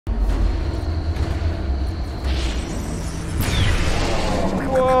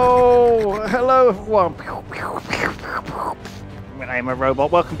hello everyone. I'm a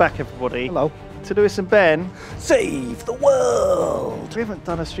robot. Welcome back, everybody. Hello. To Lewis and Ben. Save the world! We haven't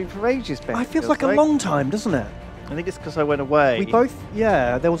done a stream for ages, Ben. It feels like a long time, doesn't it? I think it's because I went away. We both,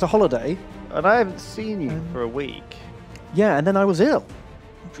 yeah, there was a holiday. And I haven't seen you for a week. Yeah, and then I was ill.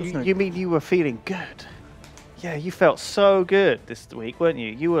 You mean you were feeling good? Yeah, you felt so good this week, weren't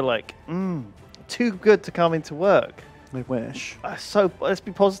you? You were like, too good to come into work. I wish. Let's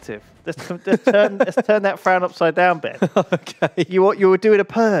be positive. Let's turn that frown upside down, Ben. Okay. You were doing a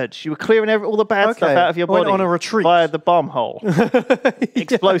purge. You were clearing all the bad stuff out of your body. I went on a retreat via the bomb hole,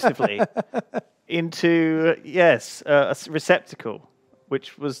 explosively into a receptacle,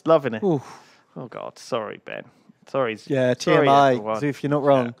 which was loving it. Oof. Oh God, sorry, Ben. Sorry. Yeah, sorry, TMI. everyone. Zoof, you're not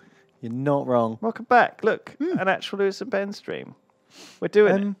wrong. Yeah. You're not wrong. Welcome back. Look, an actual Lewis and Ben stream. We're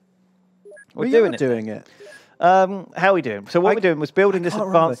doing it. We're doing it. How are we doing? So what we're doing was building this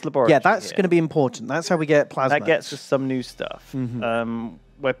advanced laboratory. Yeah, that's going to be important. That's how we get plasma. That gets us some new stuff.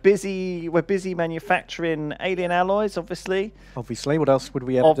 We're busy manufacturing alien alloys, obviously. Obviously. What else would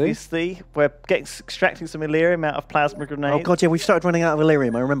we ever do? Obviously. We're extracting some Elerium out of plasma grenades. Oh God, yeah, we started running out of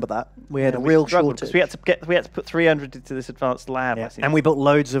Elerium. I remember that. We had a real shortage. We had to put 300 into this advanced lab. Yeah. And we built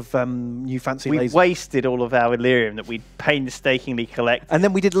loads of new fancy lasers. We wasted all of our Elerium that we painstakingly collected. And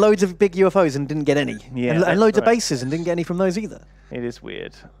then we did loads of big UFOs and didn't get any. Yeah, and loads of bases and didn't get any from those either. It is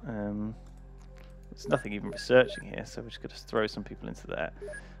weird. There's nothing even researching here, so we're just going to throw some people into that.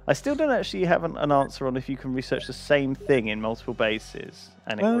 I still don't actually have an answer on if you can research the same thing in multiple bases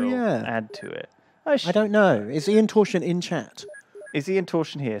and it will add to it. I don't know. Is Ian Torsion in chat? Is Ian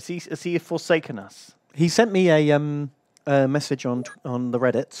Torsion here? Has he forsaken us? He sent me a message on the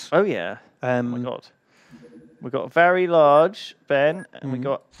Reddits. Oh, yeah. Oh, my God. We got a very large, Ben, and we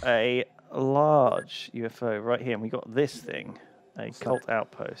got a large UFO right here, and we got this thing. A cult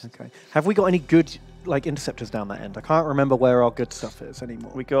outpost. Okay. Have we got any good interceptors down that end? I can't remember where our good stuff is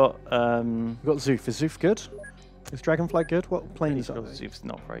anymore. We got Zoof. Is Zoof good? Is Dragonfly good? What plane is that? Zoof's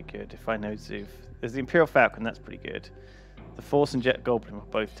not very good. If I know Zoof, there's the Imperial Falcon. That's pretty good. The Force and Jet Goblin are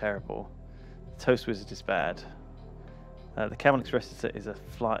both terrible. The Toast Wizard is bad. The Camel Express is a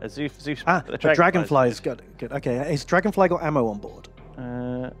fly. A Zoof. The Dragonfly is good. Good. Okay. Has Dragonfly got ammo on board?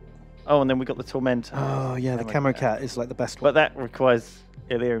 Oh, and then we got the Tormentor. Oh, yeah, the Camo Cat is like the best one. But that requires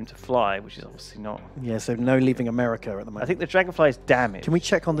Elerium to fly, which is obviously not. Yeah, so no leaving America at the moment. I think the Dragonfly is damaged. Can we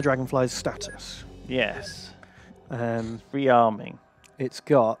check on the Dragonfly's status? Yes. Rearming. It's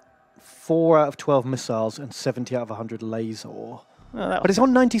got 4 out of 12 missiles and 70 out of 100 laser. Oh, but it's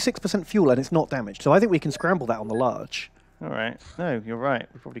on 96% fuel and it's not damaged, so I think we can scramble that on the large. All right. No, you're right.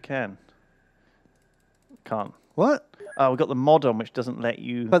 We probably can. Can't. What? Oh, we've got the mod on, which doesn't let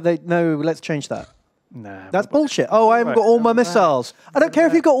you... But no, let's change that. No. That's bullshit. Oh, I haven't got all my missiles. I don't care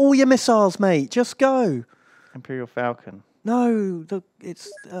if you've got all your missiles, mate. Just go. Imperial Falcon. No,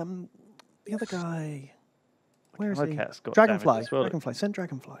 it's the other guy. Where is he? Dragonfly. Well. Dragonfly. Send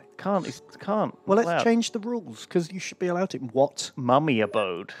Dragonfly. Can't. Well, let's change the rules, because you should be allowed to. What? Mummy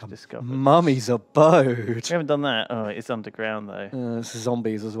abode discovered. Mummy's abode. We haven't done that. Oh, it's underground, though. It's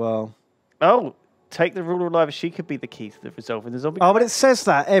zombies as well. Oh, take the ruler alive. She could be the key to resolving the zombie. Oh, but it says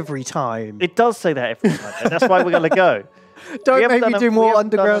that every time. It does say that every time. And that's why we're going to go. Don't make me do more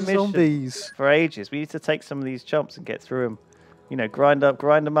underground zombies. For ages. We need to take some of these chumps and get through them. You know, grind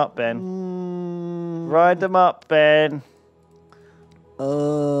them up, Ben. Grind them up, Ben. Look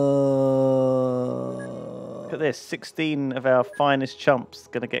at this. 16 of our finest chumps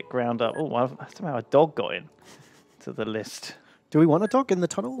going to get ground up. Oh, somehow a dog got in to the list. Do we want a dog in the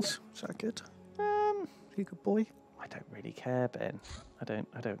tunnels? Is that good? You good boy? I don't really care, Ben. I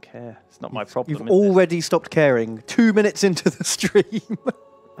don't care. It's not my problem. You've already stopped caring 2 minutes into the stream.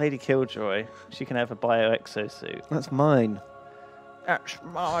 Lady Killjoy, she can have a bio exosuit. That's mine. That's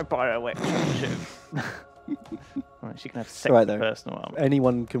my bio exosuit. Right, she can have sexy personal armor.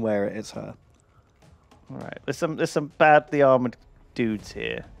 Anyone can wear it. It's her. All right. There's some badly armored dudes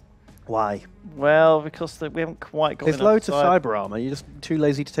here. Why? Well, because we haven't quite got. There's loads of cyber armor. You're just too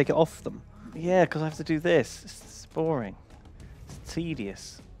lazy to take it off them. Yeah, because I have to do this. It's boring. It's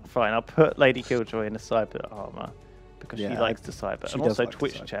tedious. Fine, I'll put Lady Killjoy in the cyber armor because she likes to cyber. And also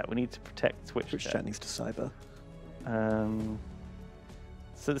Twitch chat. We need to protect Twitch chat. Twitch chat needs to cyber.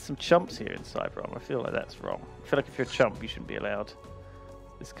 So there's some chumps here in cyber armor. I feel like that's wrong. I feel like if you're a chump, you shouldn't be allowed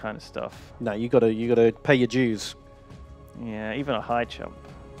this kind of stuff. No, you gotta pay your dues. Yeah, even a high chump,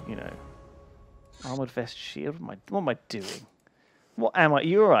 you know. Armored vest shield. What am I doing? What am I?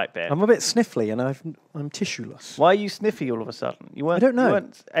 You all right, Ben? I'm a bit sniffly and I'm tissueless. Why are you sniffy all of a sudden? You weren't. I don't know. You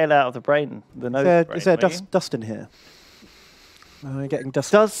weren't ill out of the brain, the nose. Is there dust in here? Getting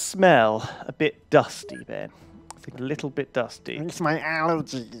dusty. Does smell a bit dusty, Ben. I think a little bit dusty. It's my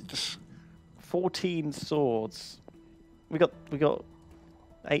allergies. 14 swords. We got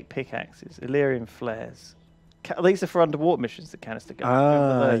 8 pickaxes, Illyrian flares. These are for underwater missions, the canister guns.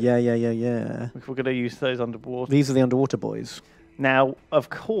 Ah, yeah. If we're going to use those underwater. These are the underwater boys. Now, of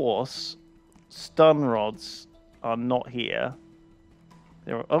course, stun rods are not here.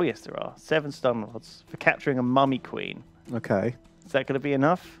 Oh, yes, there are. 7 stun rods for capturing a mummy queen. Okay. Is that going to be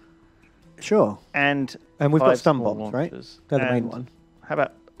enough? Sure. And we've got 5 stun small bombs, launchers. right? They're the main one. How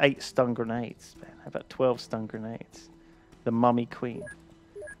about 8 stun grenades, Ben? How about 12 stun grenades? The mummy queen.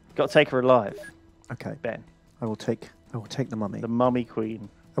 Got to take her alive. Okay. Ben. I will take the mummy. The mummy queen.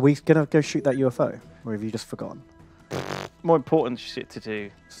 Are we going to go shoot that UFO? Or have you just forgotten? More important shit to do.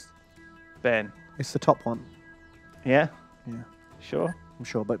 Ben. It's the top one. Yeah? Yeah. Sure? I'm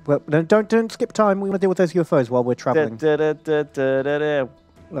sure, but no, don't skip time. We want to deal with those UFOs while we're traveling.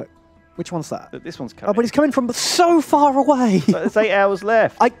 Look, which one's that? This one's coming. Oh, but it's coming from so far away. But there's 8 hours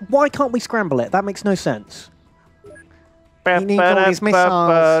left. Why can't we scramble it? That makes no sense. He needs all these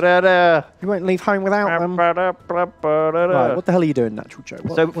missiles. You won't leave home without them. Right, what the hell are you doing, Natural Joe?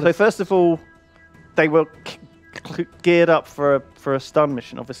 So first of all, they were geared up for a stun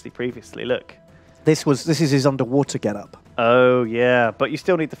mission, obviously, previously. Look. This is his underwater get-up. Oh, yeah. But you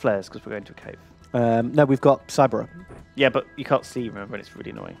still need the flares because we're going to a cave. No, we've got Cyber. Yeah, but you can't see, remember, and it's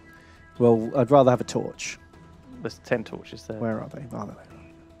really annoying. Well, I'd rather have a torch. There's 10 torches there. Where are they?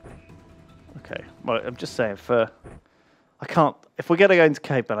 Okay. Well, I'm just saying, I can't... If we're going to go into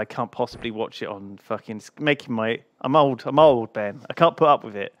cave, Ben, I can't possibly watch it on fucking... I'm old, Ben. I can't put up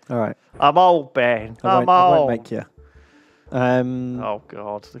with it. All right. I'm old, Ben. I won't make you. Oh,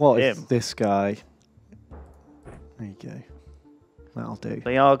 God. What is this guy? There you go. That'll do.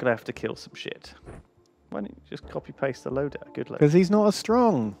 They are going to have to kill some shit. Why don't you just copy-paste the loadout? Good luck. Because he's not as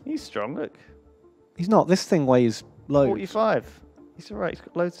strong. He's strong, look. He's not. This thing weighs loads. 45. He's all right. He's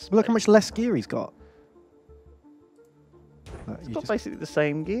got loads of space. Look how much less gear he's got. He's got basically the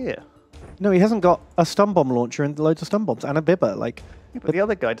same gear. No, he hasn't got a stun bomb launcher and loads of stun bombs and a bibber. Yeah, but the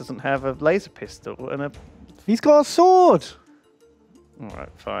other guy doesn't have a laser pistol and a... He's got a sword! All right,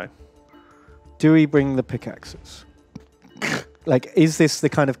 fine. Do we bring the pickaxes? Is this the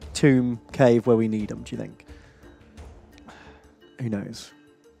kind of tomb cave where we need them, do you think? Who knows?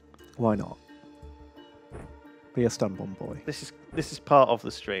 Why not? Be a stun bomb boy. This is part of the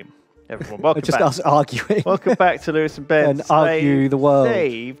stream. Everyone, welcome just back. us arguing. Welcome back to Lewis and Ben. And argue the world.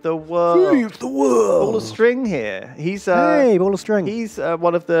 Save the world. Save the world. Ball of String here. He's hey, Ball of String. He's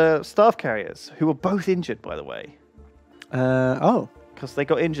one of the staff carriers who were both injured, by the way. Oh. Because they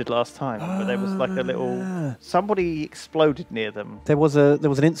got injured last time, but there was like a little... Somebody exploded near them. There was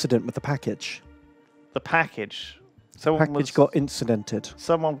an incident with the package. The package? The package got incidented.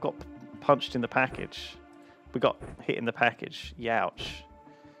 Someone got punched in the package. We got hit in the package. Youch.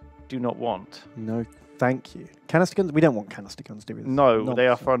 Do not want. No, thank you. Canister guns? We don't want canister guns, do we? No, they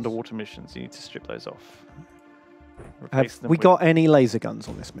are for underwater missions. You need to strip those off. Have we got any laser guns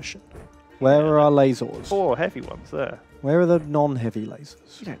on this mission? Where are our lasers? 4 heavy ones there. Where are the non-heavy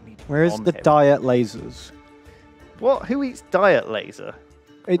lasers? You don't need. Where is the diet lasers? What? Who eats diet laser?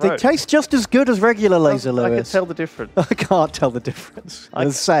 They taste just as good as regular laser, Lewis. I can tell the difference. I can't tell the difference. They're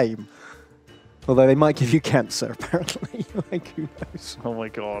the same. Although they might give you cancer, apparently. Who knows? Oh my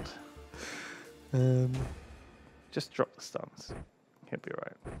god. Just drop the stuns. He'll be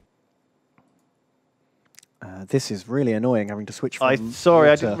right. This is really annoying, having to switch from Sorry,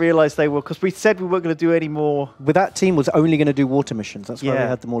 water. I didn't realise they were... Because we said we weren't going to do any more... But that team was only going to do water missions. That's why we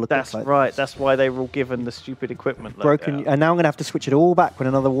had them all equipped. That's right. That's why they were all given the stupid equipment. Broken, and now I'm going to have to switch it all back when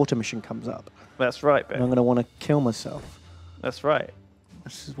another water mission comes up. That's right, Ben. And I'm going to want to kill myself. That's right.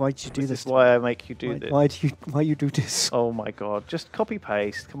 This is why did you do this? This is why I make you do this. Why you do this? Oh my god! Just copy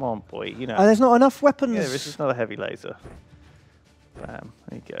paste. Come on, boy. You know. There's not enough weapons. Yeah, this is another heavy laser. Bam.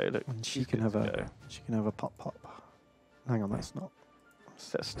 There you go. Look. And she can have a pop. Hang on, that's not.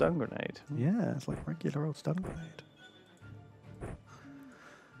 Is that a stun grenade? Yeah, it's like regular old stun grenade.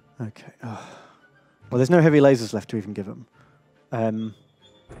 Okay. Well, there's no heavy lasers left to even give them.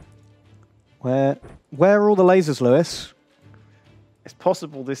 Where are all the lasers, Lewis? It's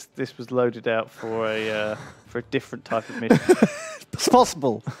possible this was loaded out for a different type of mission. It's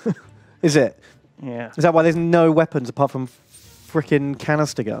possible. Is it? Yeah. Is that why there's no weapons apart from frickin'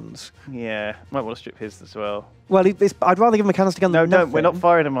 canister guns? Yeah. Might want to strip his as well. Well, I'd rather give him a canister gun than nothing. No, we're not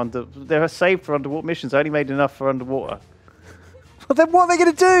firing them under... They're saved for underwater missions. I only made enough for underwater. Well, then what are they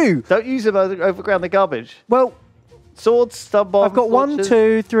going to do? Don't use them overground. They're garbage. Well... Swords, stun bombs... I've got 1,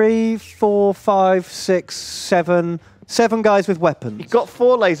 2, 3, 4, 5, 6, 7... 7 guys with weapons. You've got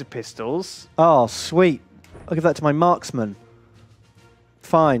 4 laser pistols. Oh, sweet. I'll give that to my marksman.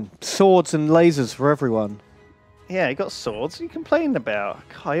 Fine. Swords and lasers for everyone. Yeah, you got swords. What are you complaining about?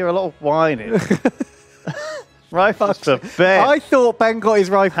 God, I hear a lot of whining. Rifles for Ben. I thought Ben got his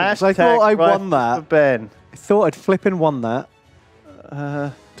rifles. I thought I won that. For Ben. I thought I'd flipping won that.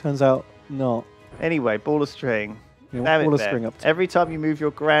 Turns out not. Anyway, ball of string. Yeah, Damn ball it, of Ben. string up to- Every time you move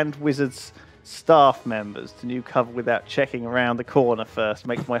your Grand Wizard's staff members to new cover without checking around the corner first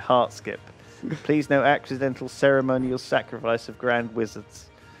makes my heart skip. Please no accidental ceremonial sacrifice of Grand Wizards.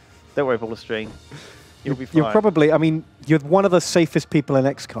 Don't worry, ball of string. You'll be fine. You're probably, I mean, you're one of the safest people in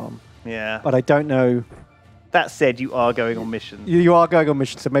XCOM. Yeah. But I don't know. That said, you are going on missions. You are going on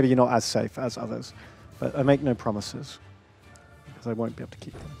missions, so maybe you're not as safe as others. But I make no promises, because I won't be able to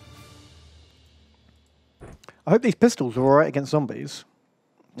keep them. I hope these pistols are all right against zombies.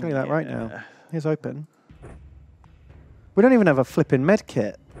 I'll tell you that right now. Here's open. We don't even have a flipping med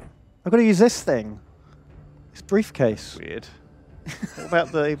kit. I've got to use this thing. This briefcase. Weird. What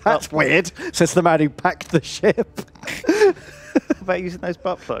about the... That's weird, says the man who packed the ship. What about using those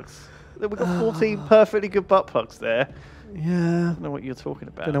butt plugs? We've got 14 perfectly good butt plugs there. Yeah. I don't know what you're talking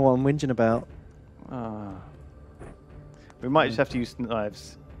about. Don't know what I'm whinging about. Oh. We might just have to use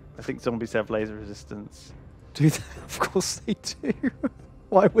knives. I think zombies have laser resistance. Do they? Of course they do.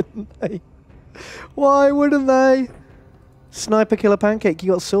 Why wouldn't they? Why wouldn't they? Sniper killer pancake, you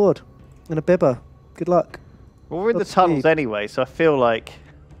got a sword and a bibber. Good luck. Well, we're in the Godspeed. tunnels anyway, so I feel like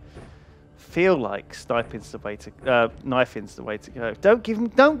sniping's the way to knifing's the way to go.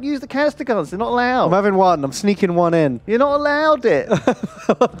 Don't use the canister guns. They're not allowed. I'm having one. I'm sneaking one in. You're not allowed it.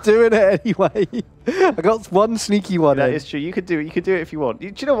 I'm doing it anyway. I got one sneaky one in. That is true. You could do it. You could do it if you want. Do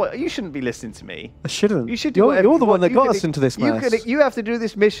you know what? You shouldn't be listening to me. I shouldn't. You should do You're whatever the you one want. that You got could- us into this you mess. You have to do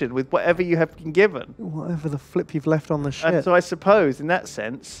this mission with whatever you have been given. Whatever the flip you've left on the ship. And so I suppose, in that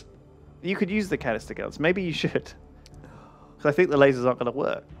sense, you could use the canister guns. Maybe you should. Because I think the lasers aren't going to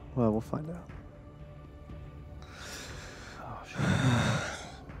work. Well, we'll find out.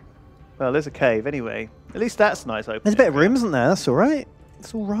 Well, there's a cave anyway. At least that's nice open. There's a bit of area. room, isn't there? That's all right.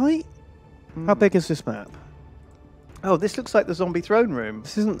 It's all right. How big is this map? Oh, this looks like the zombie throne room.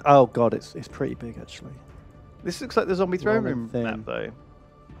 This isn't... Oh, God, it's pretty big, actually. This looks like the zombie throne Rolling room thing. map, though.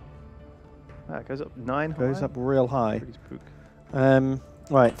 Ah, it goes up 9 Goes high. up real high. Pretty spook.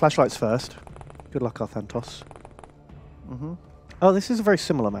 Right, flashlights first. Good luck, Arthantos. Mm-hmm. Oh, this is a very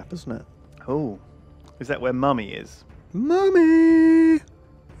similar map, isn't it? Oh. Is that where Mummy is? Mummy!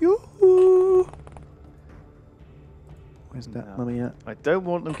 Yoo-hoo! Where's that No. mummy at? I don't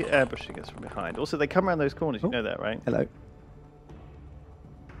want them to get ambushing us from behind. Also, they come around those corners. You Oh. know that, right? Hello.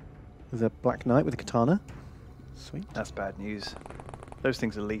 There's a black knight with a katana. Sweet. That's bad news. Those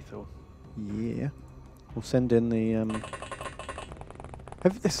things are lethal. Yeah. We'll send in the...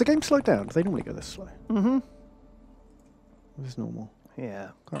 Has the game slowed down? Do they normally go this slow? Mm-hmm. This is normal. Yeah.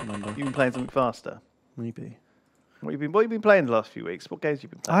 Can't remember. You've been playing something faster. Maybe. What have you been playing the last few weeks? What games have you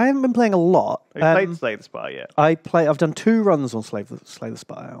been playing? I haven't been playing a lot. Have you played Slay the Spire yet? I've done 2 runs on Slay the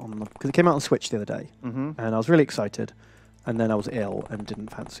Spire because it came out on Switch the other day, Mm-hmm. and I was really excited, and then I was ill and didn't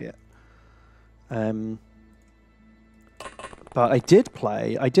fancy it. But I did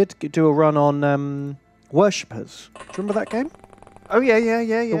play. I did do a run on Worshippers. Do you remember that game? Oh yeah.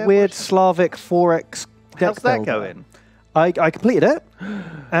 The weird Slavic 4X deck How's that builder. going? I completed it,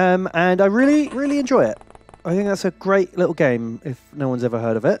 and I really enjoy it. I think that's a great little game if no one's ever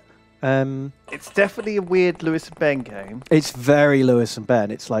heard of it. It's definitely a weird Lewis and Ben game. It's very Lewis and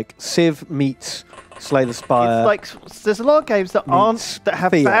Ben. It's like Civ meets Slay the Spire. It's like there's a lot of games that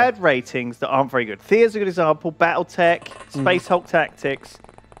have Thea. bad ratings that aren't very good. Thea's a good example. BattleTech, Space Hulk Tactics.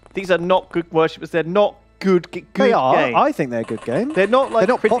 These are not good worshippers. They're not good they are. games. I think they're a good game. They're not like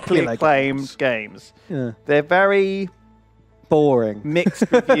They're not critically popular acclaimed games. Yeah. They're very Boring. mixed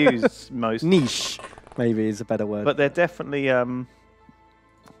reviews most. Niche, maybe is a better word. But they're definitely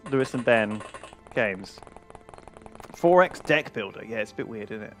Lewis and Ben games. 4X deck builder. Yeah, it's a bit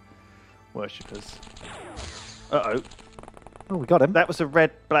weird, isn't it? Worshippers. Uh-oh. Oh, we got him. That was a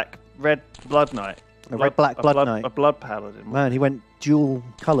red blood knight. A red-black blood knight. A blood paladin. Man, he went dual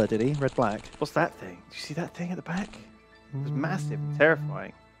colour, did he? Red-black. What's that thing? Did you see that thing at the back? It was massive,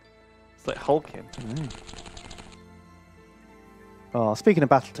 terrifying. It's like hulking. Oh, speaking of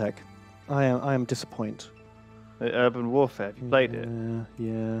BattleTech, I am disappointed. Urban Warfare. Have you played it?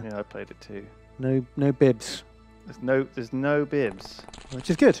 Yeah. Yeah, I played it too. No bibs, There's no bibs. which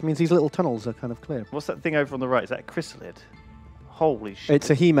is good. It means these little tunnels are kind of clear. What's that thing over on the right? Is that a chrysalid? Holy shit! It's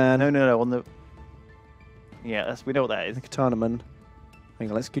a He-Man. No. On the. Yeah, we know what that is. The Katana Man. Hang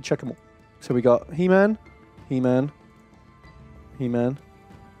on, let's go check them all. So we got He-Man, He-Man.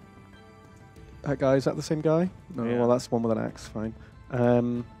 That guy, is that the same guy? No, Yeah. well, that's one with an axe, fine.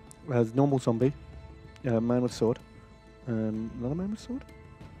 There's normal zombie. Man with sword. Another man with sword?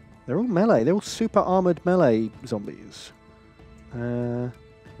 They're all melee. They're all super armored melee zombies.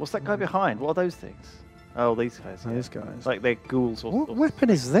 What's that guy behind? What are those things? Oh, these guys. Those guys. Like they're ghouls or What or-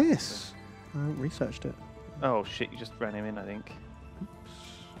 weapon is this? I haven't researched it. Oh shit! You just ran him in, I think.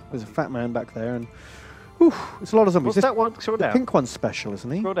 There's a fat man back there, and whew, it's a lot of zombies. What's This- that one? Scroll the down. pink one's special,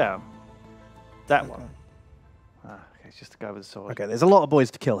 isn't he? Scroll down. That Okay. one. Ah, okay, it's just a guy with a sword. Okay, there's a lot of boys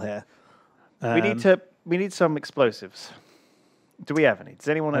to kill here. We need some explosives. Do we have any? Does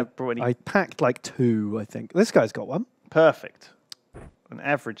anyone have brought any? I packed like 2, I think. This guy's got one. Perfect. An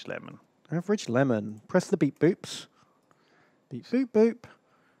average lemon. Average lemon. Press the beep boops. Beep boop boop.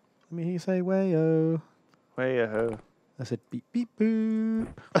 Let me hear you say wayo. Way-o. I said beep beep boop.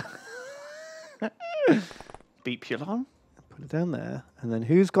 Beep you on. Put it down there. And then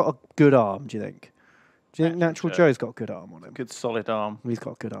who's got a good arm, do you think? Do you think Natural Natural Joe's got a good arm on him? Good solid arm. He's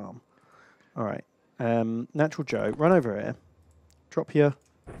got a good arm. All right. Natural Joe, run over here. Drop your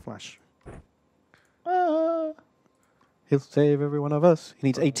flash. Ah. He'll save every one of us. He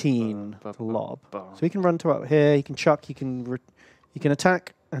needs 18 to lob. So he can run to up here. He can chuck. He can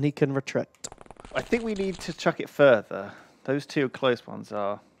attack, and he can retreat. I think we need to chuck it further. Those two close ones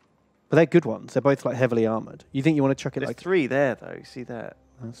are. But they're good ones. They're both like heavily armored. You think you want to chuck it There's like? 3 there though. You see that?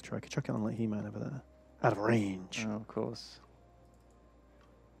 Let's try. I could chuck it on like He-Man over there, out of range. Oh, of course.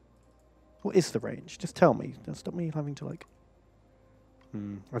 What is the range? Just tell me. Don't stop me having to like.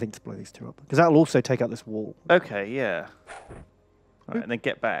 I think to blow these 2 up because that'll also take out this wall. Okay, yeah. All right, and then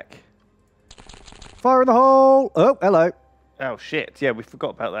get back. Fire in the hole! Oh, hello. Oh shit! Yeah, we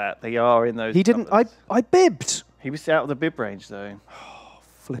forgot about that. They are in those. He didn't. cupboards. I bibbed. He was out of the bib range though.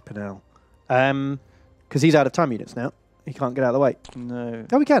 Flipping hell. Because he's out of time units now. He can't get out of the way. No.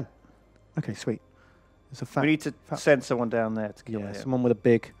 Oh, we can. Okay, sweet. There's a fat. We need to send someone down there to kill yeah, him. someone with a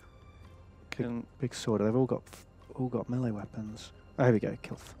big Can- big sword. They've all got melee weapons. Oh, here we go.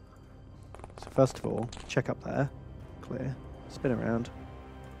 Kill. So first of all, check up there. Clear. Spin around.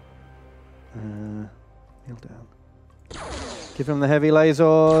 Kneel down. Give him the heavy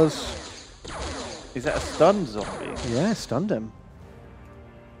lasers. Is that a stunned zombie? Yeah, stunned him.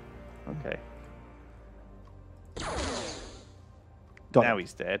 Okay. Got Now him.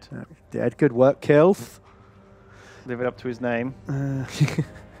 he's dead. Dead. Good work, Kilth. Living up to his name.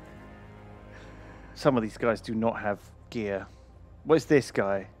 Some of these guys do not have gear. What is this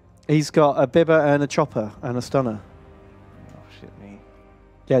guy? He's got a bibber and a chopper and a stunner. Oh shit me!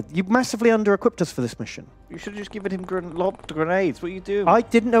 Yeah, you massively under-equipped us for this mission. You should have just given him lobbed grenades. What are you doing? I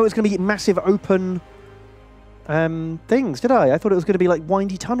didn't know it was going to be massive open things, did I? I thought it was going to be like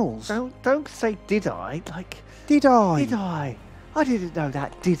windy tunnels. Don't say did I? Like Did I? did I? I didn't know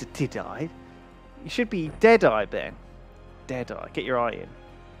that. Did I? You should be dead-eye then. Dead-eye. Get your eye in.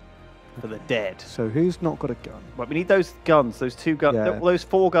 For the dead. So who's not got a gun? Right, we need those guns. Those 2 guns. Yeah. Those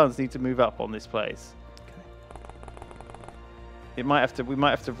 4 guns need to move up on this place. It might have to. We might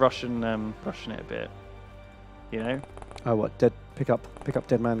have to Russian it a bit. You know. Oh, what? Dead. Pick up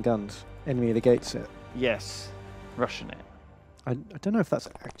dead man guns. Enemy of the gates. It. Yes. Russian it. I don't know if that's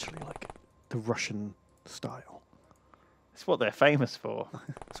actually like the Russian style. It's what they're famous for.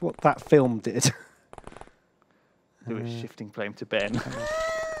 It's what that film did. Do a shifting blame to Ben.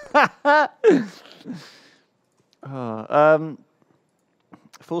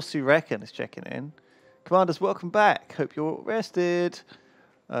 Forsu Reckon is checking in. Commanders, welcome back. Hope you're rested.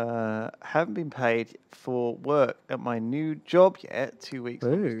 Haven't been paid for work at my new job yet. 2 weeks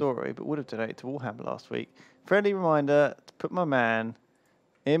on the Ooh. story, but would have donated to Warhammer last week. Friendly reminder to put my man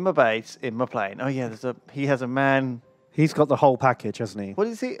in my base, in my plane. Oh yeah, he has a man. He's got the whole package, hasn't he? What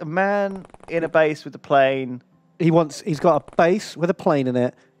is he? A man in a base with a plane. He's got a base with a plane in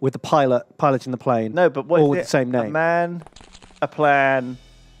it, with the piloting the plane. No, but what all is with it? the same A name. man, a plan,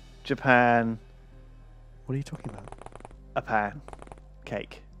 Japan, What are you talking about? a pan,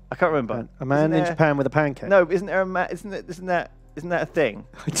 cake. I can't remember. A man Isn't in there- Japan with a pancake. No, isn't there a man? Isn't that a thing?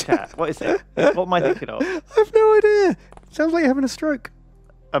 Cat. What is it? What am I thinking of? I have no idea. Sounds like you're having a stroke.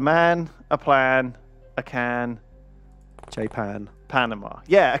 A man, a plan, a can, Japan. Panama.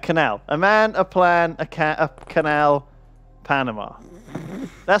 Yeah, a canal. A man, a plan, a canal, Panama.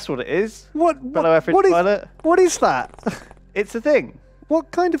 That's what it is. Below average pilot. What is that? It's a thing.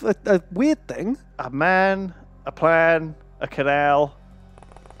 What kind of a weird thing? A man, a plan, a canal,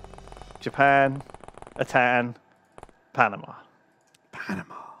 Japan, a tan, Panama.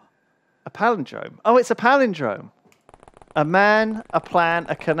 Panama. A palindrome. Oh, it's a palindrome. A man, a plan,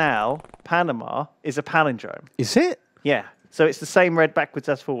 a canal, Panama is a palindrome. Is it? Yeah. So it's the same red backwards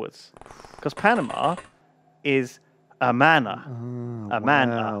as forwards. Because Panama is a mana. Oh, A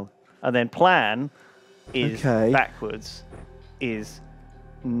mana. wow. And then plan is backwards is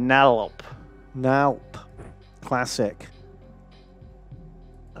Nalp. Nalp. Classic.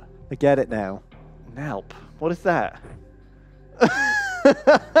 I get it now. Nalp. What is that?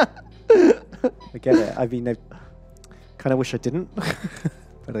 I get it. I mean, I kind of wish I didn't.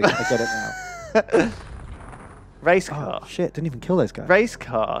 But I get it now. Race car. Oh, shit, didn't even kill those guys. Race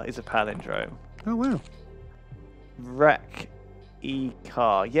car is a palindrome. Oh, wow. Wreck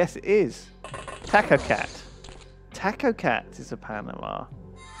car. Yes, it is. Taco cat. Taco cat is a Panama.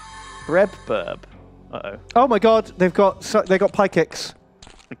 Brebburb. Uh-oh. Oh, my God. They got pie kicks.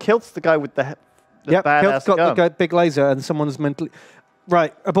 Kilt's the guy with the Yep, badass Kilt's got gun. the guy, big laser, and someone's mentally...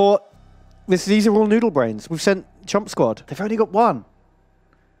 Right, abort. These are all noodle brains. We've sent Chomp Squad. They've only got one.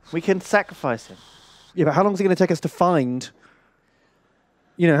 We can sacrifice him. Yeah, but how long is it going to take us to find...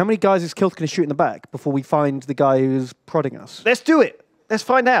 You know, how many guys is Kilt going to shoot in the back before we find the guy who's prodding us? Let's do it. Let's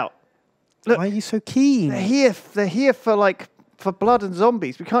find out. Look, why are you so keen? They're here for blood and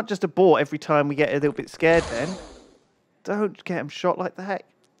zombies. We can't just abort every time we get a little bit scared then. Don't get them shot like that.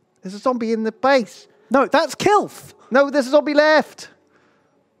 There's a zombie in the base. No, that's Kilth. No, there's a zombie left.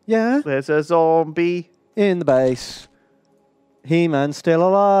 Yeah. There's a zombie. In the base. He-Man's still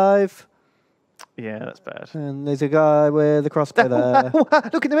alive. Yeah, that's bad. And there's a guy with a crossbow there.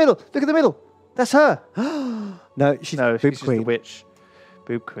 Look in the middle. Look in the middle. That's her. No, she's Boob she's Queen. Just a witch.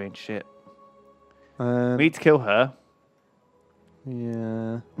 Boob Queen, shit. We Um, need to kill her.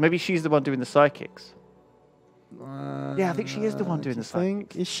 yeah. Maybe she's the one doing the psychics. Yeah, I think she is the one doing the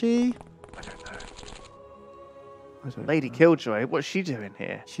psychics. Is she? I don't know. I don't Lady know. Killjoy, what's she doing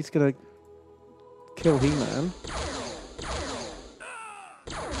here? She's going to kill He-Man.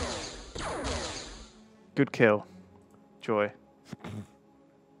 Good kill. Joy.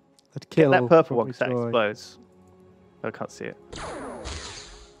 I'd kill Get that purple one probably because that Joy. explodes. Oh, I can't see it.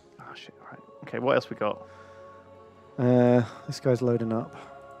 Oh, shit, right. Okay, what else we got? This guy's loading up.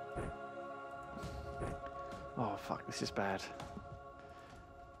 Oh, fuck, this is bad.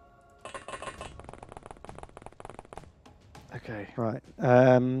 Okay. Right.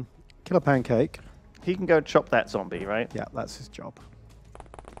 Kill a pancake. He can go and chop that zombie, right? Yeah, that's his job.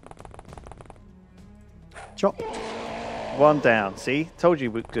 Chop. One down. See? Told you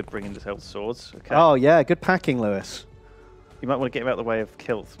we could bring in the health swords. Okay. Oh, yeah. Good packing, Lewis. You might want to get him out of the way of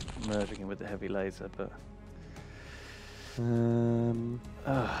Kilth merging him with the heavy laser, but...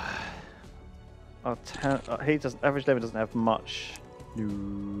 he doesn't. Average level doesn't have much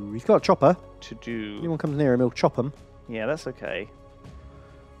No. He's got a chopper. to do. Anyone comes near him, he'll chop him. Yeah, that's okay.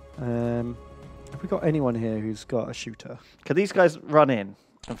 Have we got anyone here who's got a shooter? Can these guys run in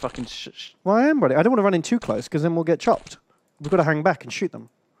and fucking Well, I am ready. I don't want to run in too close because then we'll get chopped. We've got to hang back and shoot them.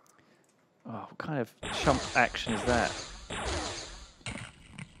 Oh, what kind of chump action is that?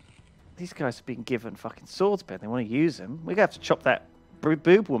 These guys have been given fucking swords, Ben. They want to use them. We're going to have to chop that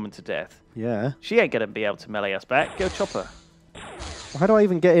boob woman to death. Yeah. She ain't going to be able to melee us back. Go chop her. Well, how do I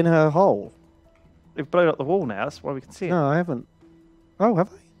even get in her hole? We've blown up the wall now. That's why we can see it. No, I haven't. Oh, have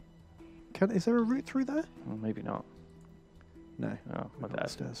I? Is there a route through there? Well, maybe not. No. Oh, my bad.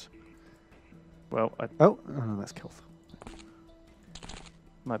 Upstairs. Well, Oh, that's Kilth.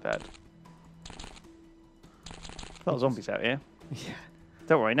 my bad. A lot of zombies out here. Yeah.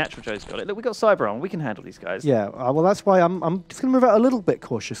 Don't worry, Natural Joe's got it. Look, we got Cyber on. We can handle these guys. Yeah. Well, that's why I'm just going to move out a little bit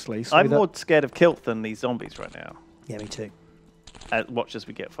cautiously. So I'm that... more scared of Kilth than these zombies right now. Yeah, me too. Watch as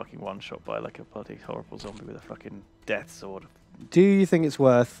we get fucking one shot by like a bloody horrible zombie with a fucking death sword. Do you think it's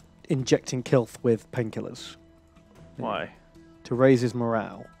worth injecting Kilth with painkillers? Why? To raise his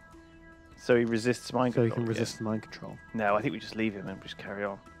morale. So he resists mind So control. he can again? resist the mind control. No, I think we just leave him and just carry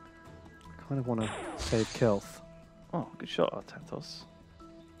on. I kind of want to save Kilth. Oh, good shot, Artantos.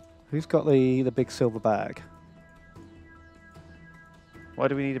 Who's got the big silver bag? Why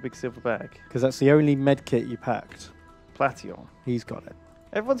do we need a big silver bag? Because that's the only med kit you packed. Plation. He's got it.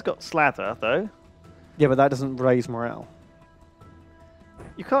 Everyone's got Slather, though. Yeah, but that doesn't raise morale.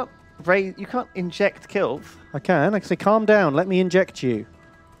 You can't raise. You can't inject Kilth. I can say, calm down, let me inject you.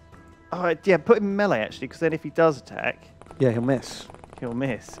 Oh, yeah, put him in melee, actually, because then if he does attack, Yeah, he'll miss. he'll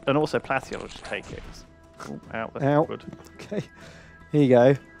miss. And also, Plation will just take it. Ooh, out, that's Out. good. Okay, here you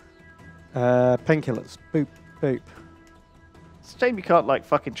go. Painkillers. Boop, boop. It's a shame you can't, like,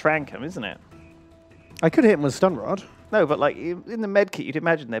 fucking trank him, isn't it? I could hit him with a stun rod. No, but, like, in the med kit, you'd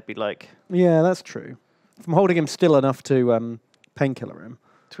imagine there'd be, like... Yeah, that's true. If I'm holding him still enough to painkiller him.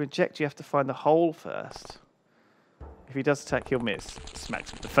 To inject, you have to find the hole first. If he does attack, he'll miss.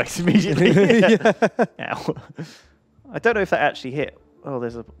 Smacks him in the face immediately. Yeah. Ow. I don't know if that actually hit. Oh,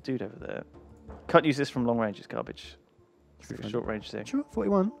 there's a dude over there. Can't use this from long range. It's garbage. It's like a short range thing. Sure,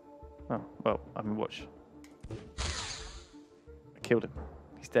 41. Oh, well, I mean, watch. I killed him.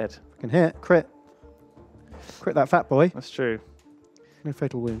 He's dead. Can hit. Crit. Crit that fat boy. That's true. No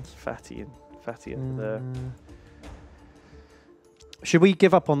fatal wounds. Fatty over there. Should we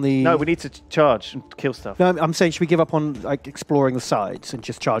give up on the... No, we need to charge and kill stuff. No, I'm saying should we give up on like exploring the sides and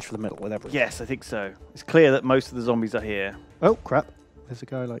just charge for the middle with everything? Yes, I think so. It's clear that most of the zombies are here. Oh, crap. There's a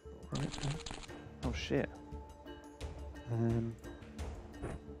guy like... Right there. Oh, shit.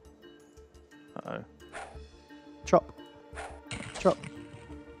 Uh-oh. Chop. Chop.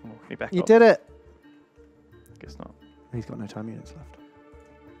 Oh, can you back You up? did it. Guess not. He's got no time units left.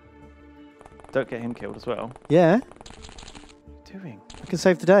 Don't get him killed as well. Yeah. What are you doing? I can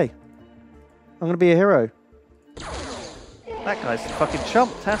save the day. I'm going to be a hero. That guy's fucking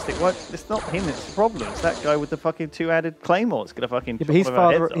chump-tastic. What? It's not him, it's the problem. It's that guy with the fucking 2 added claymores. Gonna fucking Yeah, but he's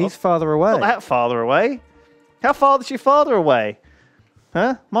farther away. Not that farther away. How far is your father away?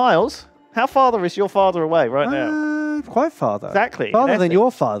 Huh? Miles? How farther is your father away right now? Quite farther. Exactly. Farther than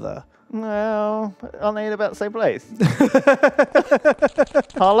your father. Well, aren't they in about the same place?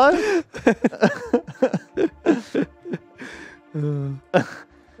 Harlow?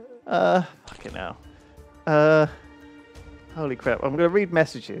 Fucking hell. Holy crap. I'm going to read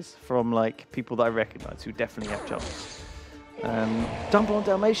messages from like people that I recognise who definitely have jobs. Dumble on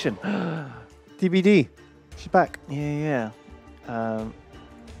Dalmatian. DBD. She's back. Yeah.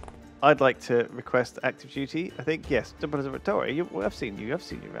 I'd like to request active duty. I think yes. Dumble Observatory. I've seen you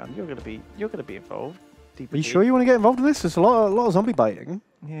around. You're going to be involved. DBD. Are you sure you want to get involved in this? There's a lot of zombie biting.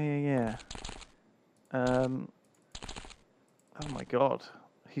 Yeah. Oh my god.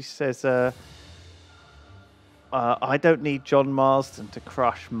 He says, I don't need John Marsden to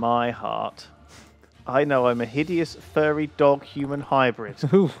crush my heart. I know I'm a hideous furry dog human hybrid.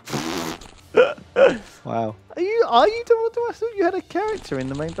 Wow. Are you I thought you had a character in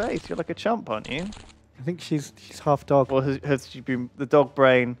the main base. You're like a chump, aren't you? I think she's half dog. Or has she been the dog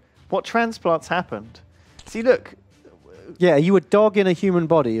brain? What transplants happened? See, look. Yeah, are you a dog in a human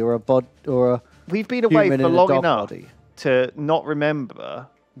body or a We've been away human for in a long dog enough body? To not remember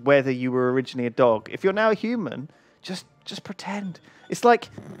whether you were originally a dog. If you're now a human, just pretend. It's like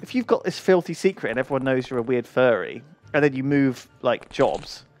if you've got this filthy secret and everyone knows you're a weird furry, and then you move like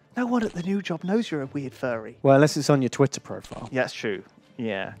jobs. No one at the new job knows you're a weird furry. Well, unless it's on your Twitter profile. Yeah, that's true.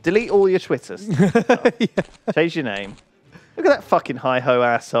 Yeah. Delete all your Twitters. Change your name. Look at that fucking hi-ho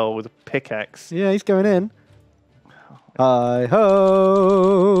asshole with a pickaxe. Yeah, he's going in.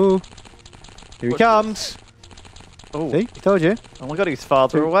 Hi-ho! Here he comes. Oh. See? I told you. Oh my god, he's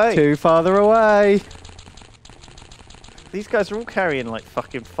farther away. Too farther away. These guys are all carrying like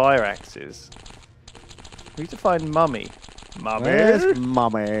fucking fire axes. We need to find Mummy. Mummy? Where's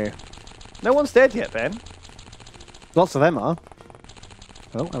Mummy? No one's dead yet, Ben. Lots of them are.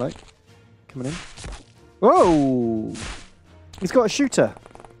 Oh, hello. Coming in. Whoa! He's got a shooter.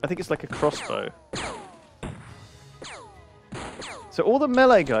 I think it's like a crossbow. So all the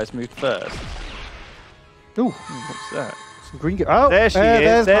melee guys moved first. Ooh. What's that? Some green... Oh! There she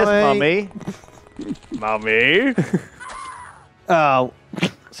is. There's Mummy. Mummy. Oh.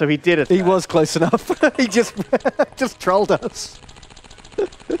 So he did it. He was close enough. He just trolled us.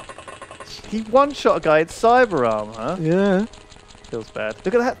 He one-shot a guy in cyber armor. Yeah. Feels bad.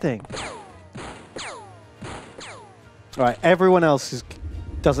 Look at that thing. All right, everyone else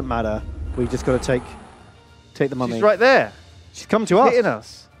doesn't matter. We just got to take the mummy. She's right there. She's come to us. Hitting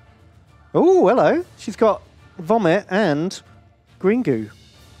us. Oh, hello. She's got vomit and green goo.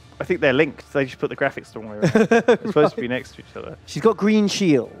 I think they're linked. They just put the graphics the wrong way around. They're supposed to be next to each other. She's got green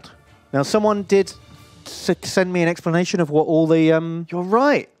shield. Now, someone did send me an explanation of what all the You're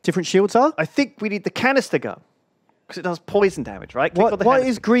right. different shields are. I think we need the canister gun. Because it does poison damage, right? Click on the What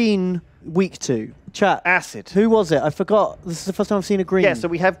canister is green weak to? Chat. Acid. Who was it? I forgot. This is the first time I've seen a green. Yeah, so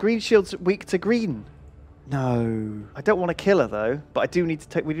we have green shields weak to green. No. I don't want to kill her though, but I do need to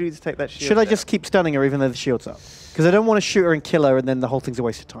take. We do need to take that shield. Should I down. just keep stunning her even though the shield's up? Because I don't want to shoot her and kill her and then the whole thing's a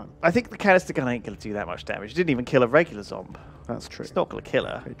waste of time. I think the canister gun ain't going to do that much damage. It didn't even kill a regular zombie. That's true. It's not going to kill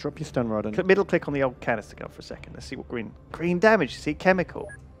her. Okay, drop your stun rod and... Middle click on the old canister gun for a second. Let's see what green damage. You see chemical.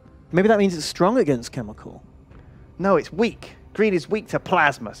 Maybe that means it's strong against chemical. No, it's weak. Green is weak to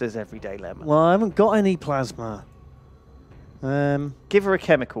plasma, says Everyday Lemon. Well, I haven't got any plasma. Give her a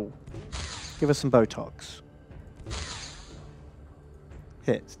chemical. Give her some Botox.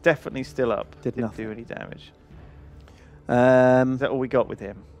 Hit. It's definitely still up. Didn't do any damage. Um, Is that all we got with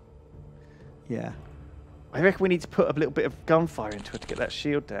him? yeah. I reckon we need to put a little bit of gunfire into her to get that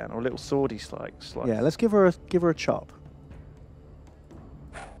shield down, or a little swordy slice. Yeah, let's give her a chop.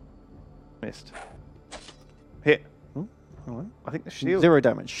 Missed. Hit. Oh, all right. I think the shield. 0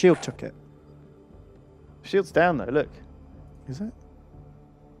 damage. Shield took it. Shield's down though. Look. Is it?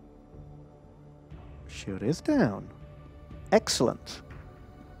 Shield is down. Excellent.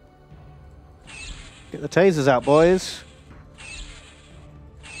 Get the tasers out, boys.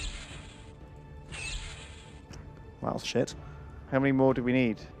 Well, shit. How many more do we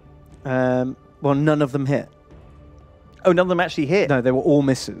need? Well, none of them hit. Oh, none of them actually hit. No, they were all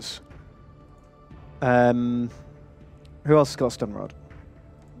misses. Who else has got a stun rod?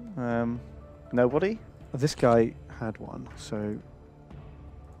 Nobody. This guy had one, so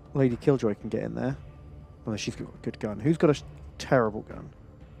Lady Killjoy can get in there. Well, she's got a good gun. Who's got a terrible gun?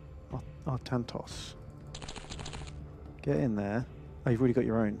 Oh, Tantos. Get in there. Oh, you've already got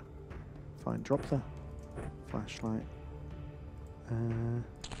your own. Fine, drop the flashlight.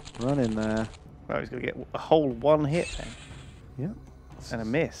 Run in there. Well, he's going to get a whole 1 hit then. Yeah. And a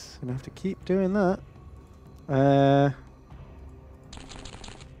miss. Gonna have to keep doing that. Oh,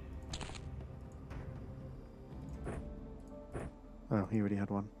 he already had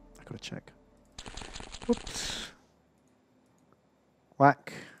one. I gotta check. Whoops.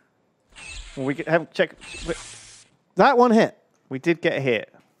 Whack. Well, we haven't checked. That one hit. We did get a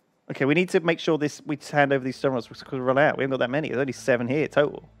hit. Okay, we need to make sure we hand over these stun rods because we run out. We haven't got that many. There's only 7 here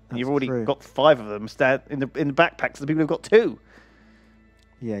total. And you've already got 5 of them in the backpacks of the people who've got 2.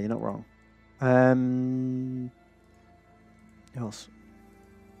 Yeah, you're not wrong. Else.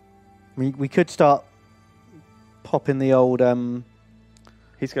 We could start popping the old.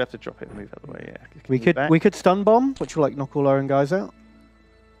 He's gonna have to drop it and move out of the way. Yeah. We could stun bomb, which will like knock all our own guys out.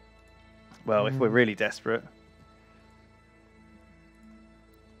 Well, if we're really desperate.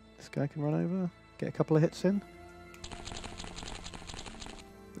 This guy can run over, get a couple of hits in.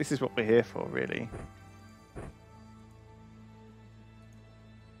 This is what we're here for, really.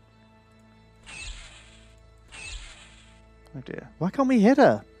 Oh dear. Why can't we hit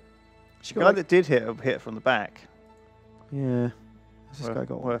her? The guy that did hit from the back. Yeah. This guy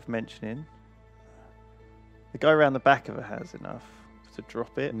got worth mentioning. The guy around the back of her has enough to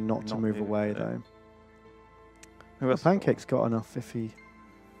drop it. Not to move away, though. Who else? Pancake's got enough if he...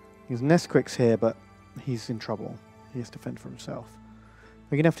 His Nesquik's here, but he's in trouble. He has to fend for himself.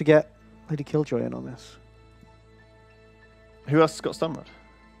 We're going to have to get Lady Killjoy in on this. Who else has got stun rod?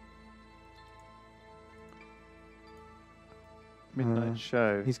 Midnight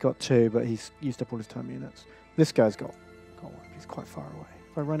Show. He's got 2, but he's used up all his time units. This guy's got one. He's quite far away.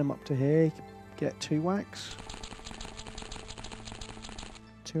 If I run him up to here, he can get 2 whacks.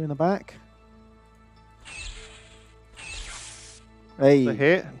 2 in the back. Hey. The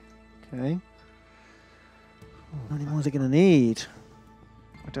hit. Okay. How many more is it going to need?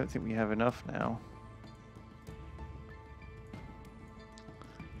 I don't think we have enough now.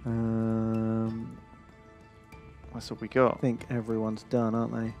 That's all we got. I think everyone's done,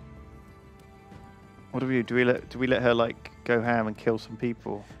 aren't they? What do we do? Do we let her like go ham and kill some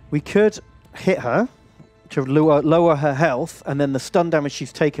people? We could hit her to lower her health, and then the stun damage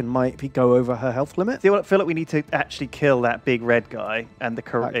she's taken might go over her health limit. I feel like we need to actually kill that big red guy and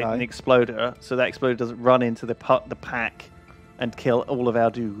the exploder, so that exploder doesn't run into the pack and kill all of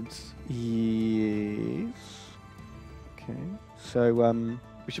our dudes. Yes. Okay. So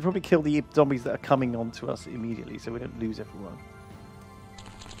we should probably kill the zombies that are coming onto us immediately, so we don't lose everyone.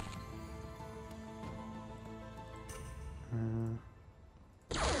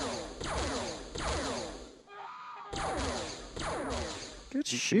 Good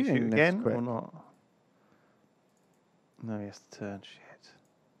Shoot shooting again or not? No, he has to turn.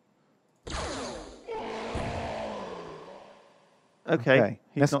 Shit. Okay.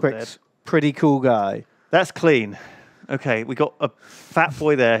 He's not dead. Pretty cool guy. That's clean. Okay, we got a fat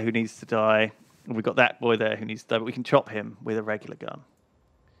boy there who needs to die. And we got that boy there who needs to die, but we can chop him with a regular gun.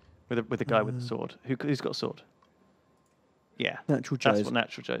 With a guy with a sword. Who's got a sword? Yeah. Natural Joe's That's what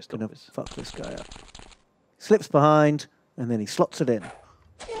Natural Joe's gonna is. fuck this guy up. Slips behind, and then he slots it in.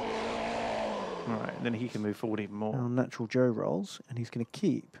 Alright, then he can move forward even more. Now Natural Joe rolls, and he's going to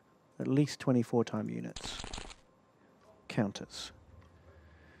keep at least 24 time units. Counters.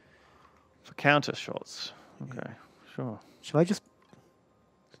 For counter shots. Okay, sure. Shall I just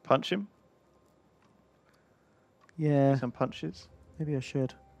punch him? Yeah. Some punches? Maybe I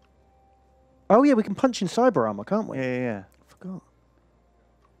should. Oh, yeah, we can punch in cyber armor, can't we? Yeah. I forgot.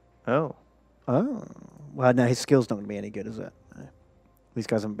 Oh. Oh. Well, no, his skill's not going to be any good, is it? No. These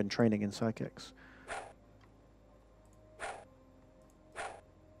guys haven't been training in psychics.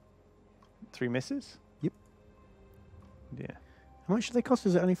 3 misses? Yep. Yeah. How much do they cost?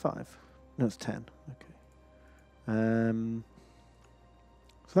 Is it only 5? No, it's 10. Okay.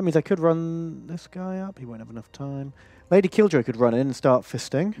 So that means I could run this guy up. He won't have enough time. Lady Killjoy could run in and start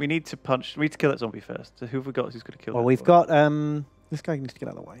fisting. We need to punch. We need to kill that zombie first. So who have we got who's going to kill? Well, that we've zombie? got this guy needs to get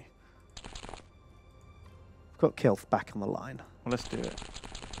out of the way. We've got Kilth back on the line. Well, let's do it.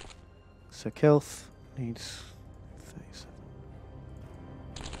 So Kilth needs 37.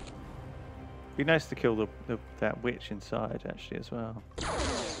 Be nice to kill that witch inside actually as well.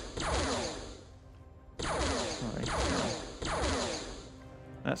 Right.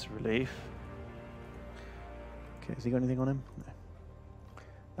 That's a relief. Okay, has he got anything on him?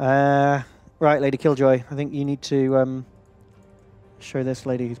 No. Right, Lady Killjoy. I think you need to show this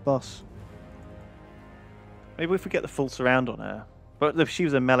lady who's boss. Maybe if we get the full surround on her. But if she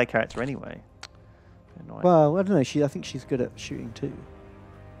was a melee character anyway. Annoying. Well, I don't know. I think she's good at shooting too.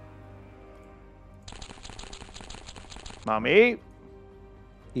 Mummy!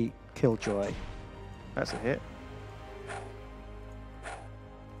 Eat Killjoy. That's a hit.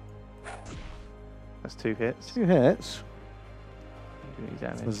 That's 2 hits. 2 hits. Do any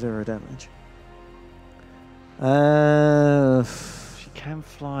damage. For 0 damage. She can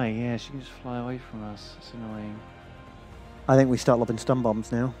fly, yeah, she can just fly away from us. It's annoying. I think we start lobbing stun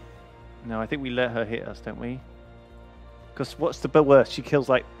bombs now. No, I think we let her hit us, don't we? Because what's the worst? She kills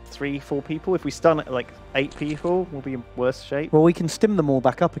like 3, 4 people. If we stun like 8 people, we'll be in worse shape. Well, we can stim them all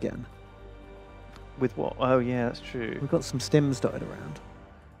back up again. With what? Oh, yeah, that's true. We've got some stims dotted around.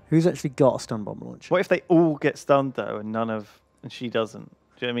 Who's actually got a stun bomb launcher? What if they all get stunned though, and she doesn't?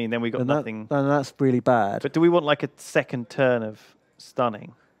 Do you know what I mean? Then we got nothing. Then that's really bad. But do we want like a second turn of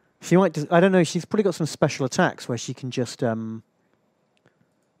stunning? She might. I don't know. She's probably got some special attacks where she can just, AOE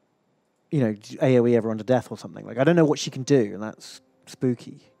everyone to death or something. Like I don't know what she can do, and that's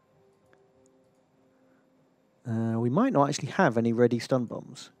spooky. We might not actually have any ready stun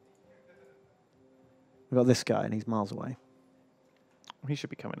bombs. We've got this guy, and he's miles away. He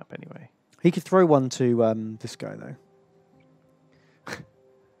should be coming up anyway. He could throw one to this guy, though.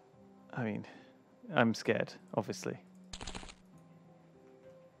 I mean, I'm scared, obviously.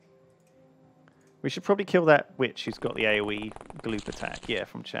 We should probably kill that witch who's got the AoE gloop attack, yeah,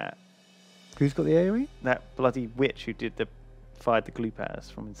 from chat. Who's got the AoE? That bloody witch who fired the gloop at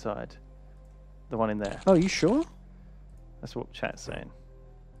us from inside. The one in there. Oh, you sure? That's what chat's saying.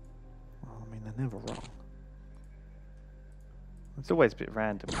 Well, I mean, they're never wrong. It's always a bit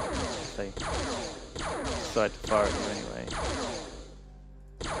random if they decide to fire at you anyway.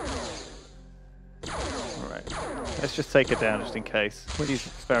 Alright. Let's just take her down just in case. She's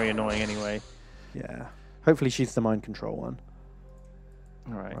very annoying anyway. Yeah. Hopefully she's the mind control one.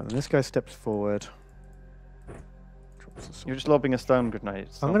 Alright. Right, then this guy steps forward. You're just lobbing a stun grenade.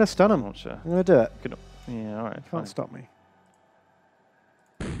 I'm going to stun him. Launcher. I'm going to do it. Yeah, alright. Can't stop me.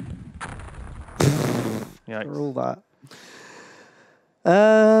 Yikes. For all that.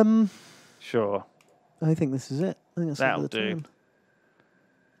 Sure. I think this is it. I think that's That'll the do. turn.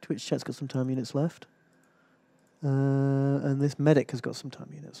 Twitch chat's got some time units left. And this medic has got some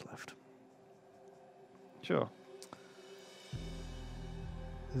time units left. Sure.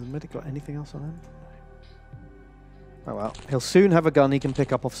 Has the medic got anything else on him? Oh well. He'll soon have a gun he can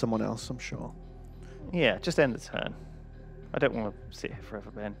pick up off someone else, I'm sure. Yeah, just end the turn. I don't want to sit here forever,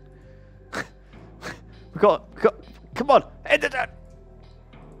 Ben. we got. Come on, end the turn.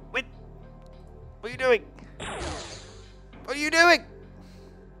 Wait. What are you doing? What are you doing?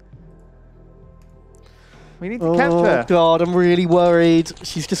 We need to capture her. Oh God, I'm really worried.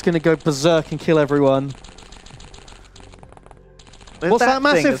 She's just going to go berserk and kill everyone. There's What's that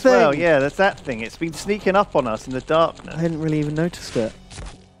massive as well. thing? Yeah, there's that thing. It's been sneaking up on us in the darkness. I hadn't really even noticed it.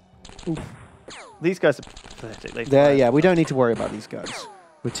 Oof. These guys are pathetic. Yeah, we don't need to worry about these guys.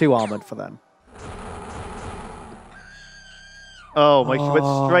 We're too armoured for them. Oh my! She went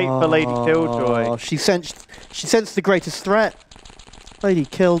straight for Lady Killjoy. She sensed the greatest threat. Lady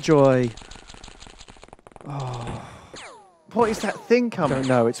Killjoy. Oh. What is that thing I coming? don't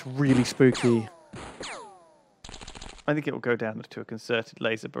know. It's really spooky. I think it will go down to a concerted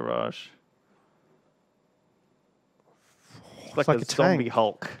laser barrage. It's like a zombie tank.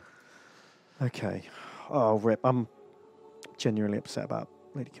 Hulk. Okay. Oh, rip. I'm genuinely upset about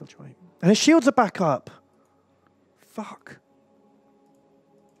Lady Killjoy. And her shields are back up. Fuck.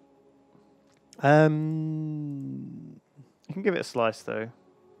 You can give it a slice though.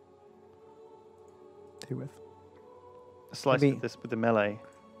 Who with? A slice Maybe of this with the melee.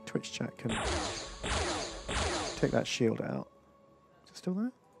 Twitch chat can take that shield out. Is it still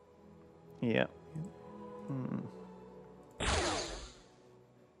there? Yeah.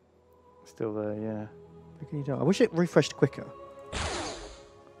 Still there, yeah. What can you do? I wish it refreshed quicker.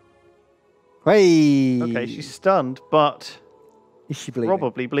 Hey! Okay, she's stunned, but Is she bleeding?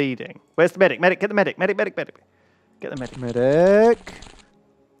 Probably bleeding. Where's the medic? Medic, get the medic. Medic. Get the medic. Medic.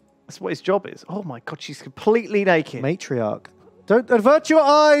 That's what his job is. Oh my god, she's completely naked. Matriarch. Don't avert your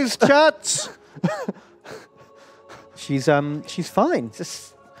eyes, chat. She's fine.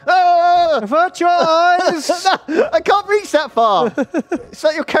 Just... Ah! Avert your eyes. No, I can't reach that far. It's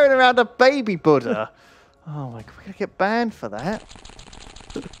like you're carrying around a baby Buddha. Oh my god, we're gonna get banned for that.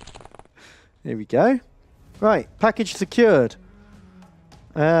 Here we go. Right, package secured.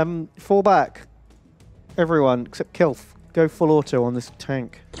 Fall back. Everyone except Kilf. Go full auto on this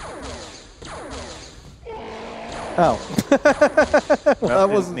tank. Oh. Well, that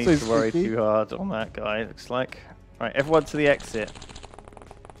wasn't need so to worry spooky. too hard on that guy, looks like. Right, everyone to the exit.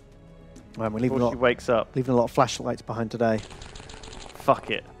 Right, we're leaving Before she wakes up. leaving a lot of flashlights behind today. Fuck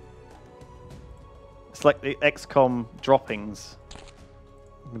it. It's like the XCOM droppings.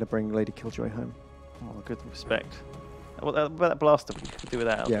 I'm going to bring Lady Killjoy home. Oh, good respect. What about that blaster? We could do with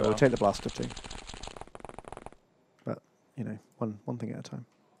that as Yeah, well. we'll take the blaster too. But, you know, one thing at a time.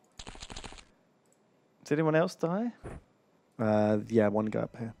 Did anyone else die? Yeah, one go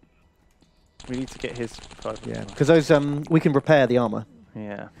up here. We need to get his... Yeah, because those we can repair the armor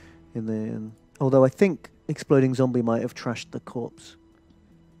Yeah. in the. Although I think exploding zombie might have trashed the corpse.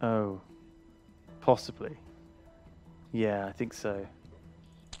 Oh. Possibly. Yeah, I think so.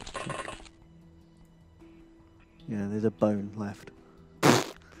 Yeah, there's a bone left.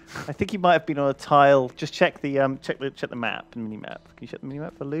 I think he might have been on a tile. Just check the map and mini map. Can you check the mini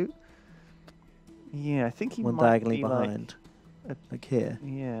map for loot? Yeah, I think he One might diagonally be behind, like here.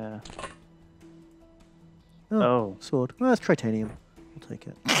 Yeah. Oh, Oh. sword. Well, that's titanium. We'll take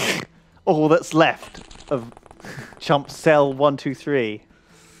it. All that's left of Chump Cell 123.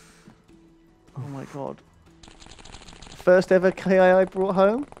 Oh my god. First ever KII brought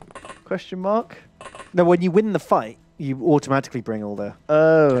home? Question mark. No, when you win the fight, you automatically bring all the.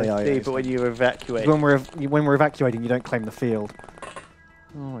 Oh, I KIAs. see. But when you evacuate. When we're evacuating, you don't claim the field.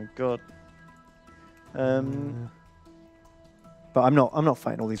 Oh my god. But I'm not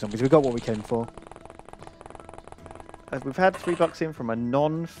fighting all these zombies. We got what we came for. We've had $3 in from a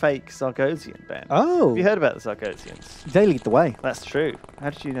non-fake Zargosian, Ben. Oh, Have you heard about the Zargosians? they lead the way. That's true. How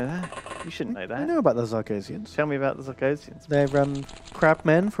did you know that? You shouldn't know I that. know about the Zargosians. Tell me about the Zargosians. They're crab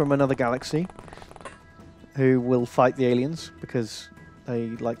men from another galaxy who will fight the aliens because they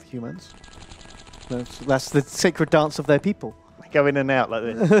like the humans. That's the sacred dance of their people. They go in and out like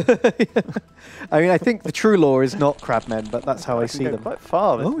this. I mean, I think the true law is not crab men, but that's how I can see go them. quite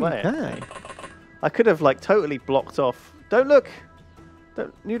far this Oh, you way. can. actually. I could have like totally blocked off. Don't look.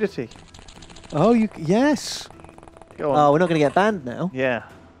 Nudity. Oh, yes. Go on. Oh, we're not going to get banned now. Yeah.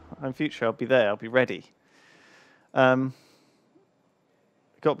 In future, I'll be there. I'll be ready. Got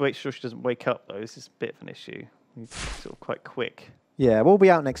to make sure she doesn't wake up though. This is a bit of an issue. It's sort of quite quick. Yeah, we'll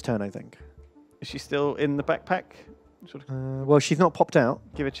be out next turn, I think. Is she still in the backpack? Sort of Well, she's not popped out.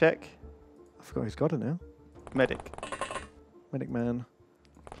 give a check. I forgot who's got her now. Medic. Medic man.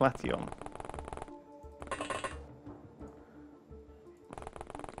 Plation.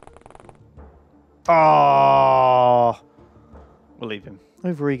 Oh! We'll leave him.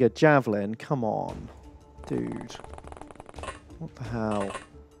 Overeager Javelin, come on. Dude. What the hell?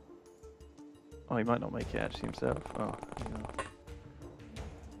 Oh, he might not make it actually himself. Oh, yeah.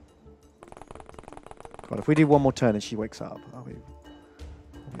 God, if we do one more turn and she wakes up, I'll be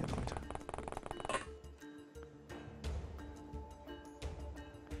annoyed.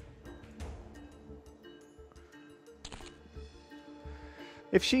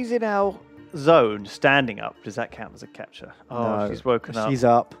 If she's in our zone, standing up, does that count as a capture? Oh, No, she's woken up. She's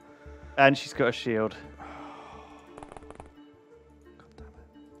up. And she's got a shield.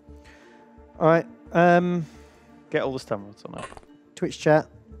 All right. Get all the stun rods on her. Twitch chat.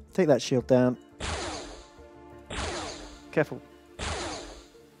 Take that shield down. Careful.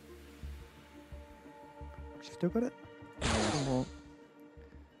 She still got it?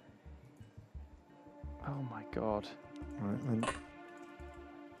 Oh my god. All right, then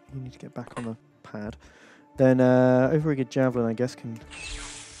you need to get back on the pad. Then Overeager Javelin, I guess, can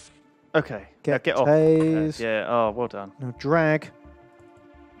Okay. get Get off. tased. Yeah. Oh, well done. Now drag.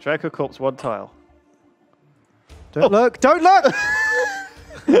 Drag her corpse one tile. Don't look! Don't look!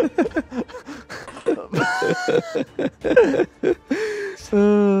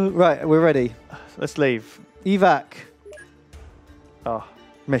 Right, we're ready. Let's leave. Evac. Oh,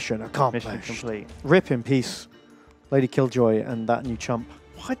 Mission accomplished. mission complete. Rip in peace, Lady Killjoy and that new chump.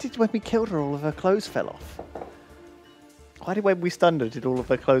 Why did when we killed her, all of her clothes fell off? Why did when we stunned her, did all of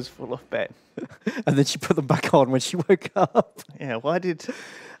her clothes fall off, Ben? And then she put them back on when she woke up. Yeah, why did...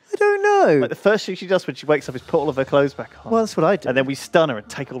 I don't know. Like the first thing she does when she wakes up is put all of her clothes back on. Well, that's what I do. And then we stun her and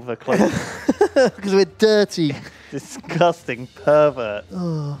take all of her clothes. Because we're dirty. Disgusting pervert.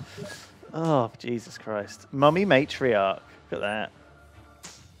 Oh, Jesus Christ. Mummy matriarch. Look at that.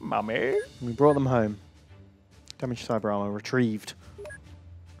 Mummy. We brought them home. Damaged cyber armor retrieved.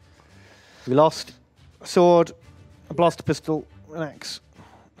 We lost a sword, a blaster pistol, an axe.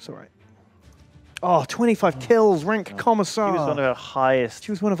 It's all right. Oh, 25 kills, rank commissar. She was one of our highest.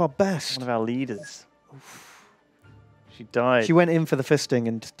 She was one of our best. One of our leaders. Oof. She died. She went in for the fisting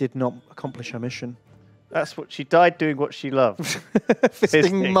and did not accomplish her mission. That's what she died doing. What she loved.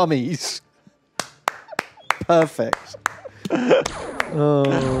 Fisting mummies. Perfect. Oh,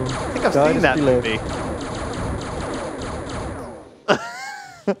 I think I've seen that movie.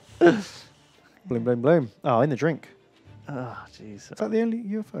 Bloom, bloom, bloom. Oh, in the drink. Oh, jeez. Is that the only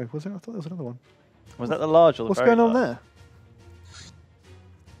UFO? Was it? I thought there was another one. Was that the large or the What's very going on large? there?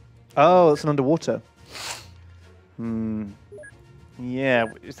 Oh, it's an underwater. Yeah,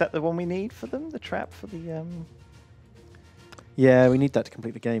 is that the one we need for them? The trap for the Yeah, we need that to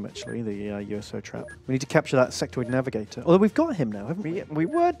complete the game, actually, the USO trap. We need to capture that sectoid navigator. Although we've got him now, haven't we? We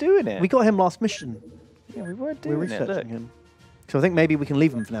were doing it. We got him last mission. Yeah, we were doing We're it. researching Look. him. So I think maybe we can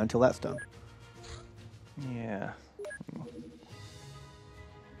leave him for now until that's done. Yeah.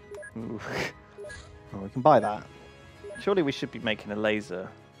 Ooh. Oh, we can buy that. Surely we should be making a laser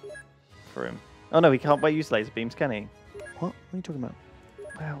for him. Oh no, he can't use laser beams, can he? What? What are you talking about?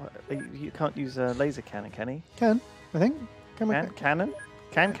 Well, you can't use a laser cannon, can he? Can, I think. Can we? Cannon?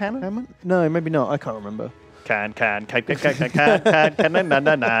 Cannon? Can we? No, maybe not. I can't remember. Can you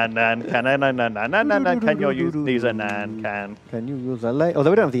use a nan can? Can you use a laser?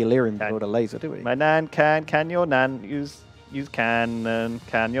 Although we don't have the Illyrium to build a laser, do we? My nan can your nan use cannon?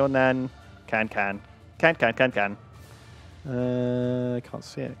 Can your nan can? I can't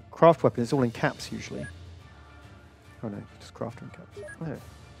see it. Craft weapon, it's all in caps usually. Oh no, just crafter in caps. Oh.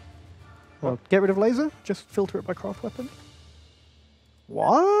 Well, get rid of laser, just filter it by craft weapon.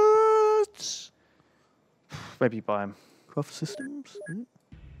 What? Maybe buy him. Craft systems? Maybe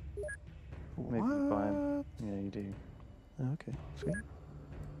buy him. Yeah, you do. Oh, okay, sweet.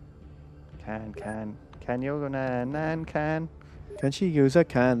 Can your nan can? Can she use a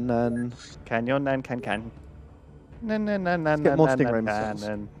cannon? Can your nan can? Nan. Let's get more stingray missiles.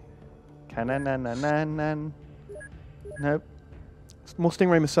 Can. Nope. More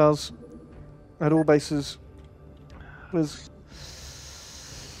stingray missiles at all bases. Liz.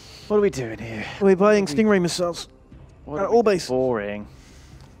 What are we doing here? We're buying stingray missiles at all bases. Boring.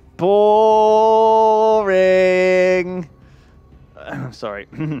 I'm sorry.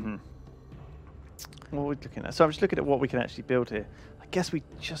 What are we looking at? So I'm just looking at what we can actually build here. I guess we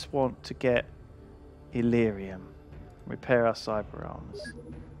just want to get Illyrium. Repair our cyber arms.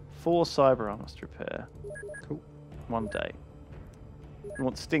 4 cyber arms to repair. Cool. One day. We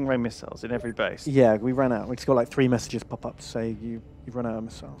want stingray missiles in every base. Yeah, we ran out. We just got like 3 messages pop up to say you've run out of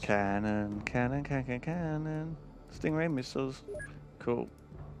missiles. Cannon. Stingray missiles. Cool.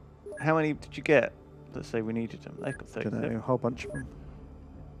 How many did you get? Let's say we needed them. They've got 30. Don't know, a whole bunch of them.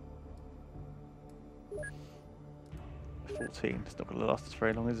 14. It's not going to last us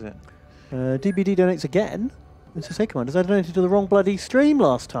very long, is it? DBD donates again. It's a say, Commanders, I donated to the wrong bloody stream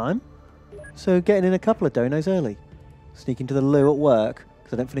last time. So getting in a couple of donos early. Sneaking to the loo at work,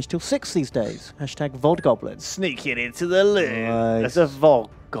 because I don't finish till 6 these days. Hashtag VODGoblin. Sneaking into the loo. Nice. There's a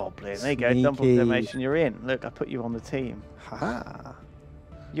VODGoblin. There you go. Dump Sneaky. donation, you're in. Look, I put you on the team. Haha.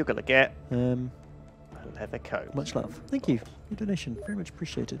 You're going to get a Um, leather coat. much love. Thank you. Your donation. Very much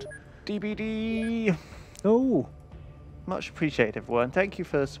appreciated. DBD. Oh. Much appreciated, everyone. Thank you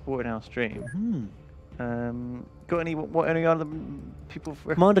for supporting our stream. Got any other people?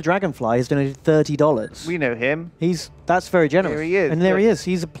 Commander Dragonfly has donated $30. We know him. That's very generous. There he is. And there he is.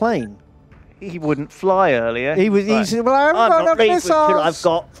 He's a plane. He wouldn't fly earlier. He said, well, I'm I've not got leaving missiles. till I've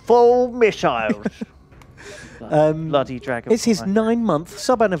got full missiles. Bloody dragon. It's his 9-month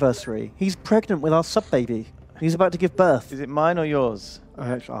sub-anniversary. He's pregnant with our sub-baby. He's about to give birth. Is it mine or yours?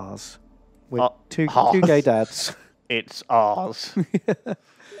 It's ours. We're two ours. gay dads. It's ours.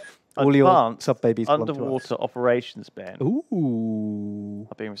 All your Advanced sub-babies belong to us. underwater operations Ben Ooh.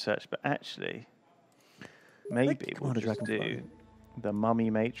 are being researched, but actually, maybe we'll just do the mummy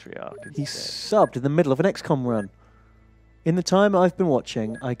matriarch instead. He subbed in the middle of an XCOM run. In the time I've been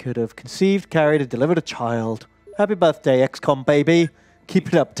watching, I could have conceived, carried, and delivered a child. Happy birthday, XCOM baby. Keep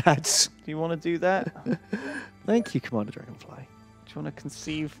it up, dads. Do you want to do that? Do Thank you, Commander Dragonfly. you want to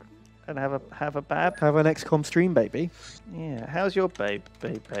conceive and have a bab. Have an XCOM stream, baby. Yeah. How's your babe?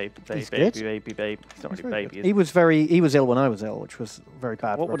 Babe. He's Baby. good. Baby. He's not really baby. He was ill when I was ill, which was very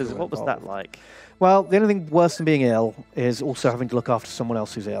bad. What was that like? Well, the only thing worse than being ill is also having to look after someone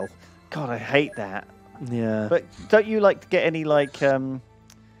else who's ill. God, I hate that. Yeah. But don't you like to get any like?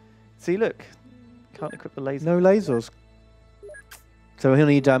 See, look, can't equip the laser. No lasers. So he'll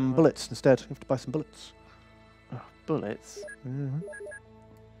need bullets instead. You have to buy some bullets. Oh, bullets. Mm-hmm.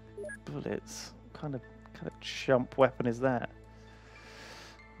 Bullets. What kind of chump weapon is that?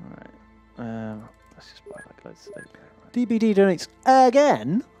 Right. Let's just buy like loads of laser. DBD donates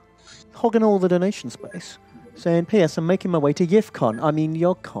again, hogging all the donation space. Saying, P.S. I'm making my way to YIFCon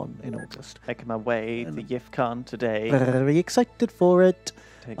in August. Making my way to YIFCon today. Very excited for it.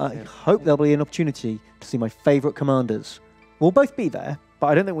 I hope there'll be an opportunity to see my favourite commanders. We'll both be there, but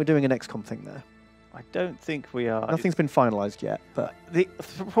I don't think we're doing an XCOM thing there. I don't think we are. Nothing's been finalised yet, but the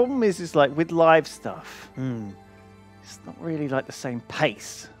problem is like with live stuff, it's not really like the same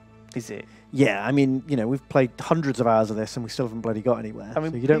pace, is it? Yeah, I mean, we've played hundreds of hours of this and we still haven't bloody got anywhere. I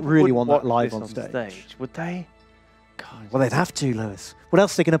mean, so you don't really want that live on on stage. Would they? God, well, they'd have to, Lewis. What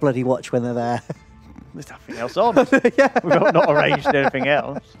else are they going to bloody watch when they're there? There's nothing else on. Yeah. We've not arranged anything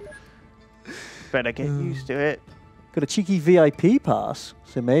else. Better get used to it. Got a cheeky VIP pass,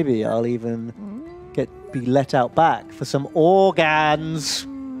 so maybe I'll even be let out back for some organs.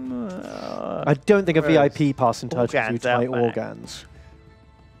 I don't think a VIP pass entitles you to my organs.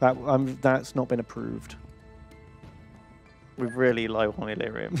 That's not been approved. We're really low on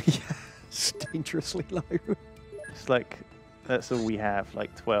Illyrium. Yes, dangerously low. It's like, that's all we have,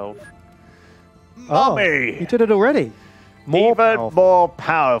 like 12. Oh, Mummy! you did it already. More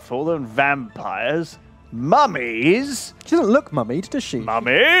powerful than vampires. Mummies? She doesn't look mummied, does she?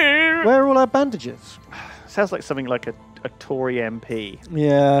 Mummy! Where are all our bandages? Sounds like something like a Tory MP.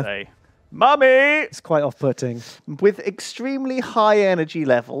 Yeah. Say, Mummy! It's quite off-putting. With extremely high energy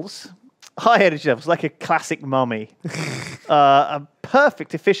levels, like a classic mummy, a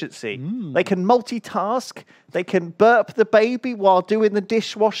perfect efficiency. They can multitask. They can burp the baby while doing the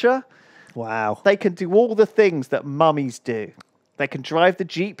dishwasher. Wow. They can do all the things that mummies do. They can drive the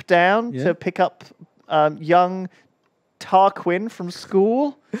Jeep down to pick up young Tarquin from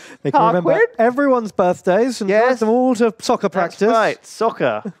school. They can remember everyone's birthdays and drive them all to soccer practice. That's right,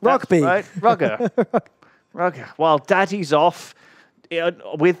 soccer. Rugby. That's right, rugger. While daddy's off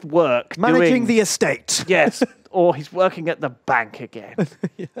with work. Managing the estate. Yes, or he's working at the bank again.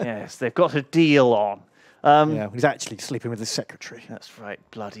 Yes, they've got a deal on. He's actually sleeping with his secretary. That's right,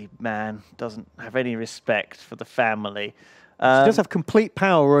 bloody man. Doesn't have any respect for the family. She does have complete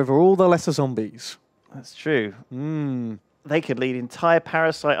power over all the lesser zombies. That's true. They could lead entire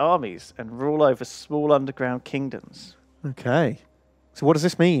parasite armies and rule over small underground kingdoms. Okay. So what does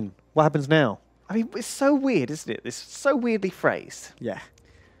this mean? What happens now? I mean, it's so weird, isn't it? It's so weirdly phrased. Yeah.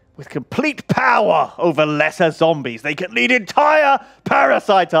 With complete power over lesser zombies, they can lead entire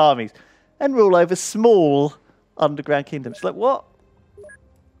parasite armies and rule over small underground kingdoms. Like what?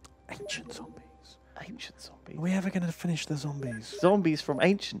 Ancient zombies. Ancient zombies. Are we ever going to finish the zombies? Zombies from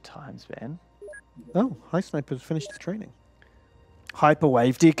ancient times, Ben. Oh, High Sniper's finished his training.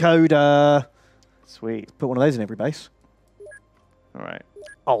 Hyperwave decoder. Sweet. Put one of those in every base. All right.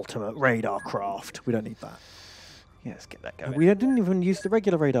 Ultimate radar craft. We don't need that. Yeah, let's get that going. We didn't even use the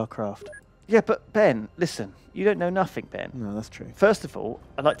regular radar craft. Yeah, but Ben, listen. You don't know nothing, Ben. No, that's true. First of all,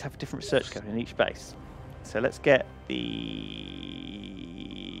 I'd like to have a different research going in each base. So let's get the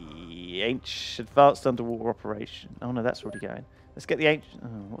advanced underwater operation. Oh no, that's already going. Let's get the ancient.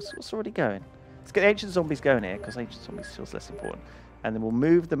 Oh, what's already going? Let's get the ancient zombies going here because ancient zombies feels less important. And then we'll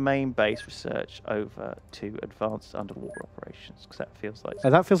move the main base research over to advanced underwater operations because that feels like.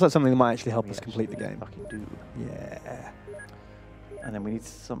 That feels like something that might actually help us complete the game. Fucking do. Yeah. And then we need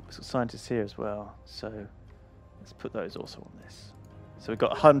some scientists here as well. So let's put those also on this. So we've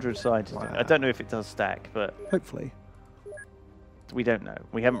got 100 scientists. Wow. I don't know if it does stack, but hopefully. We don't know.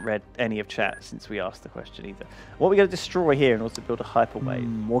 We haven't read any of chat since we asked the question either. What are we going to destroy here in order to build a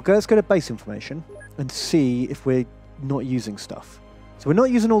hyperwave? Well, let's go to base information and see if we're not using stuff. So we're not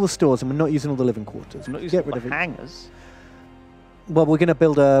using all the stores and we're not using all the living quarters. We're not using all the hangars. Well, we're going to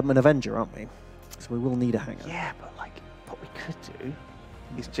build an Avenger, aren't we? So we will need a hangar. Yeah, but like, what we could do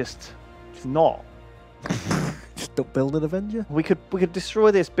is just not. Just build an Avenger? We could destroy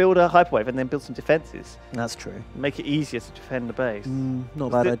this, build a hyperwave, and then build some defenses. That's true. Make it easier to defend the base. Not a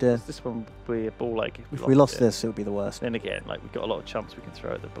bad idea. This one would be a ball ache if we lost this, it would be the worst. Then again, like we've got a lot of chumps we can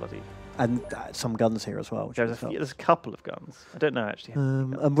throw at the bloody. And some guns here as well. There's a couple of guns. I don't know actually.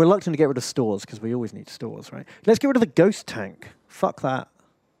 I'm reluctant to get rid of stores because we always need stores, right? Let's get rid of the ghost tank. Fuck that.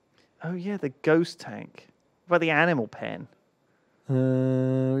 Oh yeah, the ghost tank. What about the animal pen?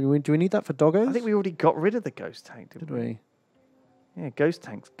 Do we need that for doggos? I think we already got rid of the ghost tank, didn't Did we? Yeah, ghost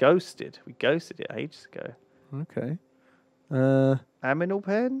tank's ghosted. We ghosted it ages ago. Okay. Aminal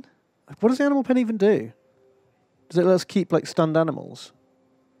pen? What does the animal pen even do? Does it let us keep like stunned animals?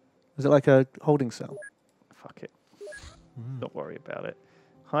 Is it like a holding cell? Fuck it. Don't worry about it.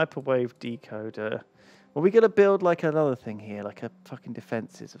 Hyperwave decoder. Well, we got to build like another thing here, like a fucking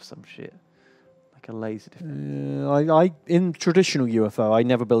defenses of some shit. Like a laser defense. I in traditional UFO, I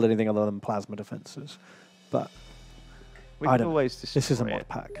never build anything other than plasma defenses. But We I can don't. always destroy This is a mod it.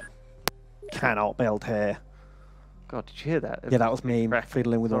 pack. Cannot build here. God, did you hear that? Yeah, that was me Crack.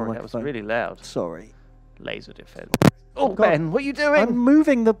 fiddling with Sorry, my that was microphone. really loud. Sorry. Laser defense. Oh, God. Ben, what are you doing? I'm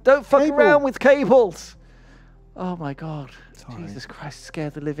moving the Don't fuck cable. around with cables. Oh my God. Sorry. Jesus Christ,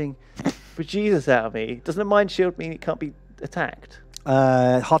 scared the living bejesus out of me. Doesn't a mind shield mean it can't be attacked?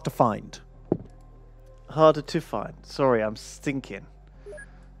 Hard to find. Harder to find. Sorry, I'm stinking.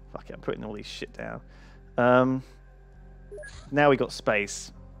 Fuck it, I'm putting all these shit down. Now we got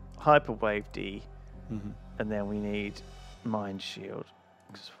space. Hyperwave D. And then we need mind shield.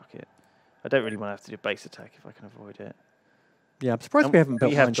 Just fuck it. I don't really want to have to do base attack if I can avoid it. Yeah, I'm surprised we haven't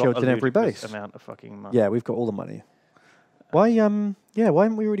built have mind got shields a in every ludicrous base. amount of fucking money. Yeah, we've got all the money. Why why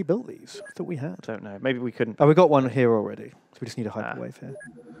haven't we already built these? I thought we had. Don't know. Maybe we couldn't. Oh, we got one here already. So we just need a hyperwave here.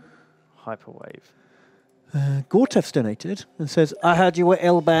 Hyperwave. Gortef's donated and says, I heard you were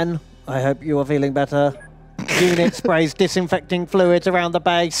ill, Ben. I hope you are feeling better. Unit sprays disinfecting fluids around the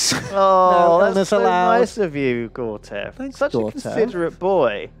base. Oh, No that's illness so allowed. nice of you, Gortef. Thanks, Such Gortef. a considerate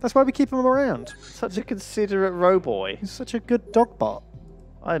boy. That's why we keep him around. Such a considerate row-boy. He's such a good dog bot.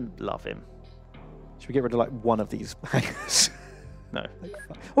 I love him. Should we get rid of like one of these hangers? No.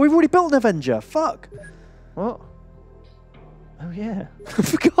 Oh, we've already built an Avenger. Fuck. What? Oh, yeah. I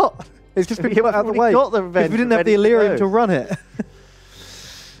forgot. It's just been Yeah, put out of the we've way. already got the 'Cause we Avenger didn't have the ready to Illyrium go. to run it.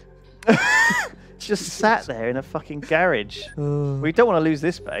 Just sat there in a fucking garage. We don't want to lose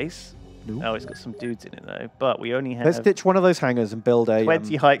this base. Nope. Oh, it's got some dudes in it, though. But we only have Let's ditch one of those hangers and build a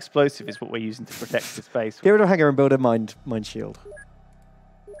 20 high explosive is what we're using to protect this base. get rid of a hanger and build a mind shield.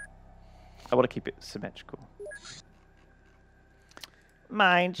 I want to keep it symmetrical.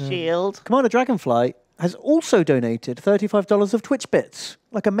 Mind shield. Commander Dragonfly has also donated $35 of Twitch bits,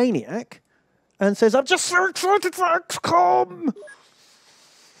 like a maniac, and says, I'm just so excited for XCOM!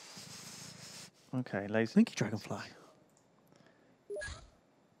 Okay, laser. Thank you, Dragonfly.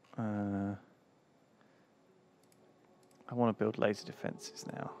 I want to build laser defenses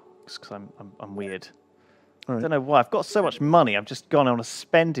now because I'm weird. All I right. don't know why. I've got so much money. I've just gone on a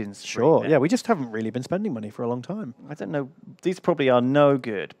spending spree. Sure, now. yeah, we just haven't really been spending money for a long time. I don't know. These probably are no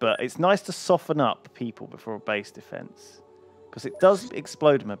good, but it's nice to soften up people before a base defense because it does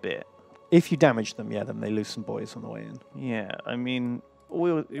explode them a bit. If you damage them, yeah, then they lose some boys on the way in. Yeah, I mean,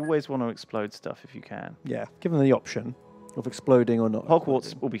 you always want to explode stuff if you can. Yeah, give them the option of exploding or not. Hogwarts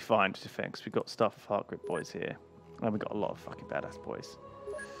exploding. will be fine to defend because we've got Staff of Heart Grip boys here. And we've got a lot of fucking badass boys.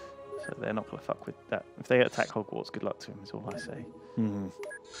 So they're not going to fuck with that. If they attack Hogwarts, good luck to them, is all I say.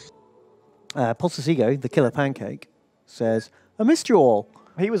 Pulsus Ego, the killer pancake, says, I missed you all.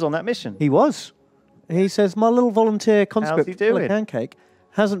 He was on that mission. He was. He says, my little volunteer conscript, he killer doing? pancake,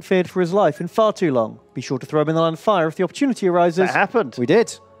 hasn't feared for his life in far too long. Be sure to throw him in the line of fire if the opportunity arises. That happened. We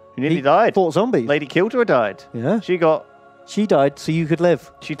did. He nearly He died. fought zombies. Lady Kildare died. Yeah. She died so you could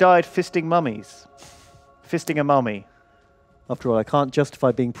live. died fisting mummies. Fisting a mummy. After all, I can't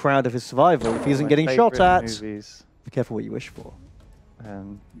justify being proud of his survival if he isn't My getting shot favourite at. movies. Be careful what you wish for.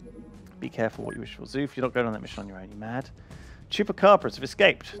 Be careful what you wish for. Zoof, you're not going on that mission on your own. You mad? Chupacabras have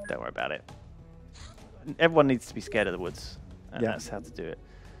escaped. Don't worry about it. Everyone needs to be scared of the woods. And Yeah. that's how to do it.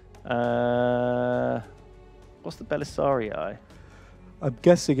 What's the Belisarius? I'm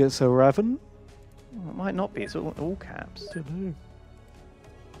guessing it's a raven. Well, it might not be. It's all caps. I don't know.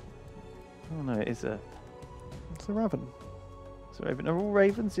 Oh no, it is a... It's a raven. So raven. Are all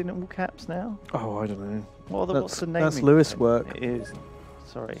ravens in all caps now? Oh, I don't know. What's the name? That's Lewis work. It is.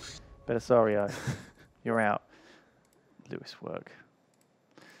 Sorry. Belisarius. You're out. Lewis work.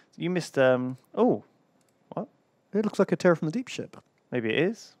 You missed... Oh. What? It looks like a Terror from the Deep ship. Maybe it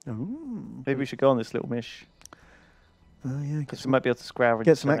is. Oh. Maybe we should go on this little mish. Oh, yeah. Because we might be able to scrounge.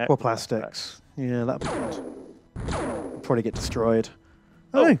 Get some aquaplastics. Yeah, that'd be good. Probably get destroyed.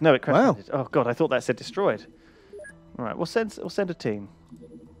 Oh, no, it crashed. Wow. Oh, God, I thought that said destroyed. All right, we'll send a team.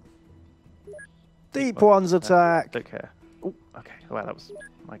 Deep ones attack. Don't care. Oh, okay. Wow, that was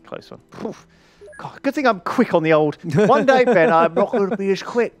my close one. Poof. God, good thing I'm quick on the old. One day, Ben, I'm not going to be as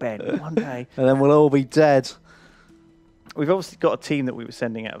quick, Ben. One day. And then we'll all be dead. we've obviously got a team that we were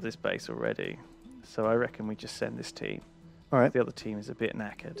sending out of this base already. So I reckon we just send this team. All right. The other team is a bit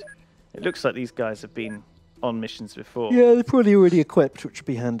knackered. It looks like these guys have been on missions before. Yeah, they're probably already equipped, which would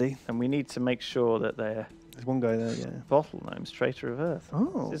be handy. And we need to make sure that they're... There's one guy there, yeah. Bottle Gnomes, Traitor of Earth.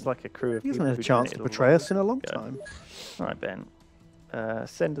 Oh. This is like a crew of He hasn't people had a who chance to donated betray all us in a long ago. time. All right, Ben.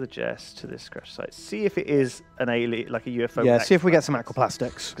 Send the Jess to this crash site. See if it is an alien, like a UFO. Yeah, see if we get some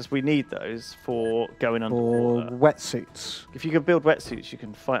aquaplastics. Because we need those for going Or underwater. wetsuits. If you can build wetsuits, you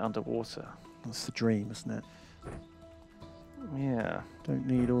can fight underwater. That's the dream, isn't it? Yeah. Don't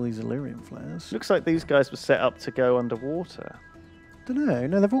need all these Illyrian flares. Looks like these guys were set up to go underwater. Don't know.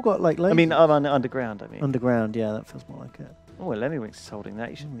 No, they've all got like lasers. I mean, underground, I mean. Underground, yeah, that feels more like it. Oh, well, Lemmy is holding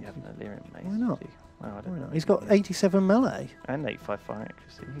that. You shouldn't be having a Lyrium, mate. Why not? Well, I don't Why know. not? He's got 87 melee. And 855 fire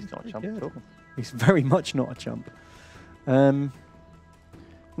accuracy. He's not a chump Good. at all. He's very much not a chump. No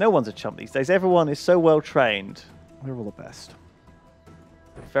one's a chump these days. Everyone is so well trained. They're all the best.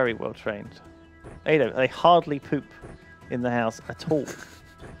 Very well trained. They hardly poop in the house at all.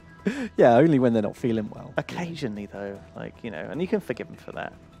 Yeah, only when they're not feeling well. Occasionally, though, like, you know, and you can forgive them for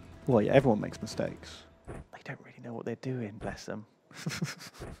that. Well, yeah, everyone makes mistakes. They don't really know what they're doing, bless them.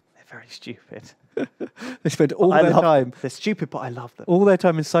 They're very stupid. They spend all their time. They're stupid, but I love them. All their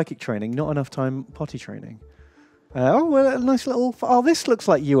time in psychic training, not enough time potty training. Oh, well, a nice little... Oh, this looks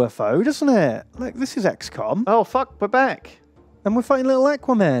like UFO, doesn't it? Like, this is XCOM. Oh, fuck, we're back. And we're fighting little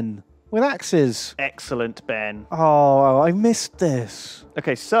Aquamen with axes. Excellent, Ben. Oh, I missed this.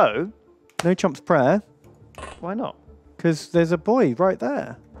 Okay, so... No Chump's Prayer, Why not? because there's a boy right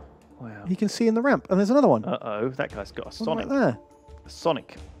there. Wow. He can see in the ramp. And there's another one. Uh-oh, that guy's got a One Sonic. right there. A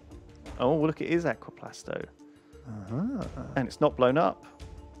Sonic. Oh, look, it is Aquaplasto. Uh-huh. And it's not blown up.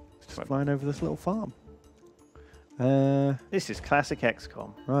 It's just flying over this little farm. This is classic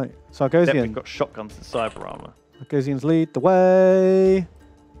XCOM. Right. So Except we've Argosian. got shotguns and cyber armor. Argosians lead the way.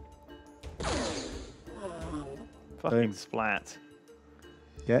 Fucking Boom. splat.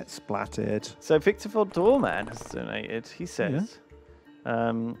 Get splattered. So Victor von Dorman has donated. He says,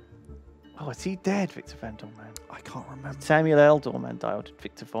 oh, is he dead, Victor von Dorman? I can't remember. Samuel L. Dorman died. Or did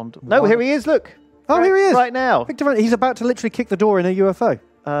Victor von Dorman? No, here he is. Look. Oh, Right- here he is. Right now. He's about to literally kick the door in a UFO.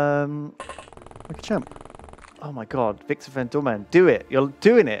 Like Like a champ. Oh my God, Victor von Dorman, do it! You're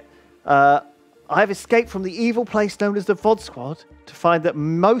doing it. I've escaped from the evil place known as the VOD Squad to find that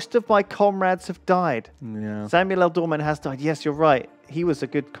most of my comrades have died. Yeah. Samuel L. Dorman has died. Yes, you're right. He was a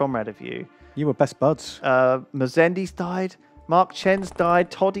good comrade of you. You were best buds. Mazendi's died. Mark Chen's died.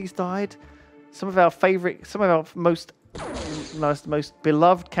 Toddy's died. Some of our most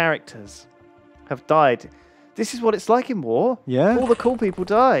beloved characters have died. This is what it's like in war. Yeah. All the cool people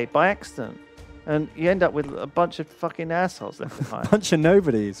die by accident. And you end up with a bunch of fucking assholes left behind. Bunch of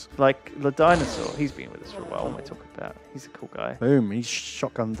nobodies. Like the dinosaur. He's been with us for a while. What am I talking about? He's a cool guy. Boom. He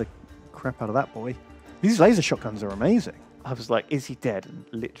shotgunned the crap out of that boy. These laser shotguns are amazing. I was like, is he dead? And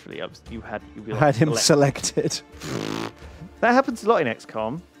literally, you I like, had him select. selected. That happens a lot in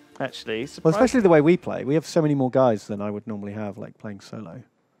XCOM, actually. Well, especially the way we play. We have so many more guys than I would normally have, like playing solo.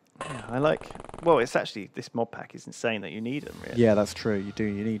 Yeah, I like. Well, it's actually this mod pack is insane that you need them. Really. Yeah, that's true. You do.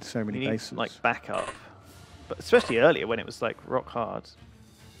 You need so many You need bases. like backup, but especially earlier when it was like rock hard.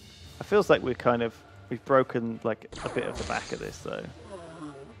 It feels like we've broken like a bit of the back of this though.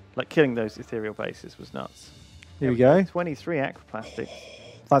 Like killing those ethereal bases was nuts. Here we go. 23 aquaplastic.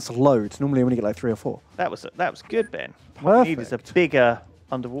 That's loads. Normally, I only get like 3 or 4. That was good, Ben. What we need is a Perfect. bigger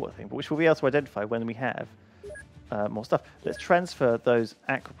underwater thing, but which we'll be able to identify when we have more stuff. Let's transfer those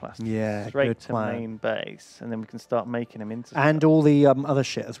aquaplastics Yeah, straight good to plan. main base, and then we can start making them into. And stuff. all the other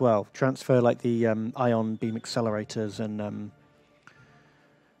shit as well. Transfer like the ion beam accelerators and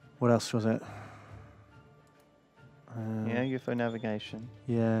what else was it? Yeah, UFO navigation.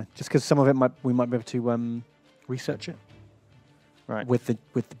 Yeah, just because some of it we might be able to research it Right. with the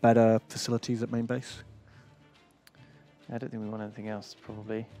better facilities at main base. I don't think we want anything else.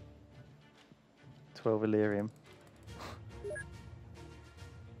 Probably 12 Illyrium.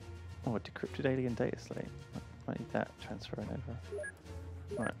 Oh, a decrypted alien data slate. Might need that transferring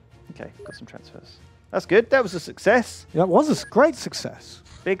over. Right. Okay, got some transfers. That's good. That was a success. That was a great success.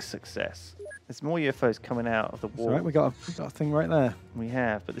 Big success. There's more UFOs coming out of the That's wall. all right, we got a thing right there. We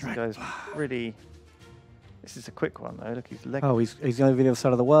have, but this guy's really. This is a quick one though. Look, he's leg. Oh, he's over the other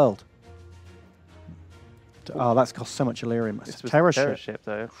side of the world. Oh, that's cost so much Illyrium. It's This a was terror a terror ship. ship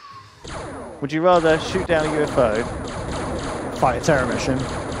though. Would you rather shoot down a UFO? Fight a terror mission.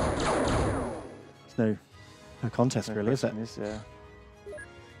 There's no contest No really, is it? question,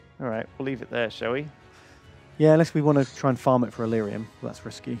 all right, we'll leave it there, shall we? Yeah, unless we want to try and farm it for Illyrium. That's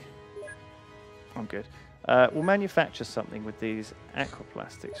risky. I'm good. We'll manufacture something with these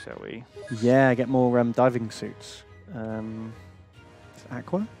aquaplastics, shall we? Yeah, get more diving suits. Um, Is it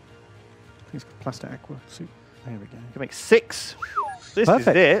aqua? I think it's plastic aqua suit. There we go. we can make 6. This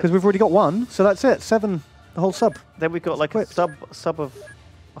Perfect, is it. because we've already got 1, so that's it. 7, the whole sub. Then we've got like a equipped. sub of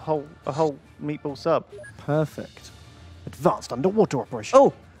a whole meatball sub. Perfect. Advanced underwater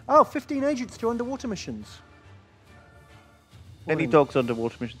operation. Oh, 15 agents to underwater missions. Any dogs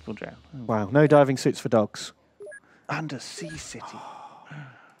underwater missions will drown. Wow, no diving suits for dogs. Undersea city.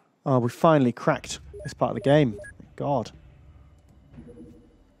 Oh, we finally cracked this part of the game. God.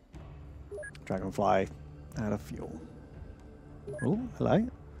 Dragonfly out of fuel. Oh, hello.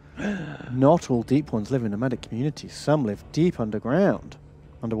 Not all deep ones live in nomadic communities. Some live deep underground.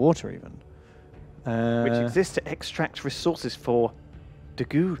 Underwater, even. Which exists to extract resources for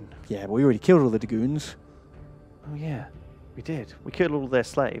Dagoon. Yeah, but we already killed all the Dagoons. Oh, yeah. We did. We killed all their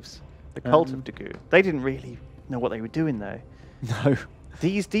slaves. The cult of Dagoon. They didn't really know what they were doing, though. No.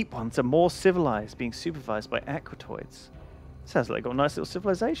 These deep ones are more civilized, being supervised by aquatoids. Sounds like they've got a nice little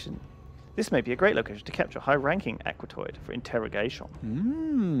civilization. This may be a great location to capture a high-ranking aquatoid for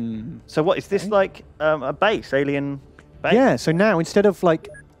interrogation. So what, is this like a base, alien base? Yeah, so now instead of like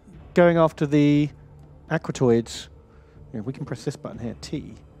going after the aquatoids, we can press this button here,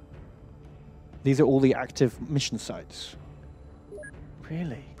 T. These are all the active mission sites.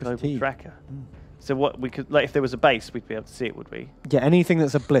 Really? Press Global T. tracker. So what we could, like, if there was a base, we'd be able to see it, would we? Yeah, anything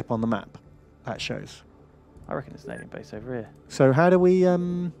that's a blip on the map, that shows. I reckon it's an alien base over here. So how do we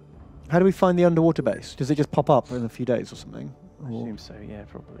find the underwater base? Does it just pop up in a few days or something? I assume so, yeah,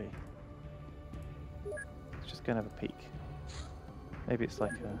 probably. Let's just go and have a peek. Maybe it's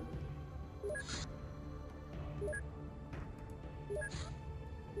like a...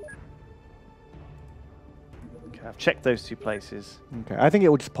 Okay, I've checked those 2 places. Okay, I think it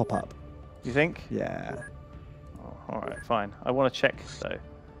will just pop up. You think? Yeah. Oh, alright, fine. I want to check, though.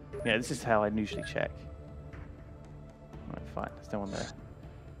 Yeah, this is how I usually check. Alright, fine. There's no one there.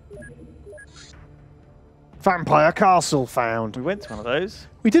 Vampire Castle found. We went to one of those.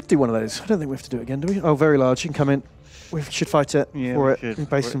 We did do one of those. I don't think we have to do it again, do we? Oh, very large. You can come in. We should fight it for it. In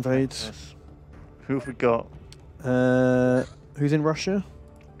base invades. Yes. Who have we got? Who's in Russia?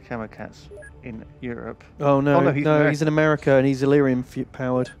 Camocats in Europe. Oh no, Oh, no, he's in America and he's Illyrium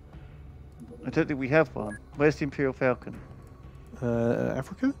powered. I don't think we have one. Where's the Imperial Falcon?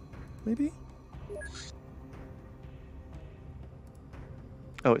 Africa, maybe?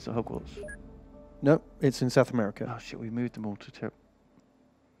 Oh, it's at Hogwarts. Nope, it's in South America. Oh shit, we moved them all to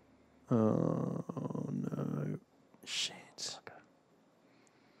Oh no. Shit.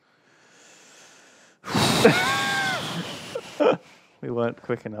 We weren't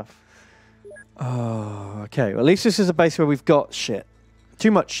quick enough. Oh, okay. Well, at least this is a base where we've got shit.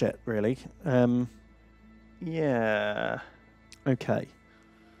 Too much shit, really. Yeah. Okay.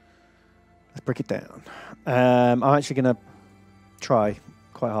 Let's break it down. I'm actually going to try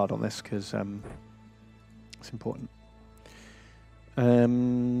quite hard on this because it's important.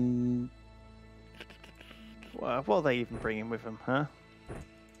 What are they even bringing with them, huh?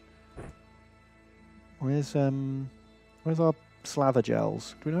 Where's our slather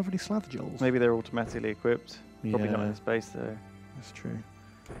gels? Do we have any slather gels? Maybe they're automatically equipped. Probably not in Yeah. this base, though. That's true.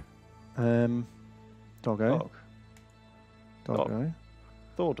 Doggo. Doggo.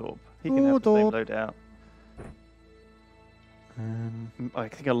 Thordorp. He can have the same loadout. I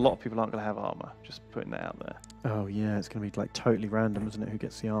think a lot of people aren't going to have armor. Just putting that out there. Oh yeah, it's going to be like totally random, isn't it? Who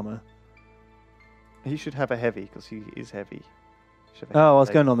gets the armor? He should have a heavy because he is heavy. Oh, I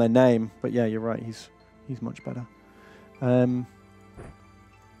was going on their name, but yeah, you're right. He's much better. Yeah,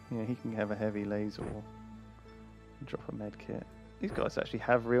 he can have a heavy laser or drop a med kit. These guys actually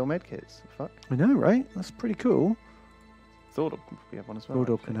have real med kits. Fuck. I know, right? That's pretty cool. Thordorp can probably have one as well.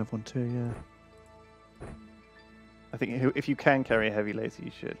 Thordorp can have one too, yeah. I think if you can carry a heavy laser,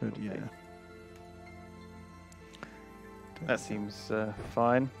 you should. Good, yeah. That seems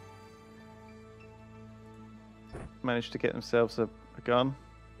fine. Managed to get themselves a gun.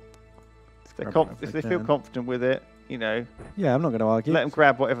 If they feel confident with it, you know. Yeah, I'm not going to argue. Let them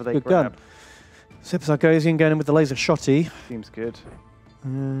grab whatever they Good grab. gun. Sip Sargosian going in with the laser shotty. Seems good.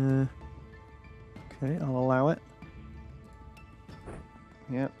 Okay, I'll allow it.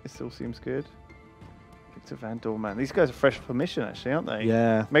 Yeah, this all seems good. Victor Van Dorman. These guys are fresh off a mission, actually, aren't they?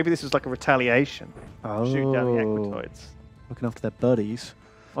 Yeah. Maybe this was like a retaliation. Oh. Shooting down the aquatoids. Looking after their buddies.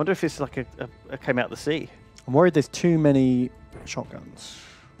 I wonder if it's like a came out the sea. I'm worried there's too many shotguns.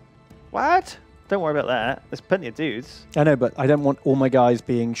 What? Don't worry about that. There's plenty of dudes. I know, but I don't want all my guys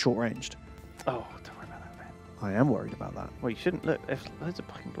being short-ranged. Oh, don't worry about that, man. I am worried about that. Well, you shouldn't look. There's loads of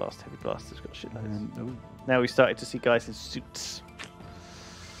fucking heavy blasters got shitloads. Ooh. Now we started to see guys in suits.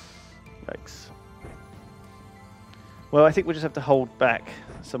 Yikes. Well, I think we'll just have to hold back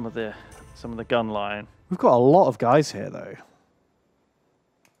some of the gun line. We've got a lot of guys here, though.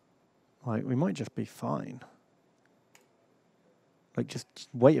 Like, we might just be fine. Like, just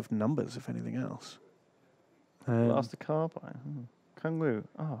weight of numbers, if anything else. Blaster carbine. Kung Wu.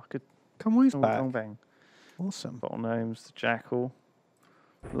 Oh, good. Kung Wu's Kung back. Kung Bang. Awesome. Bottle gnomes, the jackal.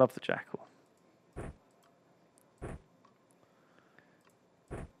 Love the jackal.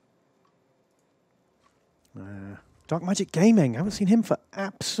 Dark Magic Gaming. I haven't seen him for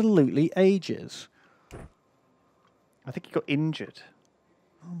absolutely ages. I think he got injured.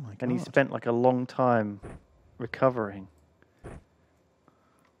 Oh my god. And he spent like a long time recovering.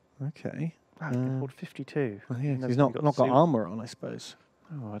 Okay. Wow, he can hold 52. Well, yeah, Never he's not got suit. armor on, I suppose.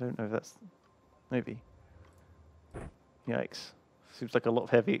 Oh, I don't know if that's... Maybe. Yikes. Seems like a lot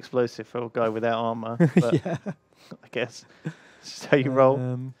of heavy explosive for a guy without armor. But Yeah. I guess it's just how you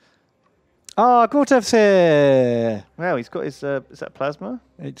roll. Gortev's here. Wow, he's got his... is that plasma?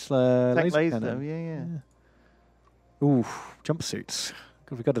 It's Laser cannon. Yeah. Ooh, jumpsuits.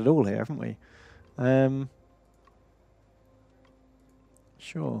 God, we've got it all here, haven't we?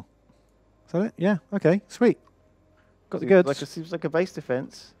 Sure. Is that it? Yeah. Okay. Sweet. Got the goods. Seems like a base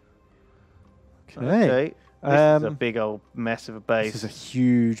defense. Okay. This is a big old mess of a base. This is a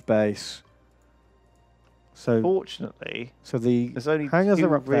huge base. So, Fortunately, there's only hangars two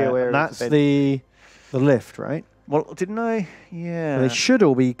are up real there. And areas that's of the lift, right? Well, didn't I? Yeah. So they should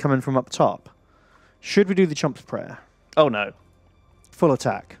all be coming from up top. Should we do the Chump's Prayer? Oh, no. Full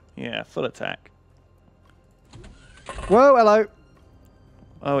attack. Yeah, full attack. Whoa, hello.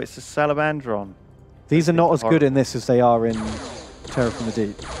 Oh, it's a Salamandron. These are not as good in this as they are in Terror from the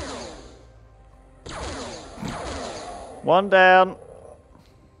Deep. One down.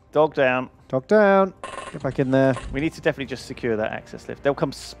 Dog down. Dog down. Get back in there. We need to definitely just secure that access lift. They'll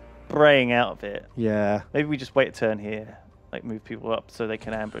come spraying out of it. Yeah. Maybe we just wait a turn here. Like, move people up so they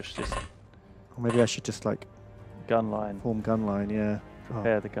can ambush this Or maybe I should just, like, gun line. form gun line, yeah.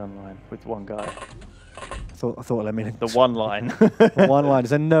 Prepare the gun line with one guy. I thought let me... The one line. One line. Is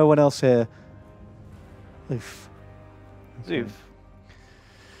there no one else here? Oof. Okay.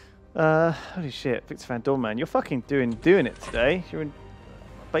 Zoof. Holy shit, Victor Van Dorn, you're fucking doing it today. You're in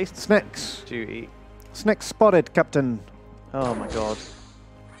base Snacks. duty. Snacks spotted, Captain. Oh my god.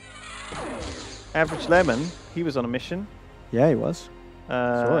 Average Lemon, he was on a mission. Yeah, he was.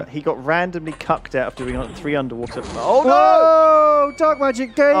 He got randomly cucked out of doing 3 underwater. Oh no! Whoa! Dark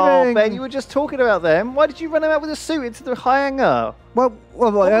Magic Gaming! Oh, Ben, you were just talking about them. Why did you run him out with a suit into the high hangar? Well,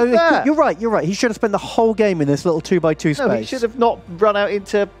 was that? you're right. He should have spent the whole game in this little 2x2 space. No, he should have not run out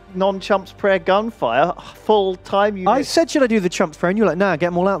into non-Chump's Prayer gunfire full time. I said, should I do the Chump's Prayer? And you were like, nah, get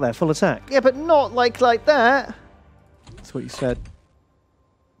them all out there, full attack. Yeah, but not like that. That's what you said.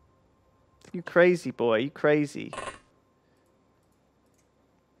 You crazy boy, you crazy.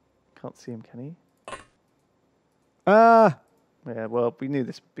 Can't see him, can he? Yeah, well, we knew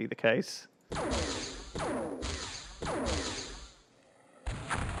this would be the case.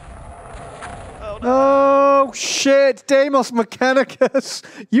 Oh, no. Oh, shit. Deimos Mechanicus.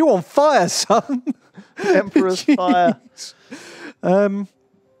 You on fire, son. Emperor's fire. Jeez.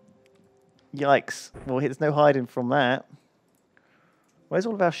 Yikes. Well, there's no hiding from that. Where's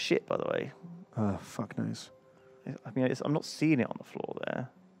all of our shit, by the way? Oh, fuck knows. I mean, I'm not seeing it on the floor there.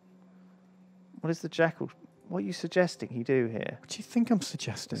 What is the jackal? What are you suggesting he do here? What do you think I'm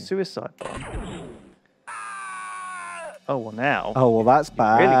suggesting? Suicide bomb. Oh, well, now. Oh, well, that's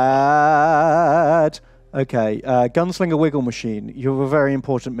bad. Okay, Gunslinger Wiggle Machine. You have a very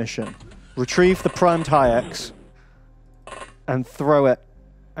important mission. Retrieve the primed Hayeks and throw it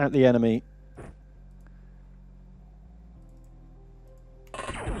at the enemy.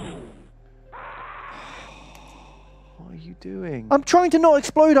 What are you doing? I'm trying to not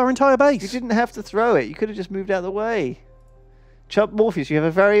explode our entire base. You didn't have to throw it. You could have just moved out of the way. Chump Morpheus, you have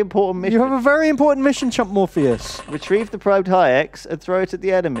a very important mission. You have a very important mission, Chump Morpheus. Retrieve the probed Hayeks and throw it at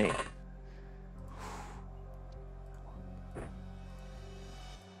the enemy.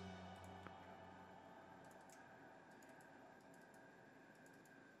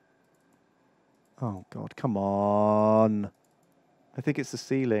 Oh, God, come on. I think it's the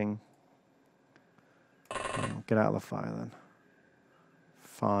ceiling. Oh, get out of the fire, then.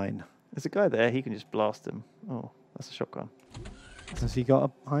 Fine. There's a guy there. He can just blast him. Oh, that's a shotgun. Has he got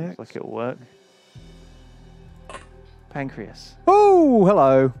a Hayek? Looks like it'll work. Pancreas. Oh,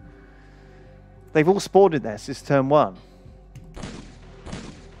 hello. They've all spawned in there since turn 1.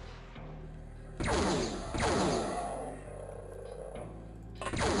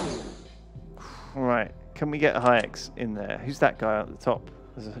 Right. Can we get Hayek's in there? Who's that guy at the top?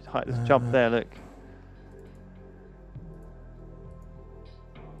 There's a jump there, look.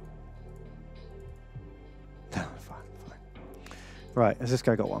 Fine. Right, has this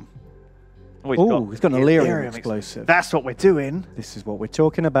guy got one? Oh, he's got an Illyrium explosive. That's what we're doing. This is what we're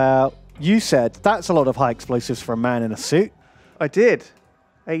talking about. You said that's a lot of high explosives for a man in a suit. I did.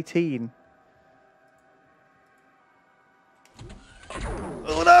 18.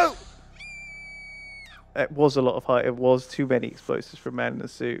 Oh no! It was a lot of height. It was too many explosives for a man in a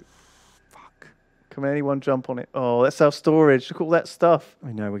suit. Fuck. Can anyone jump on it? Oh, that's our storage. Look at all that stuff.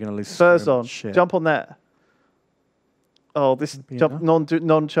 I know we're going to lose Spurs so on. much shit. Jump on that. Oh, this jump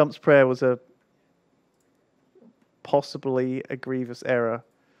non-chump's prayer was a possibly a grievous error.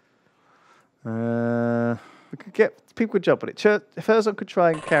 We could get people could jump on it. Furzon could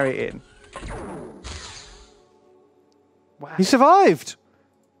try and carry it in. Wow. He survived.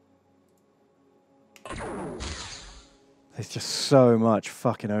 There's just so much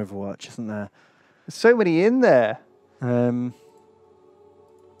fucking Overwatch, isn't there? There's so many in there. We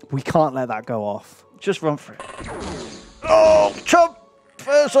can't let that go off. Just run for it. Oh, jump!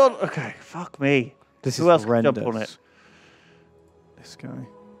 Furzon. Okay, fuck me. This Who is else can horrendous. jump on it? This guy.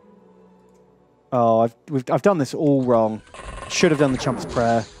 Oh, I've done this all wrong. Should have done the Chump's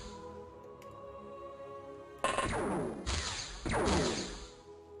prayer.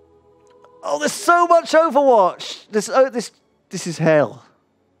 Oh, there's so much Overwatch. This is hell.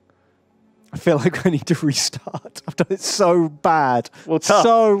 I feel like I need to restart. I've done it so bad. Well, tough.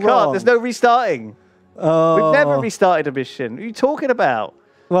 So wrong. There's no restarting. Oh. We've never restarted a mission. What are you talking about?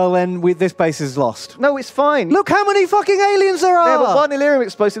 Well, then this base is lost. No, it's fine. Look how many fucking aliens there are! Yeah, but one Illyrium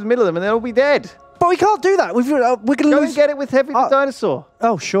explosive in the middle of them and they'll all be dead. But we can't do that. We're going to Go lose. and get it with Heavy the Dinosaur.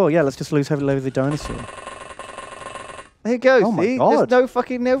 Oh, sure. Yeah, let's just lose Heavy the Dinosaur. There you go. Oh my See? God. There's no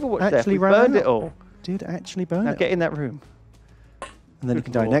fucking Overwatch left. Actually We ran burned out. it all. Did actually burn Now it. get in that room. And then you Good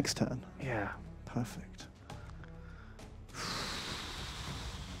can die Lord. next turn. Yeah. Perfect.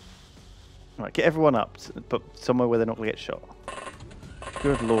 Right, get everyone up, but somewhere where they're not going to get shot.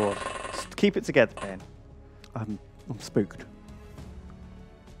 Good Lord. Just keep it together, man. I'm spooked.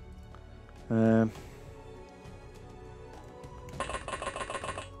 There's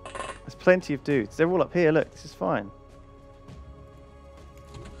plenty of dudes. They're all up here. Look, this is fine.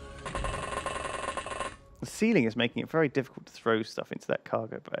 The ceiling is making it very difficult to throw stuff into that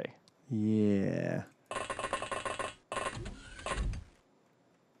cargo bay. Yeah.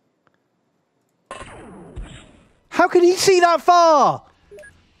 How can he see that far?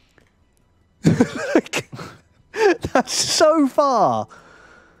 That's so far.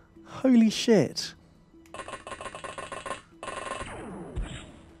 Holy shit.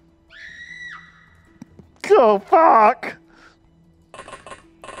 Oh, fuck!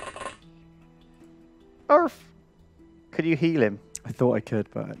 Arf! Could you heal him? I thought I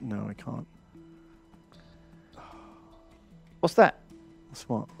could, but no, I can't. What's that? That's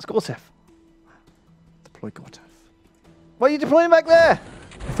what? It's Gortef. Deploy Gortef. Why are you deploying back there?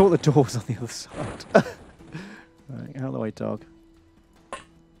 I thought the door was on the other side. Right, out of the way, dog.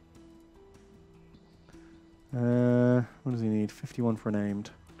 What does he need? 51 for an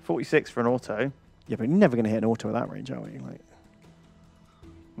aimed. 46 for an auto. Yeah, but you're never going to hit an auto at that range, are we? Like,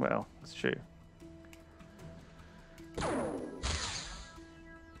 Well, that's true.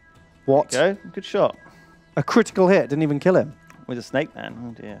 what? Go. Good shot. A critical hit didn't even kill him. With a snake man.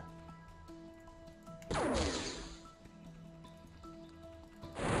 Oh dear.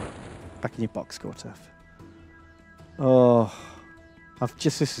 Back in your box, Gortef. Oh,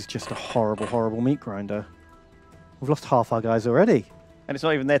 this is just a horrible, horrible meat grinder. We've lost half our guys already. And it's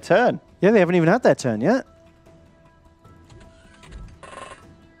not even their turn. Yeah, they haven't even had their turn yet.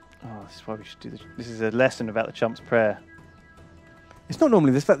 Oh, this is why we should do this. This is a lesson about the Chump's prayer. It's not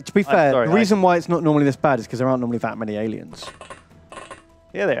normally this bad. To be fair, sorry, the reason why it's not normally this bad is because there aren't normally that many aliens.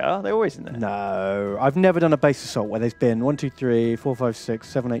 Yeah, they are. They're always in there. No, I've never done a base assault where there's been 1, 2, 3, 4, 5, 6,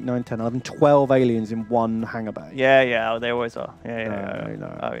 7, 8, 9, 10, 11, 12 aliens in one hangar bay. Yeah, yeah. Oh, they always are. Yeah, yeah.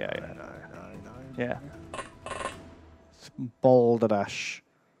 No. Oh, yeah, yeah. No. Yeah. It's balderdash.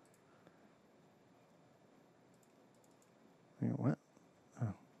 What?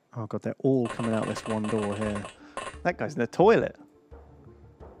 Oh god, they're all coming out this one door here. That guy's in the toilet.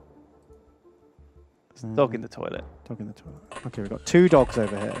 There's a dog in the toilet. Dog in the toilet. Okay, we've got 2 dogs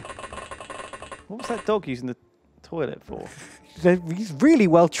over here. What was that dog using the toilet for? He's really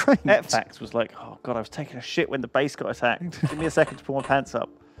well trained. Etfax was like, oh god, I was taking a shit when the base got attacked. Give me a second to pull my pants up.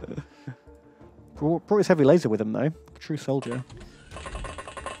 Brought his heavy laser with him though. True soldier.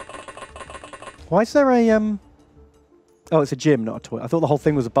 Why is there a Oh, it's a gym, not a toilet. I thought the whole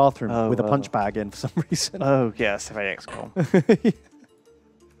thing was a bathroom Oh, with a punch oh. bag in for some reason. Oh, yeah, that's very XCOM.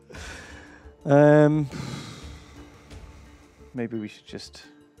 Maybe we should just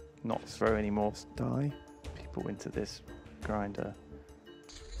not throw any more Die. people into this grinder.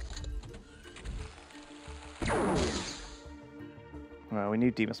 Well, we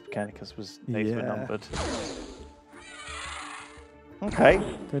knew Demus Mechanicus was days were numbered. Okay.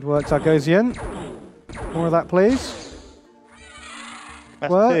 Good work, Zargosian. More of that, please.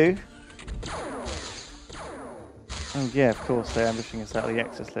 That's What? 2. Oh yeah, of course, they're ambushing us out of the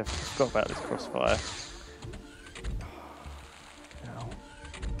access lift. I forgot about this crossfire.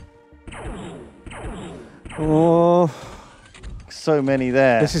 Oh, So many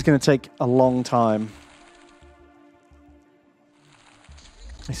there. this is going to take a long time.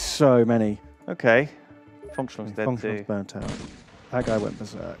 There's so many. Okay. Functional's dead Functional's too. burnt out. That guy went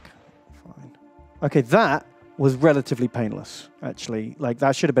berserk. Fine. Okay, that was relatively painless, actually. Like,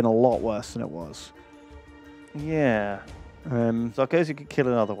 that should have been a lot worse than it was. Yeah. So I guess you could kill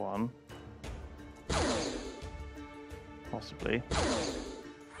another one. Possibly.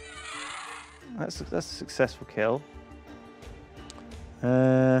 That's a successful kill.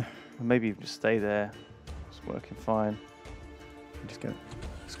 Or maybe even just stay there. It's working fine. Just go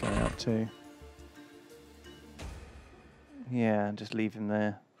out too. Yeah, and just leave him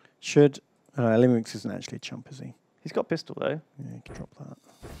there. Should... Limix isn't actually a chump, is he? He's got pistol though. Yeah, you can drop that.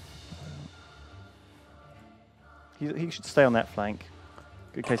 He should stay on that flank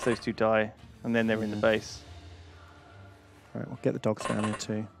in case those two die, and then they're in the base. Right, we'll get the dogs down here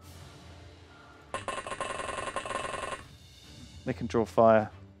too. They can draw fire.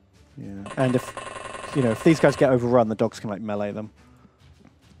 Yeah, and if these guys get overrun, the dogs can like melee them.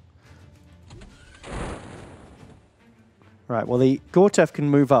 Right, well the Gortev can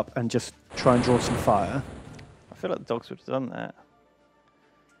move up and just try and draw some fire. I feel like the dogs would have done that.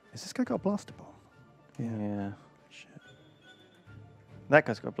 Has this guy got a blaster bomb? Yeah. Shit. That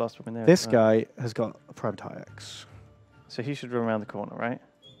guy's got a blast bomb in there. This as well. guy has got a primed high X. So he should run around the corner, right?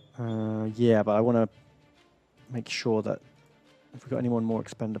 Yeah, but I want to make sure that if we've got anyone more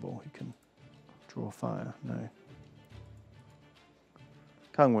expendable who can draw fire. No.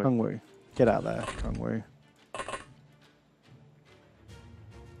 Kungwu. Kungwu. Get out there, Kungwu.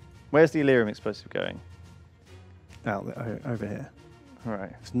 Where's the Illyrium explosive going? Out there, over here. All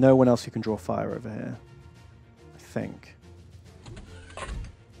right. There's no one else who can draw fire over here. I think.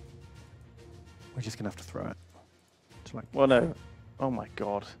 We're just going to have to throw it. To like Well, no. Oh my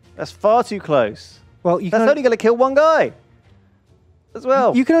god. That's far too close. well, you That's can only going to kill one guy. As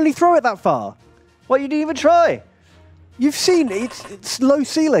well. you can only throw it that far. What, you didn't even try? You've seen it's low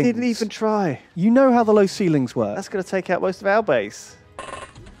ceilings. Didn't even try. You know how the low ceilings work. That's going to take out most of our base.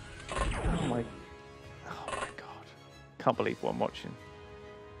 Oh my god. Can't believe what I'm watching.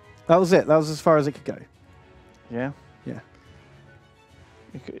 That was it. That was as far as it could go. Yeah? Yeah.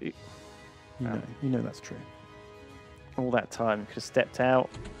 You You know that's true. all that time, you could have stepped out,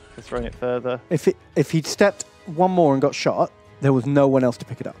 could have thrown it further. If he'd stepped one more and got shot, there was no one else to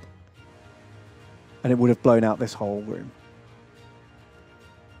pick it up. And it would have blown out this whole room.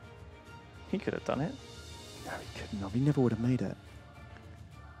 He could have done it. No, he couldn't have. He never would have made it.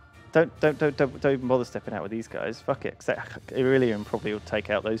 Don't even bother stepping out with these guys. Fuck it. Irelium probably will take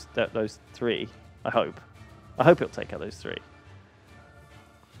out those 3. I hope. I hope it'll take out those 3.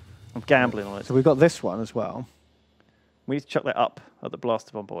 I'm gambling on it. So we've got this one as well. We need to chuck that up at the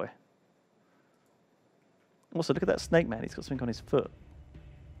blaster bomb boy. Also, look at that snake man. He's got something on his foot.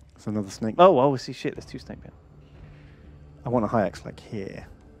 It's another snake. Oh, I see shit. There's 2 snake men. I want a high X like here.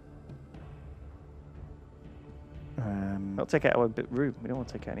 That'll take out our room. We don't want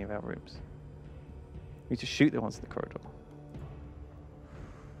to take out any of our rooms. We need to shoot the ones in the corridor.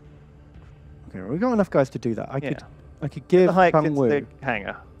 Okay, well, we've got enough guys to do that. I could give The hike Kung into Wu. the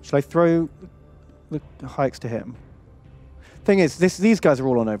hangar. Shall I throw the hikes to him? Thing is, these guys are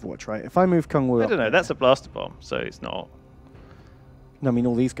all on Overwatch, right? If I move Kung Wu I up don't know. there- That's a blaster bomb, so it's not. No, I mean,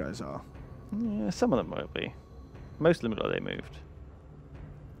 all these guys are. Yeah, some of them will be. Most of them look like they moved.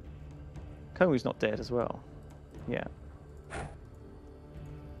 Kungwu's not dead as well. Yeah.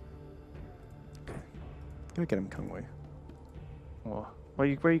 Go get him, Kung Wu. Well, where are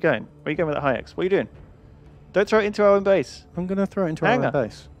you going? Where are you going with that high X? What are you doing? Don't throw it into our own base. I'm going to throw it into our Hangar. own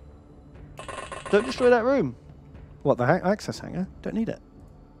base. Don't destroy that room. What, the access hangar? Don't need it.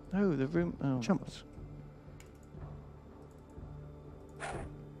 No, the room. Oh. Chumps.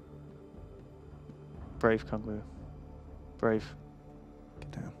 Brave Kungwu. Brave.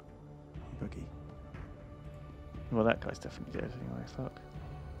 Get down. Boogie. Well, that guy's definitely dead anyway. Fuck.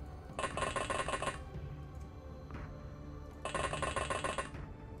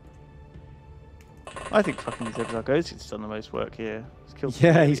 I think fucking Zebzargosi's done the most work here. He's killed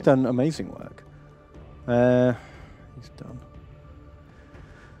Yeah, he's done amazing work. He's done.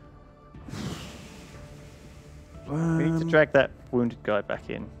 We need to drag that wounded guy back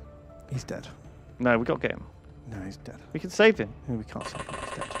in. He's dead. No, we got to get him. No, he's dead. We can save him. No, we can't save him.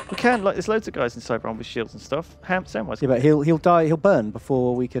 He's dead. We can. Like, there's loads of guys in Cyberarm with shields and stuff. Samwise. Yeah, but he'll die. He'll burn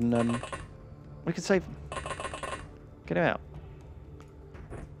before we can. We can save him. Get him out.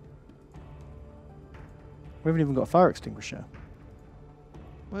 We haven't even got a fire extinguisher.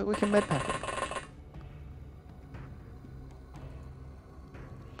 We can med pack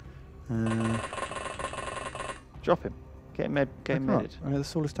him. Drop him. Get him medded. The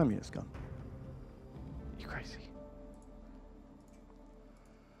soulless tummy is gone. You crazy.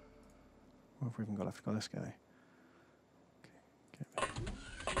 What have we even got left? Got this guy. Okay.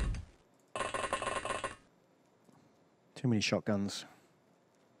 Too many shotguns.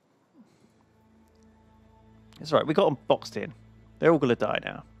 It's all right. We got them boxed in. They're all going to die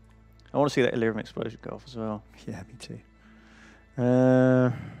now. I want to see that Illyrium explosion go off as well. Yeah, me too.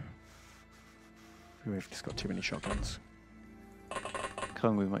 We've just got too many shotguns.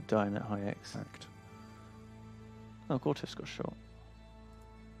 Kungwu might die in that high X. Fact. Oh, Gortev's got shot.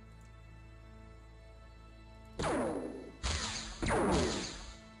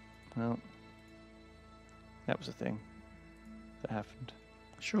 Well, that was a thing that happened.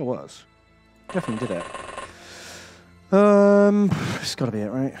 Sure was. Definitely did it. It's got to be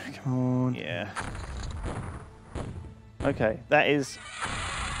it, right? Come on. Yeah. Okay, that is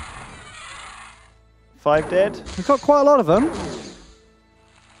 5 dead. We've got quite a lot of them.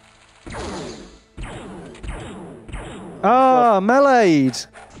 Ah, meleeed.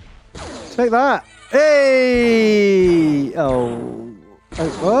 Take that. Hey! Oh.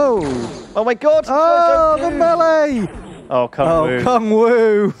 Whoa. Oh my god! Oh, the melee! Oh, Kungwu. Oh,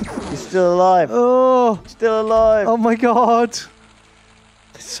 Kungwu. He's still alive. Oh. He's still alive. Oh my god.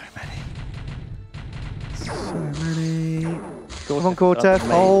 There's so many. So many. Come on, Gortev,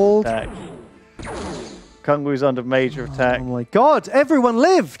 hold. Kungwu's under major attack. Oh my god, everyone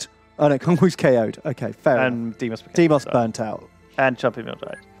lived! Oh no, Kungwu's KO'd. Okay, fair enough. And Demos burnt out. And Chumpy Mill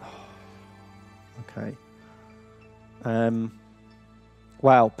died. Okay.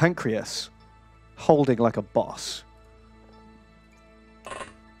 Wow, Pancreas. Holding like a boss.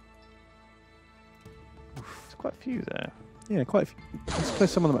 There's quite a few there. Yeah, quite a few. Let's clear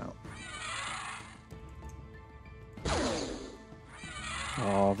some of them out.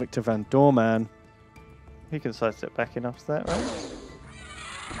 Oh, Victor Van Doorman. He can sidestep back enough to that, right?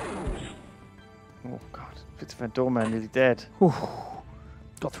 Oh god, Victor Van Doorman nearly dead. Ooh.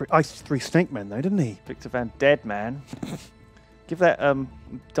 Got three snake men though, didn't he? Victor Van Dead Man. Give that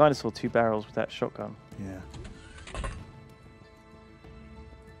dinosaur 2 barrels with that shotgun. Yeah.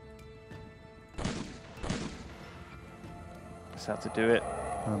 That's how to do it.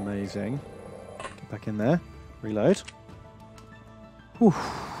 Amazing. Get back in there. Reload. Whew.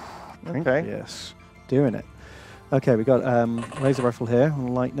 Okay. Yes. Doing it. Okay, we got laser rifle here on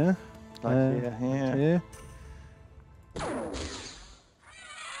lightner. Here.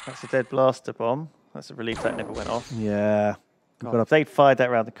 That's a dead blaster bomb. That's a relief that never went off. Yeah. God, if they'd fired that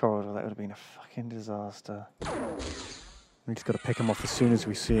around the corridor, that would have been a fucking disaster. We just got to pick them off as soon as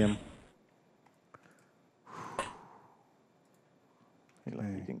we see them.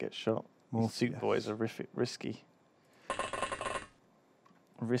 You can get shot. More suit boys are risky.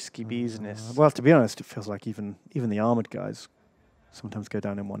 Risky business. Well, to be honest, it feels like even the armored guys sometimes go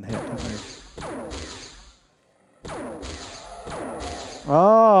down in one hit, don't they?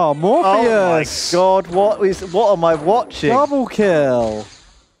 Oh, Morpheus! Oh my god, what am I watching? Double kill!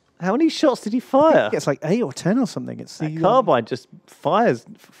 How many shots did he fire? It's like 8 or 10 or something. It's that carbine just fires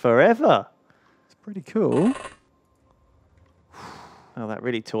forever. It's pretty cool. Oh, that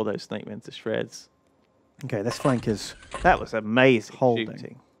really tore those snake men to shreds. Okay, this flank is... That was amazing holding.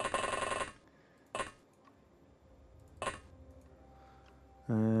 Shooting.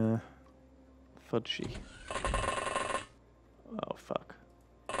 Fudgy. Oh, fuck.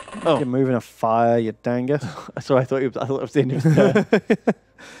 Oh. You're moving a fire, you dangus. Sorry, I thought it was the end of the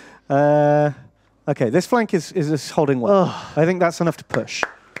turn. Okay, this flank is holding well. Oh. I think that's enough to push.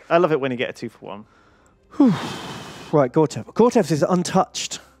 I love it when you get a 2-for-1. Right, Gortev. Gortev's is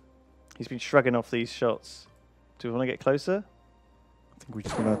untouched. He's been shrugging off these shots. Do we want to get closer? I think we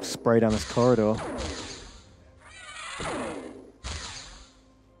just want to spray down this corridor.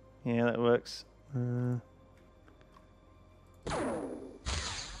 Yeah, that works. All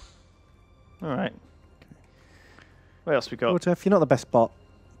right. Okay. What else we got? Gortev, you're not the best bot,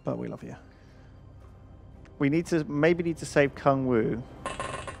 but we love you. We maybe need to save Kungwu.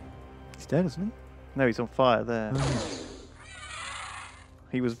 He's dead, isn't he? No, he's on fire there. Oh.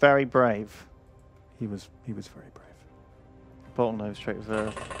 He was very brave. He was very brave. Bottlenose straight with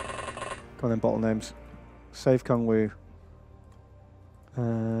Earth. Go on then, bottle names. Save Kung Wu.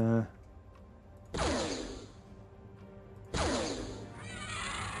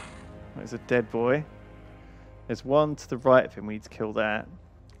 There's a dead boy. There's one to the right of him. We need to kill that.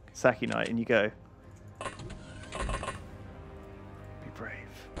 Saki Knight, and you go. Be brave.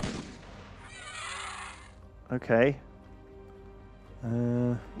 Okay.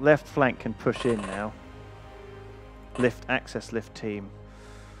 Left flank can push in now. Access lift team.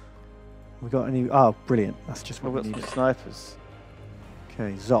 We got any? Oh, brilliant! That's just what We've we got some needed. snipers.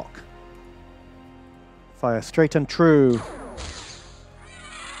 Okay, Zoc. Fire straight and true.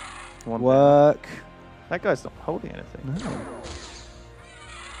 One Work. down. That guy's not holding anything. No.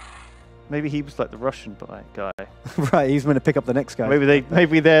 Maybe he was like the Russian guy. Right, he's going to pick up the next guy.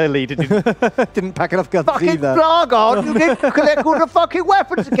 Maybe their leader didn't. Didn't pack enough guns Fucking either. Flargon, you didn't collect all the fucking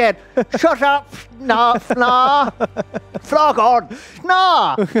weapons again. Shut up, Fnar. Flargon,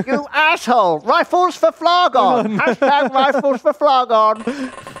 Fnar, you asshole. Rifles for Flargon. Hashtag rifles for Flargon.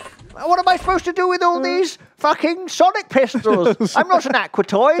 What am I supposed to do with all these fucking sonic pistols? I'm not an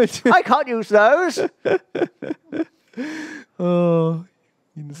aquatoid. I can't use those. Oh,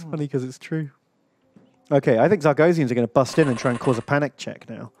 it's funny because it's true. Okay, I think Zargosians are going to bust in and try and cause a panic check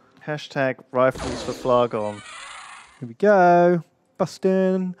now. Hashtag rifles for Flargon. Here we go.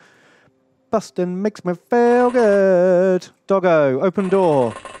 Bustin'. Bustin' makes me feel good. Doggo, open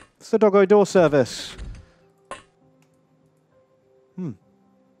door. It's the Doggo door service.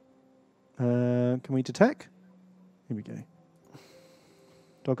 Can we detect? Here we go.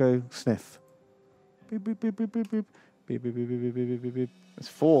 Doggo sniff. Beep, beep, beep, beep, beep, beep. Beep, beep, beep, beep, beep, beep, beep, beep. There's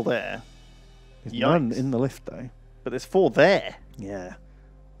 4 there. There's none Yikes. in the lift though. But there's 4 there. Yeah.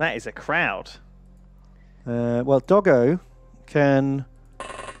 That is a crowd. Well, Doggo can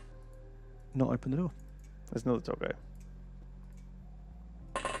not open the door. There's another doggo.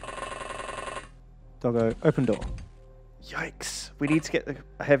 Doggo, open door. Yikes. We need to get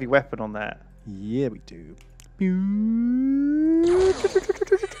a heavy weapon on that. Yeah, we do.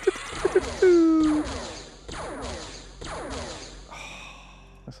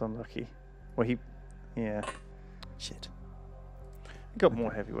 That's unlucky. Well, yeah. Shit. He got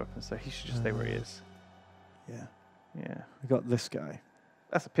more heavy weapons, so he should just stay where he is. Yeah. Yeah. We got this guy.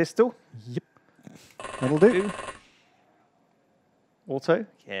 That's a pistol. Yep. That'll do. Auto?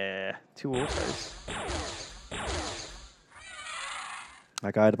 Yeah. 2 autos.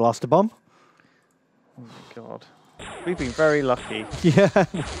 That guy had a blaster bomb. Oh my god. We've been very lucky. Yeah.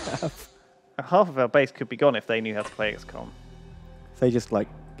 Half of our base could be gone if they knew how to play XCOM. They just like,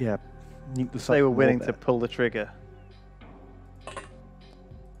 yeah, nuke the site. They were from willing to orbit. pull the trigger.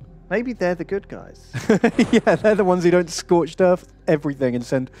 Maybe they're the good guys. Yeah, they're the ones who don't scorched earth everything and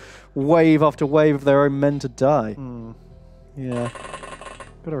send wave after wave of their own men to die. Yeah.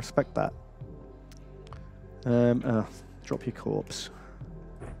 Gotta respect that. Drop your corpse.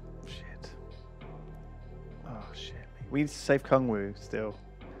 Shit. Oh shit. We need to save Kung Wu still.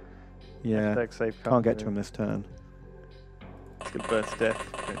 Yeah. Hashtag save Kung Can't get Wu. to him this turn. He's gonna burn to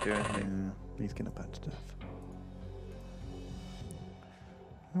death. Don't do anything. Yeah, he's gonna burn to death.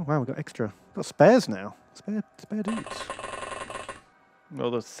 Oh wow, we got extra. We've got spares now. Spare dudes. Well,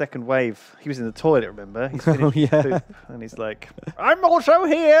 the second wave. He was in the toilet, remember? He's Oh, finished his yeah. poop, and he's like, I'm also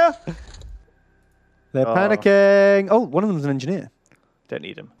here! They're Oh. panicking. Oh, one of them's an engineer. Don't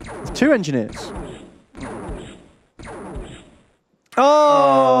need him. There's 2 engineers.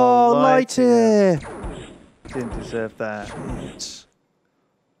 Oh, lighting lighty. Didn't deserve that. Shit.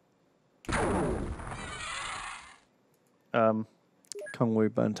 Kung Wu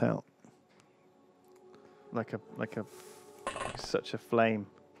burnt out. Like such a flame.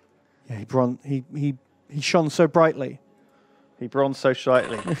 Yeah, he shone so brightly. He bronzed so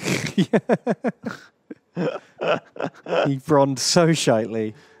slightly. He bronzed so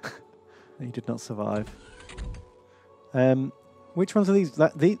shightly. He did not survive. Which ones are these?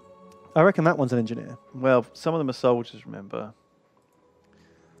 I reckon that one's an engineer. Well, some of them are soldiers, remember?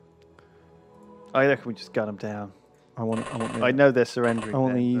 I reckon we just gun them down. I want. I know they're surrendering. I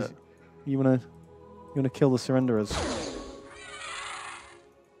want then, these. but You wanna kill the surrenderers.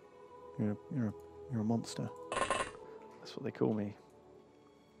 You're a monster. that's what they call me.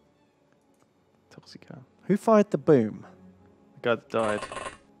 Toxican. Who fired the boom? The guy that died.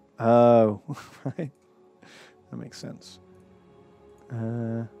 Oh, right. That makes sense.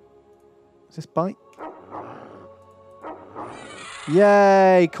 Is this bite?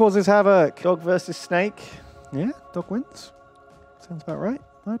 Yay! Causes havoc. Dog versus snake. Yeah, dog wins. Sounds about right.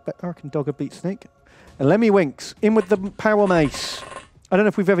 I reckon Dogger beat Snake. And Lemmy Winks, in with the power mace. I don't know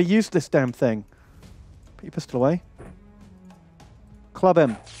if we've ever used this damn thing. Put your pistol away. Club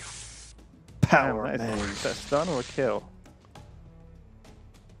him. Power Damn, mace. is that a stun or a kill?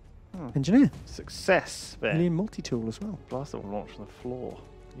 Engineer. Success there. Alien multi-tool as well. Blaster will launch from the floor.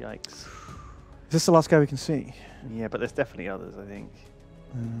 Yikes. Is this the last guy we can see? Yeah, but there's definitely others, I think.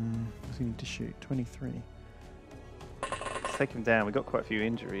 Does he need to shoot? 23. Let's take him down. We've got quite a few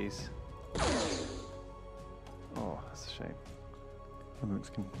injuries. Oh, that's a shame. Lemmy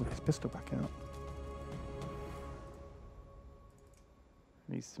can whip his pistol back out.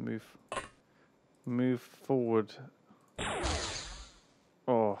 Needs to move forward.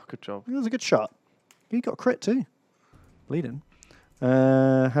 Oh, good job. That was a good shot. He got a crit too. Bleeding.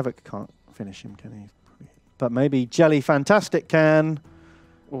 Havoc can't finish him, can he? But maybe Jelly Fantastic can.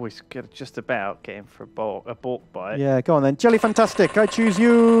 Always could just about get him for a balk bite. Yeah, go on then. Jelly Fantastic, I choose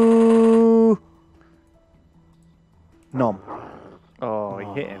you. Nom. Oh, he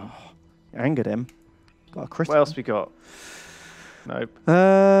hit him. Angered him. Got a crit. What else we got? Nope.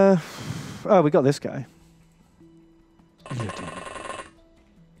 Oh, we got this guy.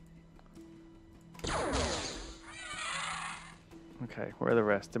 Okay, where are the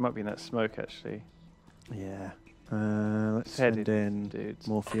rest? They might be in that smoke, actually. Yeah. Let's Headed send in dudes.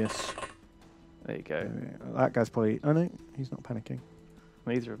 Morpheus. There you go. That guy's probably... Oh, no. He's not panicking.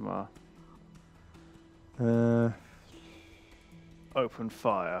 Neither of them are. Open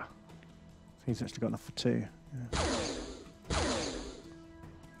fire. He's actually got enough for 2. Yeah.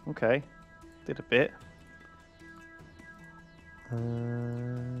 Okay. Did a bit.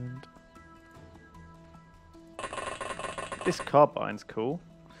 And... This carbine's cool.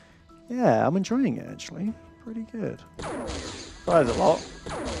 Yeah, I'm enjoying it, actually. Pretty good. Fires a lot.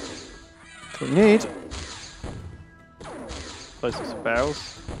 That's what you need. Close up some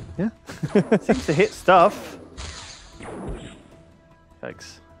barrels. Yeah. Seems to hit stuff.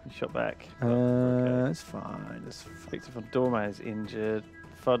 Yikes. He shot back. Okay. It's fine. It's fine. Victor von Dorman is injured.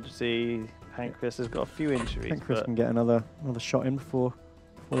 Fudgy. Pancreas has got a few injuries. I think Chris but can get another shot in before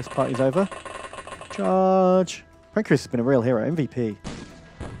this party's over. Charge. Pancreas has been a real hero. MVP.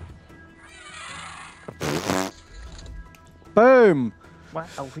 Boom. wow,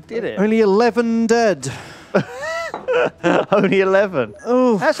 we did it. Only 11 dead. Only 11.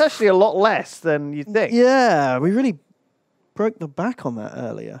 Oh. That's actually a lot less than you'd think. Yeah, we really broke the back on that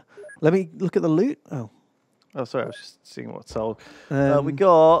earlier. Let me look at the loot. Oh. Oh, sorry, I was just seeing what sold. We Um,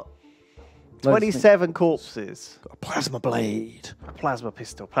 got loads of 27 corpses. Got a plasma blade. A plasma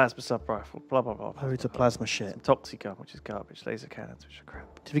pistol, plasma sub-rifle, blah, blah, blah. Loads of plasma shit. Toxigun, which is garbage. Laser cannons, which are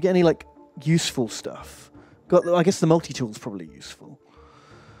crap. Did we get any, like, useful stuff? I guess the multi-tool's probably useful.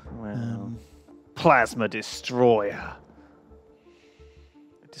 Well, plasma destroyer.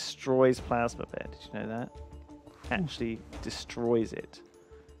 It destroys plasma bed. Did you know that? Actually destroys it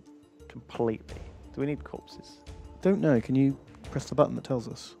completely. Do we need corpses? Don't know. Can you press the button that tells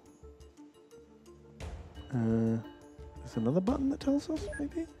us? There's another button that tells us,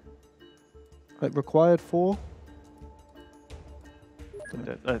 maybe? Like, required for? I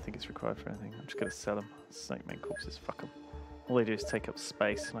don't think it's required for anything. I'm just going to sell them. Snake main corpses, fuck them. All they do is take up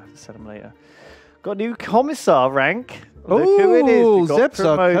space, and I have to sell them later. Got a new commissar rank. Look who it is. We got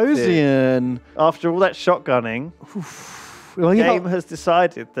promoted. Zeb After all that shotgunning, Well, the you game has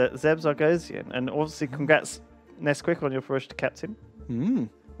decided that Zeb Zargosian, and obviously congrats Nesquik on your promotion to captain.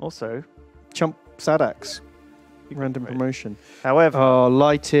 Also, Chump Sadax. Random promotion. however,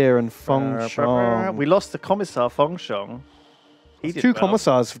 Lightyear and Feng Shong. we lost the commissar Feng Shong. He did 2 well.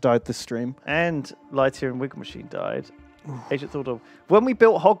 commissars have died this stream. And Lightyear and Wiggle Machine died. Agent thought of when we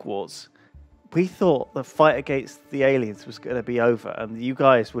built Hogwarts, we thought the fight against the aliens was going to be over and you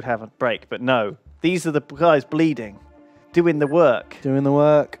guys would have a break. But no, these are the guys bleeding, doing the work, Doing the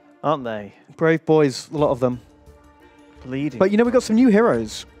work. aren't they? Brave boys, a lot of them. Bleeding. But you know, we've got some new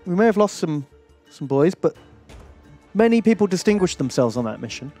heroes. We may have lost some boys, but many people distinguished themselves on that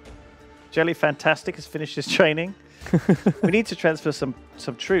mission. Jelly Fantastic has finished his training. We need to transfer some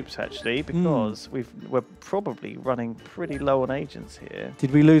troops actually because we're probably running pretty low on agents here. Did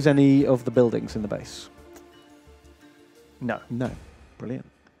we lose any of the buildings in the base? No, No. Brilliant.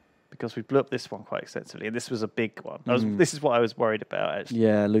 because we blew up this one quite extensively, and this was a big one. This is what I was worried about actually.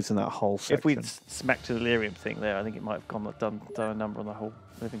 Yeah, losing that whole section. If we'd smacked the delirium thing there, I think it might have done a number on the whole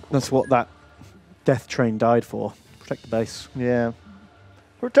living quarter. That's what that death train died for. Protect the base. Yeah.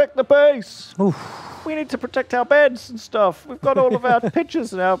 Protect the base. Oof. We need to protect our beds and stuff. We've got all of our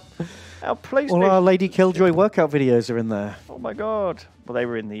pictures and our Our PlayStation. All our Lady Killjoy workout videos are in there. Oh my god. Well, they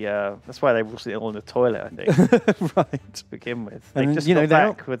were in the. That's why they were all in the toilet, I think. Right. To begin with. And They just you know, got they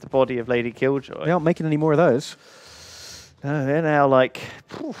back with the body of Lady Killjoy. They aren't making any more of those. No, they're now like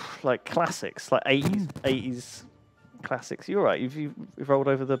classics, like 80s classics. You're right. You've rolled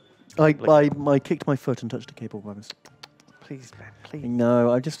over the. I kicked my foot and touched a cable by mistake. Please, man, please. No,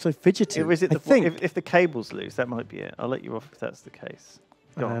 I'm just so fidgety. Is it I think. if the cable's loose, that might be it. I'll let you off if that's the case.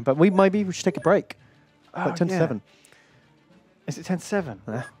 Go on. But maybe we should take a break. Like 10 to 7. Is it 10 to 7?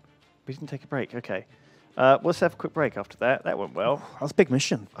 Yeah. We didn't take a break. Okay. Let's have a quick break after that. That went well. That was a big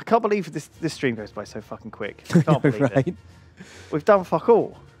mission. I can't believe this stream goes by so fucking quick. I can't believe right? it. We've done fuck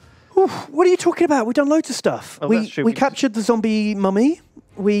all. Oof, what are you talking about? We've done loads of stuff. Oh, that's true. We captured the zombie mummy.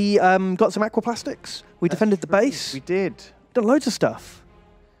 We got some aquaplastics. We defended the base. We did. Done loads of stuff.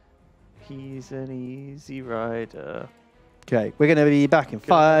 He's an easy rider. Okay, we're going to be back in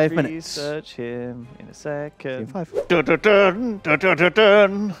 5 minutes. Research him in a second. In 5. Dun, dun, dun, dun, dun, dun,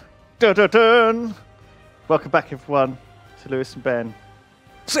 dun, dun, dun, dun. Welcome back, everyone, to Lewis and Ben.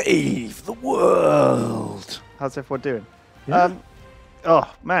 Save the world. How's everyone doing? Yeah.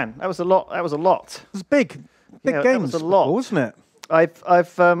 Oh man, that was a lot. That was a lot. It was big Yeah, games, that was a lot, wasn't it?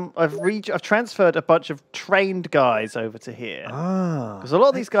 I've transferred a bunch of trained guys over to here Ah, because a lot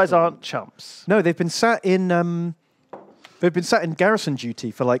of these guys aren't chumps. no, they've been sat in garrison duty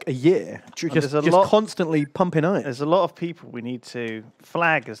for like a year, just constantly pumping iron. There's a lot of people we need to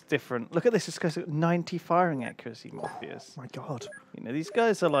flag as different. Look at this. This guy's got 90 firing accuracy, Morpheus. Oh my God, You know, these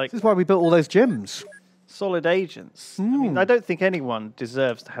guys are like this is why we built all those gyms. solid agents. I mean, I don't think anyone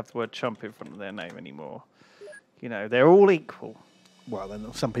deserves to have the word chump in front of their name anymore. You know, they're all equal. Well,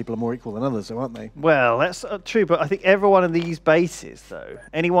 then some people are more equal than others, aren't they? Well, that's true, but I think everyone in these bases, though,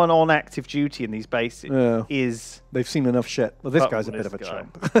 anyone on active duty in these bases is... They've seen enough shit. Well, this But guy's a this bit of a guy.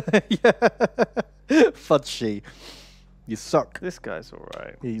 chump. Yeah. Fudgy. You suck. This guy's all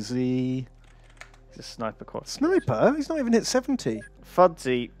right. Easy. He's a sniper quad. Sniper? He's not even hit 70.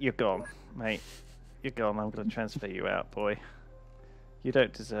 Fudzy, you're gone, mate. You're gone. I'm going to transfer you out, boy. You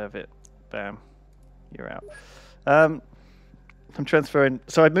don't deserve it. Bam. You're out. I'm transferring.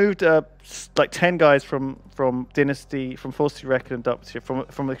 So I moved like 10 guys from Dynasty, from Force to Reckon and up to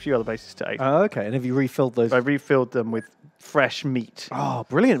from a few other bases to 8. Oh, okay. And have you refilled those? I refilled them with fresh meat. Oh,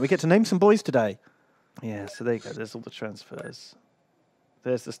 brilliant. We get to name some boys today. Yeah, so there you go. There's all the transfers.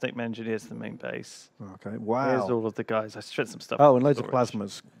 There's the Snake Engineers, the main base. Okay, wow. There's all of the guys. I shred some stuff. Oh, and loads of storage.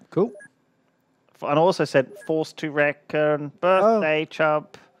 plasmas. Cool. And I also said Force to Reckon, birthday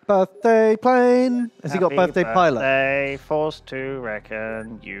chump. Birthday plane. Has he got Happy birthday pilot? Birthday, Force to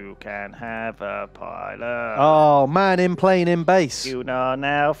Reckon, you can have a pilot. Oh, man in plane in base. You are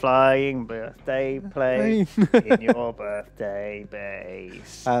now flying birthday plane in your birthday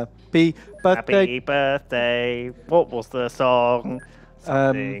base. Happy birthday. Happy birthday. What was the song?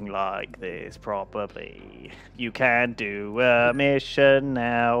 Something like this, probably. You can do a mission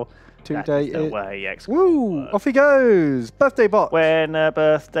now. Today That is the way XCOM Woo! works. Off he goes. Birthday bot. When a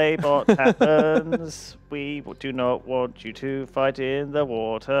birthday bot happens, we do not want you to fight in the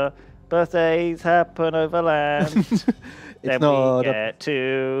water. Birthdays happen over land. Then we get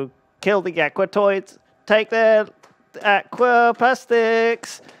to kill the aquatoids, take their aqua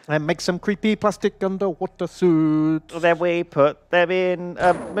plastics. And make some creepy plastic underwater suits. Then we put them in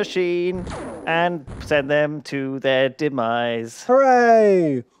a machine and send them to their demise.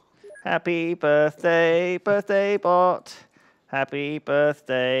 Hooray! Happy birthday, birthday bot. Happy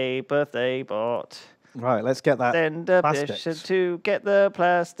birthday, birthday bot. Right, let's get that. Send a plastics. mission to get the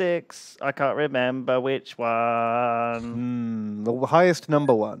plastics. I can't remember which one. The highest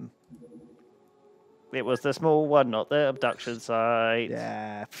number one. It was the small one, not the abduction site.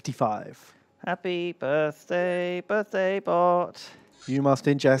 Yeah, 55. Happy birthday, birthday bot. You must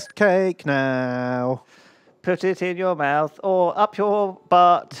ingest cake now. Put it in your mouth or up your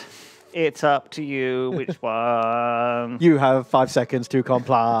butt. It's up to you which one. You have 5 seconds to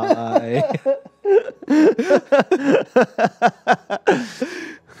comply.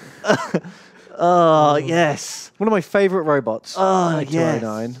 Oh, yes. One of my favourite robots. Oh, like yes.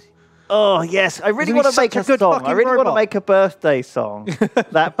 209. Oh, yes. I really Isn't want he to make such a a good song. I fucking really want to robot? make a birthday song.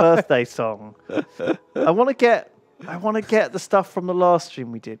 That birthday song. I want to get the stuff from the last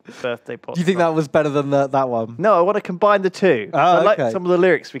stream we did with birthday pop. Do you think that was better than that one? No, I want to combine the two. Oh, I like okay. some of the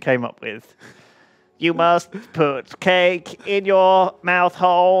lyrics we came up with. You must put cake in your mouth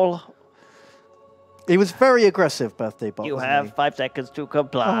hole. He was very aggressive, birthday bot. You wasn't have 5 seconds to he?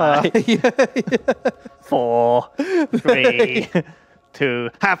 comply. Yeah. 4, 3, to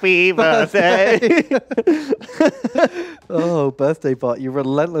happy birthday. Oh, birthday bot, you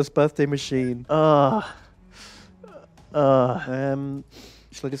relentless birthday machine. Oh. Shall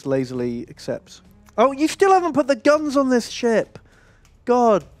I just lazily accept? Oh, you still haven't put the guns on this ship.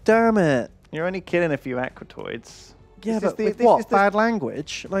 God damn it. You're only killing a few aquatoids. Yeah, This is but the- with this what? is the- Bad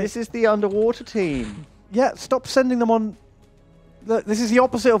language? Like, This is the underwater team. yeah, stop sending them on... Look, this is the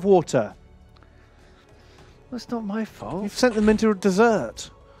opposite of water. That's not my fault. You've sent them into a dessert.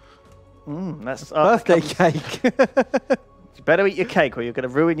 That's Birthday cake. You better eat your cake or you're going to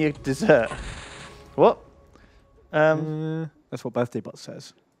ruin your dessert. What? That's what birthday bot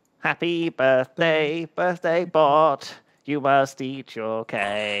says. Happy birthday, birthday bot. You must eat your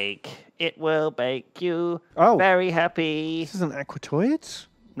cake. It will make you very happy. This isn't Aquatoids.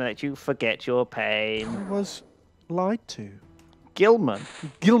 Let you forget your pain. I was lied to. Gilman.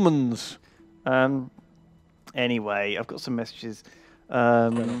 Gilmans. Anyway, I've got some messages.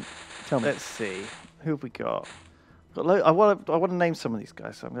 Tell me. Let's see. Who have we got? I want to name some of these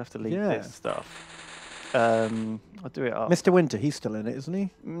guys, so I'm going to have to leave this stuff. I'll do it up. Mr. Winter, he's still in it, isn't he?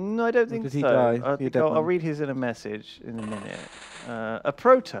 No, I don't think did so. he die? I He think dead I'll one? read his in a message in a minute. A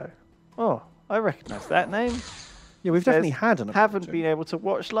proto. Oh, I recognise that name. Yeah, we've definitely had an Haven't Aproto. been able to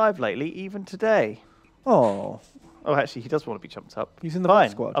watch live lately, even today. Oh, Oh, actually, he does want to be chumped up. he's in the Fine.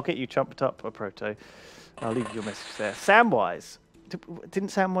 bot squad. I'll get you chumped up, a proto. I'll leave your message there. Samwise. Didn't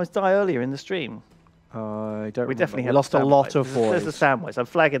Samwise die earlier in the stream? I don't We remember. definitely We had lost a lot of There's boys. the Samwise. I'm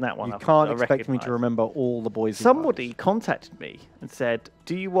flagging that one You up. can't I expect me recognise. to remember all the boys. and Somebody girls. contacted me and said,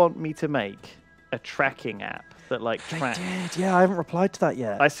 "Do you want me to make a tracking app that like They tracks?" did. Yeah, I haven't replied to that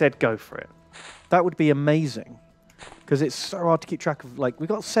yet. I said, "Go for it." That would be amazing. Because it's so hard to keep track of. Like, we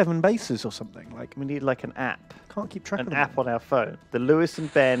got 7 bases or something. Like, We need like an app, can't keep track of an them. app on our phone. The Lewis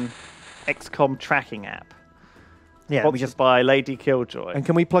and Ben XCOM tracking app. Yeah, Sponsored we just. by Lady Killjoy. And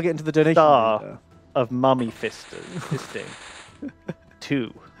can we plug it into the donation? Star. reader? Of mummy fisting.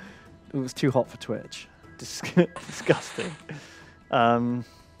 2. It was too hot for Twitch. Disgusting.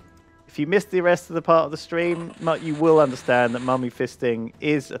 If you missed the rest of the part of the stream, you will understand that mummy fisting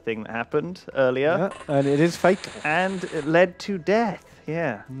is a thing that happened earlier. Yeah, and it is fatal. And it led to death.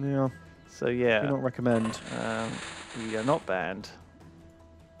 Yeah. Yeah, So yeah. do not recommend. We are not banned.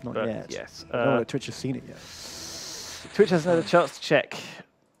 Not but yet. Yes. I don't know if Twitch has seen it yet. Twitch hasn't had a chance to check.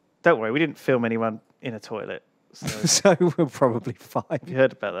 Don't worry, we didn't film anyone in a toilet. So So we're probably fine. you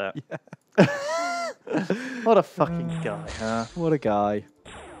heard about that? Yeah. What a fucking guy, huh? What a guy.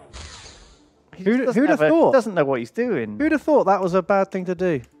 He Who'd doesn't have have thought? He doesn't know what he's doing. Who'd have thought that was a bad thing to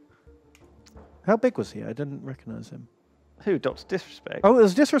do? How big was he? I didn't recognise him. Who? Dr. Disrespect? Oh, it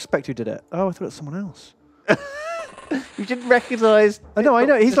was Disrespect who did it. Oh, I thought it was someone else. You didn't recognise. I know.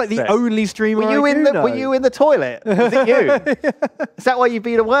 He's like the Disrespect. only streamer Were you I in do the know. Were you in the toilet? Was it you? Is that why you've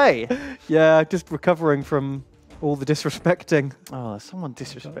been away? Yeah, just recovering from all the disrespecting. Oh, someone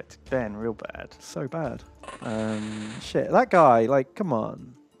disrespected Ben real bad. So bad. Shit, that guy, like, come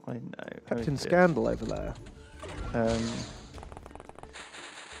on. I know. Captain Oh, dear. Scandal over there.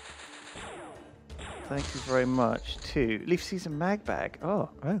 Thank you very much to Leaf Season Mag Bag. Oh,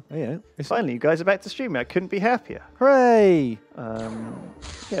 Oh, yeah. finally, you guys are back to streaming. I couldn't be happier. Hooray!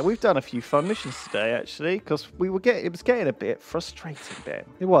 Yeah, we've done a few fun missions today, actually, because it was getting a bit frustrating, Ben.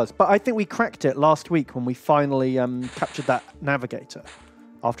 It was, but I think we cracked it last week when we finally captured that navigator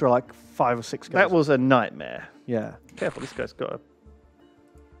after like 5 or 6 goes. That was a nightmare. Yeah. Careful, this guy's got a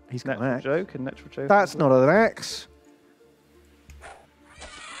He's got an natural axe. joke and natural joke. That's not an axe.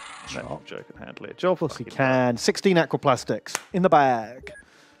 natural joke and handle it. Job Of course he fucking can. 16 aquaplastics in the bag.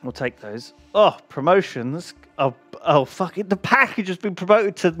 We'll take those. Oh, promotions. Oh, fucking, the package has been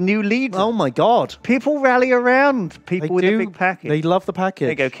promoted to new leader. Oh my god. People rally around people with a big package. They love the package. There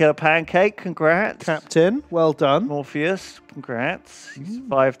you go, Killer Pancake, congrats. Captain, well done. Morpheus, congrats. He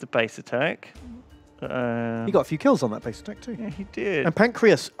survived the base attack. He got a few kills on that base attack too. Yeah, he did. And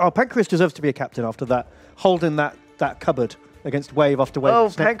Pancreas. Oh, Pancreas deserves to be a captain after that. Holding that cupboard against wave after wave. Oh,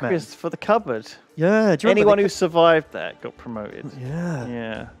 of Snakemen. Pancreas for the cupboard. Yeah. Do you remember Anyone the- who survived that got promoted. Yeah.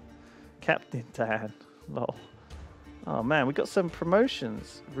 Yeah. Captain Dan. Lol. Oh man, we got some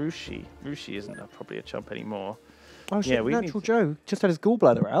promotions. Rushi isn't probably a chump anymore. Oh shit, Yeah, we Natural need- Joe just had his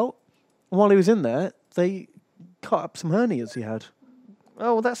gallbladder out. And while he was in there, they cut up some hernias he had.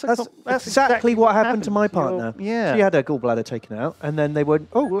 Oh, well, that's exactly what happened to my Your- partner. Yeah. She had her gallbladder taken out, and then they went,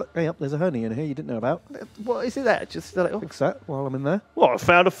 oh, look, hey, up, there's a hernia in here you didn't know about. What is it that? Just like, oh, Fix that while I'm in there. well, I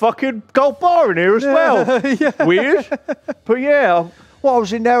found a fucking gold bar in here as well. Yeah. Weird. But yeah, Well, I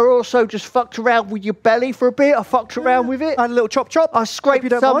was in there also, just fucked around with your belly for a bit. I fucked around with it. I had a little chop. I scraped you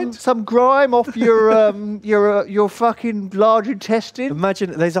don't mind. some grime off your fucking large intestine.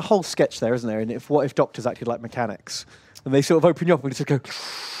 Imagine there's a whole sketch there, isn't there? And what if doctors acted like mechanics, and they sort of open you up and just go,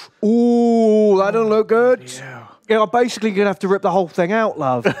 "Ooh, that don't look good." Yeah, I'm basically gonna have to rip the whole thing out,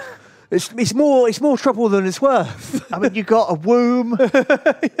 love. It's more trouble than it's worth. I mean, you got a womb.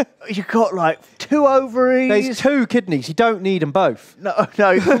 You got like 2 ovaries. There's 2 kidneys. You don't need them both. No,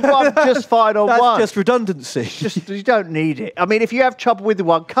 one just fine on That's one. just redundancy. You don't need it. I mean, if you have trouble with the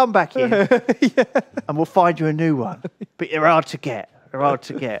one, come back in, and we'll find you a new one. But they're hard to get.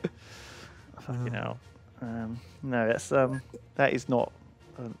 Fucking hell. No, that is not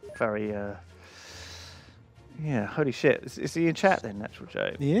very. Yeah, holy shit. Is he in chat then, Natural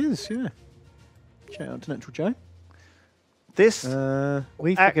Joe? He is, yeah. Shout out to Natural Joe. This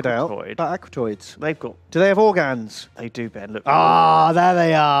we figured out Aquatoid. about aquatoids. They've got. Do they have organs? They do, Ben. Look. Ah, there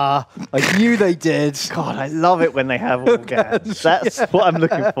they are. I knew they did. God, I love it when they have organs. That's what I'm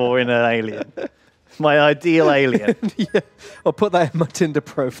looking for in an alien. My ideal alien. Yeah, I'll put that in my Tinder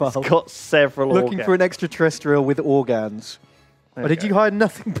profile. It's got several Looking organs. for an extraterrestrial with organs. There Or you did go. you hide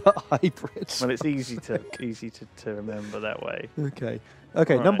nothing but hybrids? Well, it's easy to remember that way. Okay,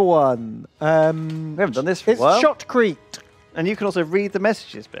 Right. number 1. We haven't done this for a It's while. Shotcrete. And you can also read the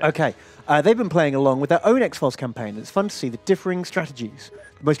messages, Ben. Okay, they've been playing along with their own X-Files campaign. It's fun to see the differing strategies.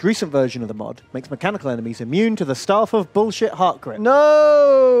 The most recent version of the mod makes mechanical enemies immune to the staff of bullshit heart grip.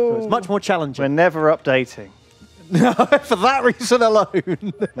 No! So it's much more We're challenging. never updating. For that reason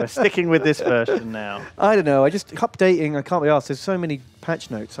alone. We're sticking with this version now. I don't know. I just updating. I can't be asked. There's so many patch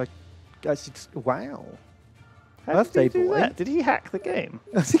notes. Wow. How Birthday did he do boy. that? Did he hack the game?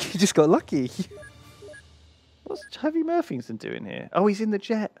 I think he just got lucky. What's Heavy Murphington doing here? Oh, he's in the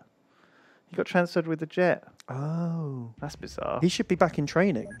jet. He got transferred with the jet. Oh. That's bizarre. He should be back in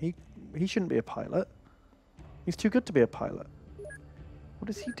training. He shouldn't be a pilot. He's too good to be a pilot. What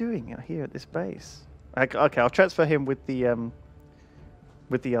is he doing out here at this base? Okay, I'll transfer him with the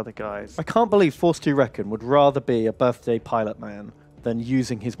other guys. I can't believe Force 2 Reckon would rather be a birthday pilot man than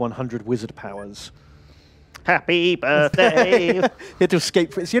using his 100 wizard powers. Happy birthday! He had to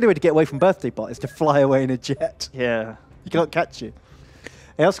escape. It's the only way to get away from birthday bot is to fly away in a jet. Yeah. You can't catch you.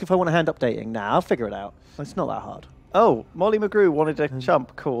 They ask if I want a hand updating. Nah, I'll figure it out. It's not that hard. Oh, Molly McGrew wanted a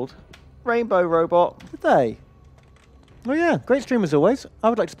chump called Rainbow Robot. Did they? Oh yeah, great stream as always. I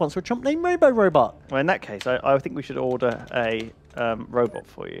would like to sponsor a chump named Rainbow Robot. Well, in that case, I think we should order a robot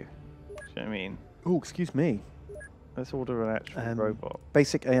for you. Do you know what I mean? Oh, excuse me. Let's order an actual robot.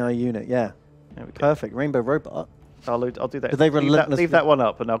 Basic AI unit, yeah. There we go. Perfect. Rainbow Robot. I'll do that. Do they leave relentlessly- that one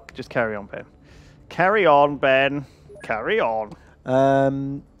up, and I'll just carry on, Ben. Carry on, Ben. Carry on.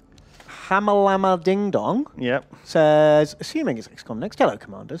 Hamalama Ding Dong Yep. says, assuming it's XCOM Next, hello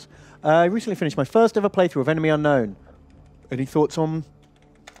commanders. I recently finished my first ever playthrough of Enemy Unknown. Any thoughts on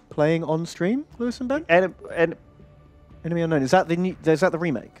playing on stream, Lewis and Ben? And Enemy Unknown, is that the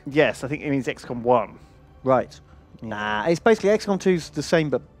remake? yes, I think it means XCOM 1. Right. Nah, it's basically XCOM 2's the same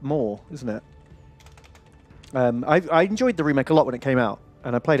but more, isn't it? I enjoyed the remake a lot when it came out,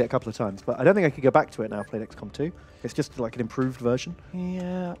 and I played it a couple of times, but I don't think I could go back to it now I've played XCOM 2. It's just like an improved version.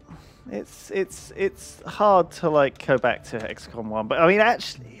 Yeah. It's hard to like go back to XCOM 1, but I mean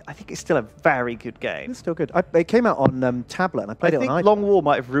actually I think it's still a very good game. It's still good. It came out on tablet, and I played I it think on iPad. Long War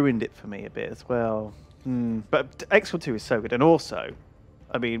might have ruined it for me a bit as well. But XCOM 2 is so good, and also,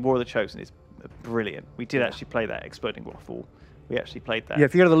 I mean, War of the Chosen is brilliant. We did actually play that Exploding Waffle. We actually played that. Yeah,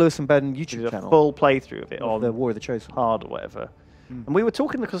 if you go to the Lewis and Ben We did YouTube a channel, full playthrough of it of on the War of the Chosen. hard or whatever. And we were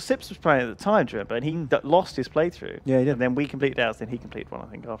talking because Sips was playing at the time, do you remember? And he lost his playthrough. Yeah, he did. And then we completed ours, then he completed one, I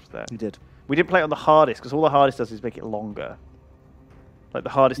think, after that. You did. We didn't play it on the hardest because all the hardest does is make it longer. Like the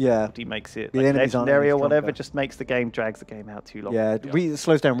hardest difficulty makes it The like enemies aren't legendary any or whatever, stronger. just makes drags the game out too long. Yeah, it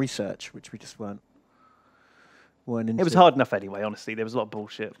slows down research, which we just weren't into. It was hard enough anyway, honestly. There was a lot of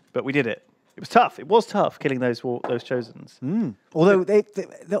bullshit. But we did it. It was tough. It was tough killing those Chosens. Although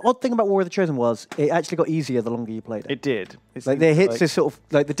the odd thing about War of the Chosen was it actually got easier the longer you played it. It did. It Like seemed there hits this sort of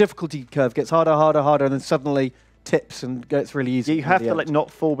like the difficulty curve gets harder, and then suddenly tips and gets really easy. Yeah, you at have the to end. like not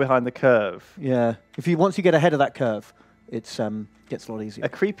fall behind the curve. Yeah, once you get ahead of that curve, it's gets a lot easier. A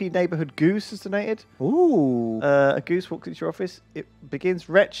creepy neighborhood goose has donated. Ooh. A goose walks into your office. It begins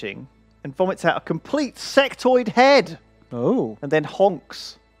retching and vomits out a complete sectoid head Oh. and then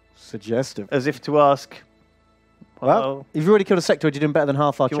honks Suggestive. as if to ask, Well, if you've already killed a sectoid, you're doing better than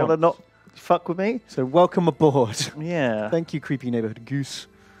half our do you want to chumps. not fuck with me? So welcome aboard. Yeah. Thank you, creepy neighborhood goose.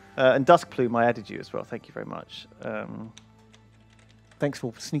 And Dusk Plume, I added you as well. Thank you very much. Thanks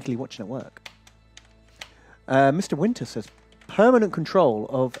for sneakily watching at work. Mr. Winter says, permanent control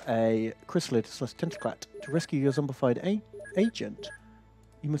of a chrysalid/tentaclat to rescue your zombified agent.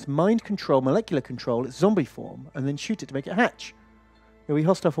 You must mind control, molecular control its zombie form, and then shoot it to make it hatch. It'll be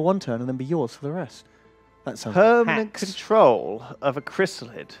hostile for one turn and then be yours for the rest. That sounds Permanent hacked. control of a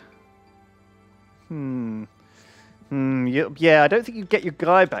chrysalid. Yeah, I don't think you get your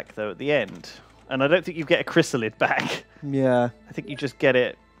guy back, though, at the end. And I don't think you get a chrysalid back. Yeah. I think you just get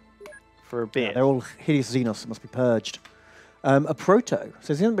it for a bit. Yeah, they're all hideous xenos that must be purged. A proto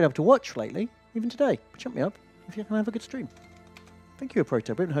says he hasn't been able to watch lately, even today. Jump me up if you can have a good stream. Thank you, a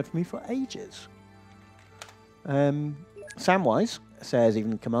proto. We haven't heard from you for ages. Samwise says,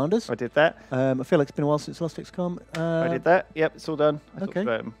 even commanders. I did that. I feel like it's been a while since last XCOM. I did that. Yep, it's all done. I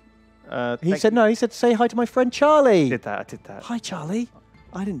Okay. He said no. He said say hi to my friend Charlie. I did that. Hi, Charlie.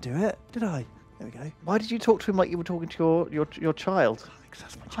 I didn't do it, did I? There we go. Why did you talk to him like you were talking to your child?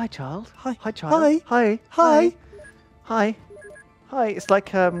 Hi, child. Hi. Hi, child. Hi. Hi. Hi. Hi. It's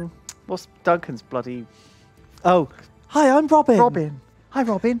like what's Duncan's bloody? Oh, hi. I'm Robin. Hi,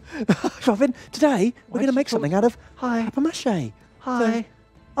 Robin. Robin. Today we're Why going to did make you talk- something out of Hi. papier-mâché. Hi.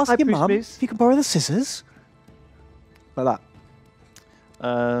 Ask Hi, your Bruce mum Moose. if you can borrow the scissors. Like that.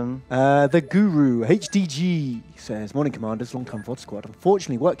 The Guru HDG says, "Morning, commanders. Long time VOD squad.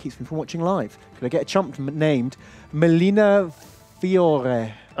 Unfortunately, work keeps me from watching live. Could I get a chump named Melina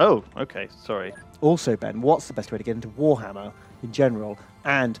Fiore? Oh, okay. Sorry. Also, Ben, what's the best way to get into Warhammer in general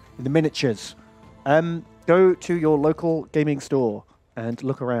and in the miniatures? Go to your local gaming store and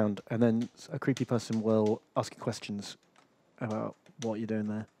look around, and then a creepy person will ask you questions about what you're doing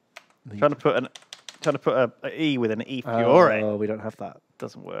there. Trying to put a E with an E Fiore. Oh, we don't have that.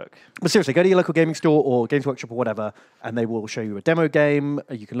 Doesn't work. But seriously, go to your local gaming store or Games Workshop or whatever, and they will show you a demo game.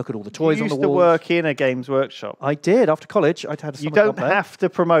 You can look at all the toys You on the used to walls. work in a Games Workshop. I did after college. I'd had a You summer don't job there. have to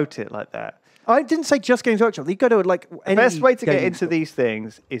promote it like that. I didn't say just Games Workshop. You go to like any The best way to get gaming into store. these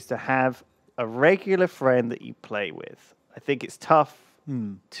things is to have a regular friend that you play with. I think it's tough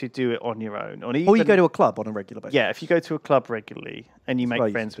to do it on your own. Or you go to a club on a regular basis. Yeah, if you go to a club regularly and you That's what I make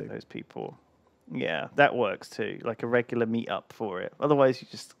used friends to with do. those people, yeah, that works too. Like a regular meet-up for it. Otherwise, you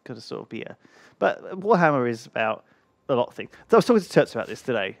just got to sort of be a... But Warhammer is about a lot of things. I was talking to Turts about this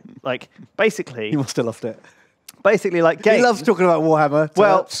today. Like, basically... You must have loved it. Basically, like games... He loves talking about Warhammer.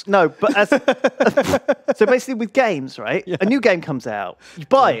 Well, Turts. no, but as... so basically with games, right? Yeah. A new game comes out. You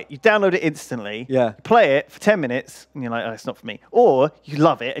buy it. You download it instantly. Yeah. You play it for 10 minutes, and you're like, oh, it's not for me. Or you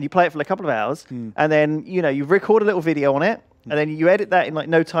love it, and you play it for like a couple of hours, and then, you know, you record a little video on it, and then you edit that in like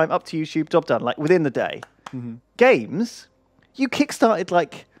no time, up to YouTube, job done, like within the day. Games, you kickstarted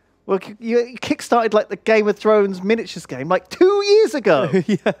like... Well, you kickstarted like the Game of Thrones miniatures game like 2 years ago.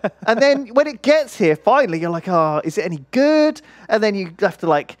 And then when it gets here, finally, you're like, oh, is it any good? And then you have to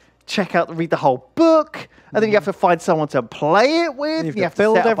like read the whole book. And then you have to find someone to play it with. You have to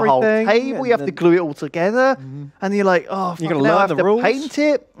build set up a whole everything, table. and You have to then- glue it all together. And you're like, oh, You're gonna now I learn have the to rules. paint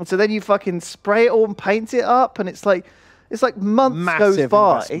it. And so then you fucking spray it all and paint it up. And it's like months goes Massive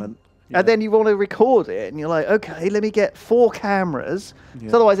by. investment. Yeah. And then you want to record it, and you're like, okay, let me get 4 cameras. Yeah.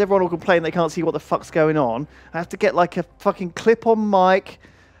 So otherwise everyone will complain they can't see what the fuck's going on. I have to get like a fucking clip-on mic,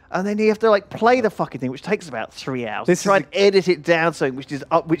 and then you have to like play the fucking thing, which takes about 3 hours. This Try is and edit it down so which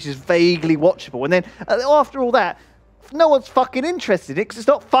is vaguely watchable. And then after all that, no one's fucking interested in it because it's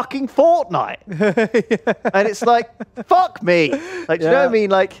not fucking Fortnite. And it's like, fuck me. Like, do you know what I mean?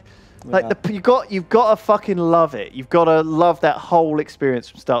 Like you've got to fucking love it. You've got to love that whole experience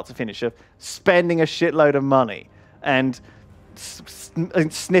from start to finish of spending a shitload of money and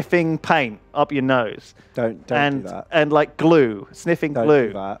sniffing paint up your nose. Don't do that. And like glue, sniffing Don't glue.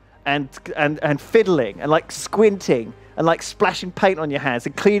 do that. And fiddling and like squinting and like splashing paint on your hands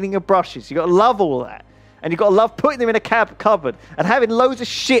and cleaning your brushes. You've got to love all that. And you've got to love putting them in a cupboard and having loads of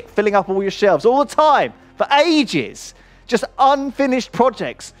shit filling up all your shelves all the time for ages. Just unfinished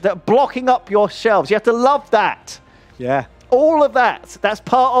projects that are blocking up your shelves. You have to love that. Yeah. All of that. That's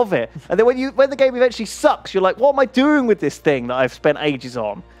part of it. And then when the game eventually sucks, you're like, what am I doing with this thing that I've spent ages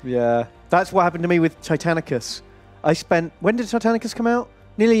on? Yeah. That's what happened to me with Titanicus. When did Titanicus come out?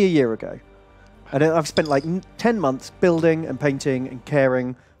 Nearly a year ago. And I've spent like 10 months building and painting and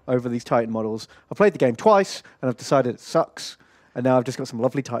caring over these Titan models. I played the game twice, and I've decided it sucks. And now I've just got some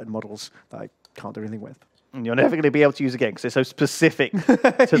lovely Titan models that I can't do anything with. And you're never going to be able to use again because they're so specific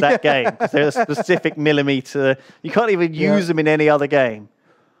to that game. 'Cause they're a specific millimeter. You can't even use them in any other game.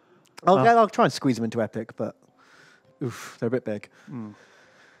 I'll try and squeeze them into Epic, but oof, they're a bit big.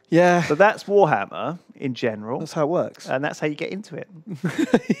 Yeah. So that's Warhammer in general. That's how it works. And that's how you get into it.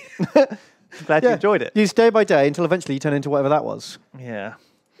 I'm glad you enjoyed it. Use day by day until eventually you turn into whatever that was. Yeah.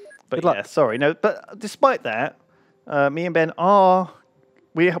 But Good luck. yeah, sorry. No, but despite that, Me and Ben are.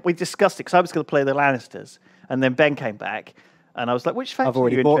 We discussed it because I was going to play the Lannisters, and then Ben came back, and I was like, "Which faction I've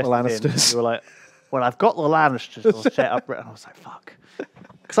already are you bought the interested in?" Lannisters. And you were like, "Well, I've got the Lannisters all set up," and I was like, "Fuck,"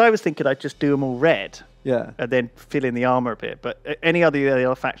 because I was thinking I'd just do them all red. Yeah. And then fill in the armor a bit, but any other the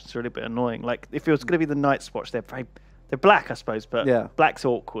other factions are a little bit annoying. Like if it was going to be the Night's Watch, they're black, I suppose, but black's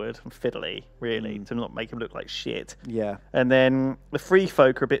awkward and fiddly, really, to not make them look like shit. Yeah. And then the Free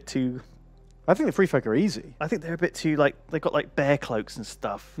Folk are a bit too. I think the Free Folk are easy. I think they're a bit too they've got like bear cloaks and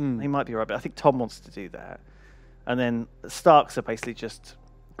stuff. They might be right, but I think Tom wants to do that. And then the Starks are basically just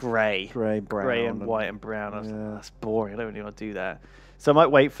grey, brown, and white and brown. I was like, that's boring. I don't really want to do that. So I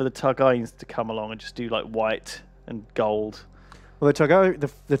might wait for the Targaryens to come along and just do like white and gold. Well,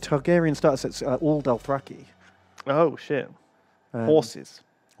 the Targaryen starter set's all Dothraki. Oh shit! Horses.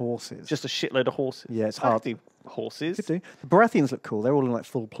 Horses. Just a shitload of horses. Yeah, it's I hard. could do horses. Could do. The Baratheons look cool. They're all in like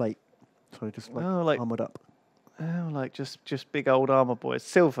full plate, so just like armored up. Oh, like just big old armor boys.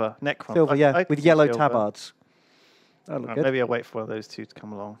 Silver Necron. Silver, I with could yellow do silver. tabards. That look good. Maybe I'll wait for one of those two to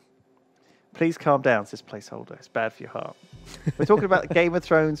come along. Please calm down, says placeholder. It's bad for your heart. We're talking about the Game of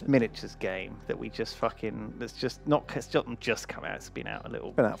Thrones miniatures game that we just fucking. It's just not just come out. It's been out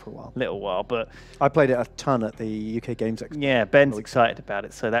Been out for a while. But I played it a ton at the UK Games Expo. yeah, Ben's excited about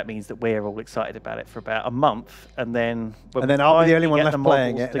it, so that means that we're all excited about it for about a month, and then I'll be the only one left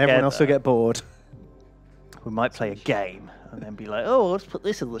playing it, and everyone else will get bored. We might play a game and then be like, oh, let's put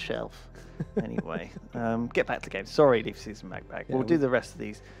this on the shelf. Anyway, get back to the game. Sorry, Leaf Season Mag Bag. Yeah, we'll do the rest of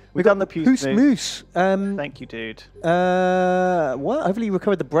these. We've done the Puce Moose. Thank you, dude. Well, hopefully you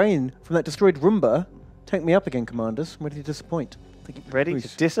recovered the brain from that destroyed Roomba. Take me up again, Commanders. I'm ready to disappoint. Ready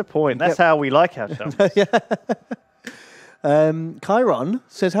to disappoint. That's how we like ourselves. Chiron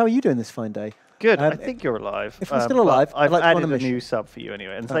says, how are you doing this fine day? Good. I think you're alive. If I'm still alive, I've I'd like to added run a a new mission. sub for you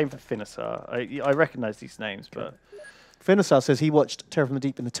anyway. And same for Finisar. I recognise these names, but... Finisar says he watched Terror from the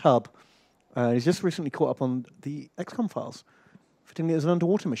Deep in the tub. He's just recently caught up on the XCOM Files. Fitting it as an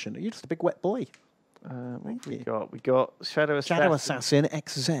underwater mission. You're just a big wet boy. What we got? We got Shadow Assassin. Shadow Assassin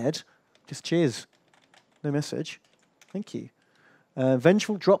XZ. Just cheers. No message. Thank you.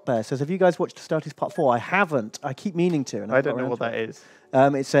 Vengeful Drop Bear says, have you guys watched Astartes Part 4? I haven't. I keep meaning to. And I don't know what that is.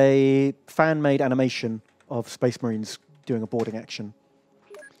 It's a fan-made animation of Space Marines doing a boarding action.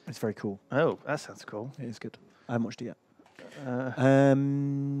 It's very cool. Oh, that sounds cool. It is good. I haven't watched it yet.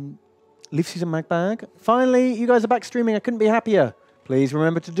 Leaf Season Mag Bag. Finally, you guys are back streaming. I couldn't be happier. Please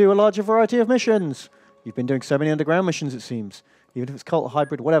remember to do a larger variety of missions. You've been doing so many underground missions, it seems. Even if it's cult,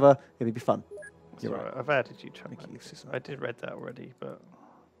 hybrid, whatever, it'll be fun. You're right. I've added you, Trump. I did read that already, but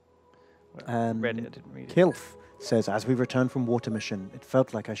read it. I didn't read it. Kilf says, as we return from water mission, it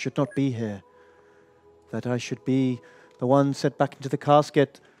felt like I should not be here. That I should be the one set back into the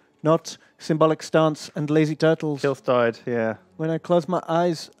casket, not symbolic stance and lazy turtles. Kilf died, yeah. When I close my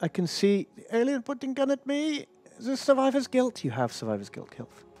eyes, I can see the alien putting gun at me. Is this survivor's guilt? You have survivor's guilt, Kilf.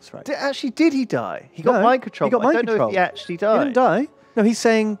 That's right. Did he die? He got mind control. He got mind control. I don't know if he actually died. He didn't die. No, he's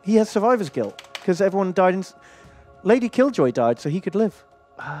saying he has survivor's guilt because everyone died. Lady Killjoy died, so he could live.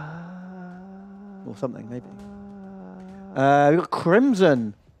 Or something, maybe. We've got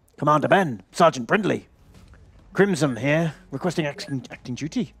Crimson. Commander Ben, Sergeant Brindley. Crimson here, requesting acting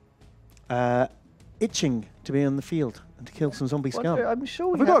duty. Itching to be on the field and to kill some zombie scum. I'm sure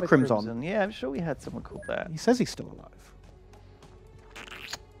we Have we got a Crimson? Yeah, I'm sure we had someone called that. He says he's still alive.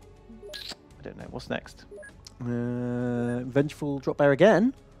 I don't know. What's next? Vengeful Drop Bear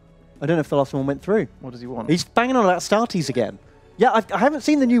again. I don't know if the last one went through. What does he want? He's banging on about Starties again. Yeah, I haven't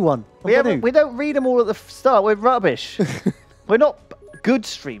seen the new one. We don't read them all at the start. We're rubbish. We're not good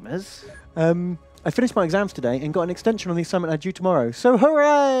streamers. I finished my exams today and got an extension on the assignment I due tomorrow. So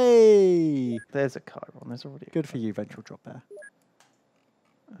hooray! There's a Chiron. There's already good for you, Vengeful Drop Bear.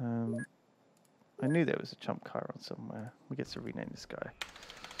 I knew there was a chump Chiron somewhere. We get to rename this guy.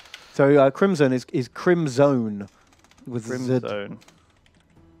 So Crimson is Crimzone with Crimzone.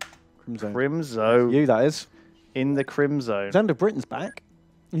 Crimzone. Crimzone. You, that is. In the Crimzone. Xander Britton's back.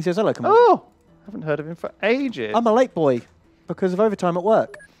 He says, hello, Commander. Oh! Haven't heard of him for ages. I'm a late boy because of overtime at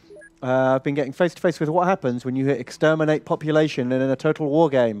work. I've been getting face-to-face with what happens when you hit exterminate population in a total war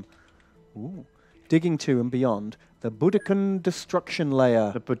game. Ooh. Digging to and beyond the Budokan destruction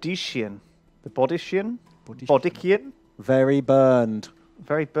layer. The Bodician. The Bodician? Bodician. Bodician? Very burned.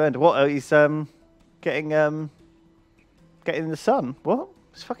 Very burned. What? He's getting in the sun. What?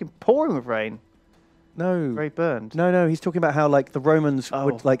 It's fucking pouring with rain. No. Very burned. No. He's talking about how like the Romans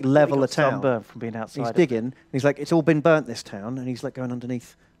would like level a town. Sunburned from being outside. He's digging. And he's like, it's all been burnt, this town, and he's like going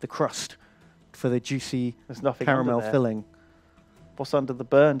underneath the crust for the juicy There's nothing caramel under there. filling. What's under the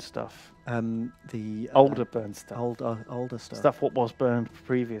burned stuff? the Older burned stuff. older stuff. Stuff what was burned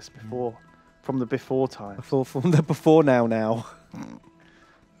before. From the before time. From the before now.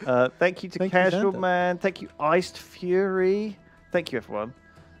 Thank you to Thank you, Casual Xander. Man. Thank you, Iced Fury. Thank you, everyone.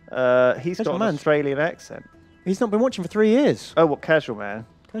 He's Casual got an Man. Australian accent. He's not been watching for 3 years. Oh, what Casual Man?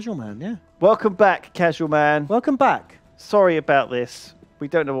 Casual Man, yeah. Welcome back, Casual Man. Welcome back. Sorry about this. We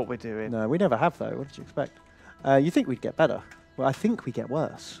don't know what we're doing. No, we never have, though. What did you expect? You think we'd get better. Well, I think we get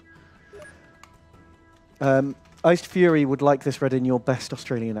worse. Iced Fury would like this read in your best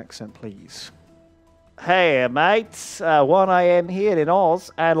Australian accent, please. Hey, mates. 1 a.m. here in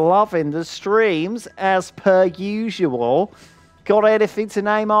Oz and loving the streams as per usual. Got anything to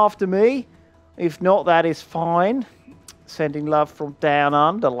name after me? If not, that is fine. Sending love from down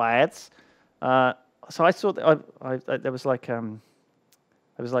under, lads. So I saw that there was like a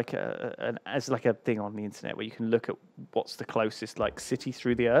thing on the internet where you can look at what's the closest like city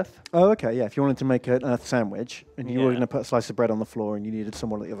through the earth. Oh, okay, yeah. If you wanted to make an earth sandwich and you were Yeah. going to put a slice of bread on the floor and you needed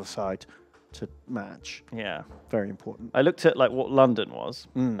someone at the other side to match, Yeah. very important. I looked at like what London was,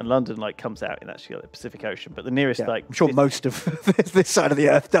 and London like comes out in actually like, the Pacific Ocean, but the nearest Yeah, like I'm sure most of this side of the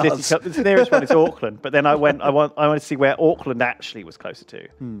earth does. the nearest one is Auckland. But then I wanted to see where Auckland actually was closer to,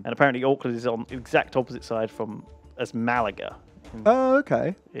 and apparently Auckland is on the exact opposite side as Malaga Oh,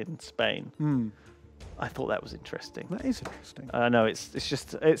 okay. in Spain. I thought that was interesting. That is interesting. No, it's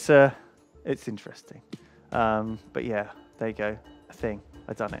interesting. But yeah, there you go. A thing.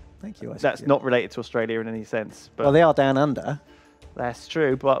 I've done it. Thank you. That's not related to Australia in any sense, but Well, they are down under. that's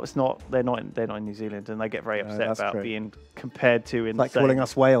true. But it's not. They're not in New Zealand, and they get very upset that's about true. being compared to in Like say, calling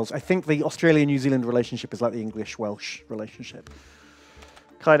us Wales. I think the Australia-New Zealand relationship is like the English-Welsh relationship.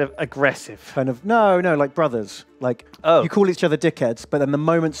 kind of aggressive. Kind of, no, like brothers. Like, Oh. you call each other dickheads, but then the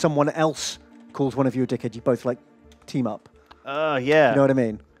moment someone else calls one of you a dickhead, you both, like, team up. Yeah, You know what I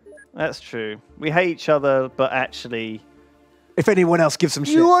mean? that's true. We hate each other, but actually, If anyone else gives some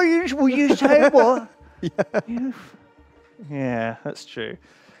shit. Will you say what? yeah, that's true.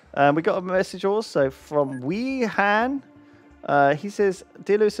 We got a message also from Wee Han. He says,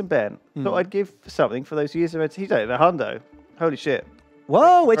 "Dear Lewis and Ben, thought I'd give something for those years of he's a hundo. Holy shit!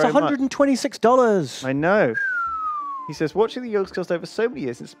 Whoa, it's very much. $126. I know." He says, "Watching the Yorks cast over so many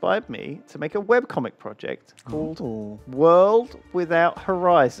years inspired me to make a webcomic project called Oh. World Without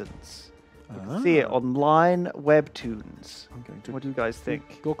Horizons. You can see it on Line Webtoons. I'm going to What do you guys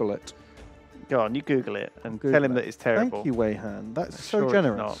think? Google it. Go on, you Google it and Google tell him it. that it's terrible." Thank you, Wayhan. That's I'm so sure it's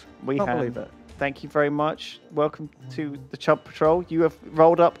generous. not. We Can't have. believe it. Thank you very much. Welcome to the Chump Patrol. You have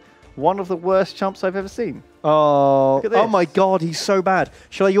rolled up one of the worst chumps I've ever seen. Oh, Look at oh my this. God, he's so bad.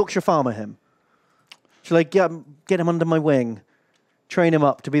 Shall I Yorkshire Farmer him? Shall I get him under my wing, train him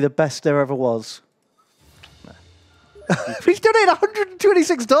up to be the best there ever was? He's donated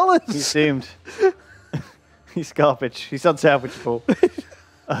 $126. He's doomed. He's garbage. He's unsalvageable.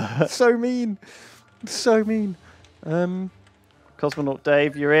 So mean, so mean. Cosmonaut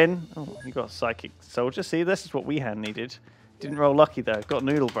Dave, you're in. Oh, you got a psychic soldier. See, this is what we had needed. Didn't roll lucky though. Got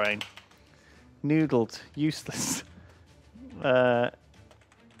noodle brain. Noodled. Useless.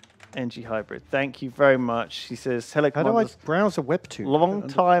 NG Hybrid. Thank you very much. He says, "Hello, How do I commanders. browse a webtoon? Long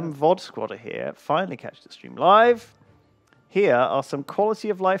time VOD squatter here. Finally catch the stream live. Here are some quality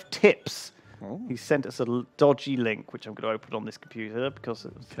of life tips." He sent us a dodgy link, which I'm going to open on this computer because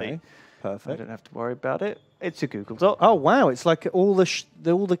Okay, I perfect. don't have to worry about it. It's a Google Doc. Oh wow, it's like all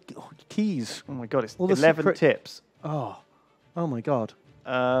the keys. Oh my god, it's all the 11 secret- tips. Oh my God.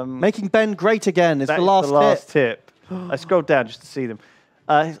 Um, Making Ben great again is that the is last, the last tip. I scrolled down just to see them.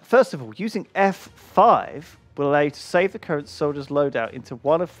 First of all, using F5 will allow you to save the current soldier's loadout into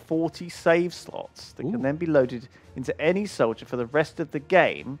one of 40 save slots that can then be loaded into any soldier for the rest of the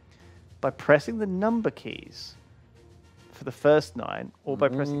game by pressing the number keys for the first 9 or by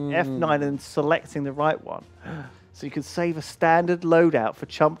pressing F9 and selecting the right one. So you can save a standard loadout for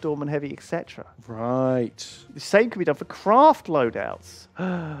Chump, Dorm, and Heavy, etc. Right. The same can be done for craft loadouts.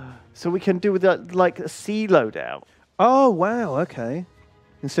 So we can do like a C loadout. Oh wow. Okay.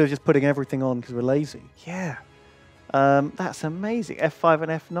 Instead of just putting everything on because we're lazy. Yeah. That's amazing. F5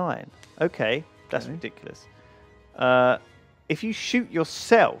 and F9. Okay, that's Okay. ridiculous. If you shoot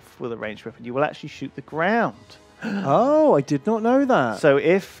yourself with a ranged weapon, you will actually shoot the ground. Oh, I did not know that. So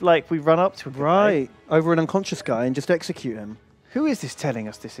if, like, we run up to a guy, Right. Over an unconscious guy and just execute him. who is this telling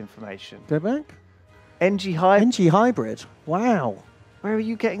us this information? Go back. NG High? NG Hybrid. Wow. Where are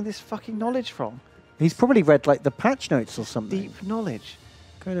you getting this fucking knowledge from? He's probably read like the patch notes or something. Deep knowledge.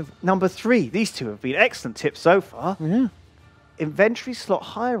 Kind of. Number 3. These two have been excellent tips so far. Yeah. Inventory slot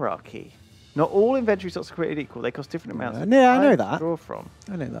hierarchy. Not all inventory slots are created equal. They cost different amounts. Yeah, I know to that. Draw from.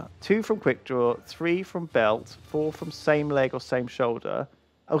 I know that. 2 from quick draw, 3 from belt, 4 from same leg or same shoulder.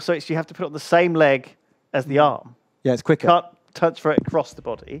 Oh, so you have to put it on the same leg as the arm. Yeah, it's quicker. Cut, transfer it across the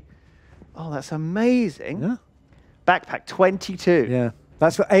body. Oh, that's amazing. Yeah. Backpack 22. Yeah.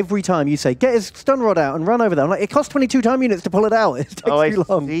 That's for every time you say, get his stun rod out and run over there. I'm like, it costs 22 time units to pull it out. It takes too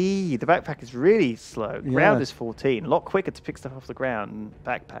long. See. The backpack is really slow. Yeah. Ground is 14. A lot quicker to pick stuff off the ground than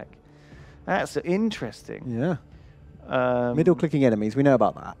backpack. That's interesting. Yeah. Middle clicking enemies, we know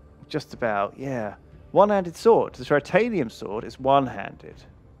about that. Just about, yeah. One-handed sword. The Tritanium sword is one-handed.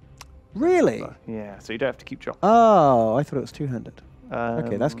 Really? Yeah, so you don't have to keep dropping. Oh, I thought it was two-handed.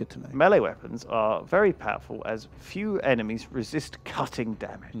 Okay, that's good to know. Melee weapons are very powerful as few enemies resist cutting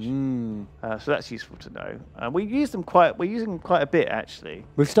damage. So that's useful to know. We use them we're using them quite a bit, actually.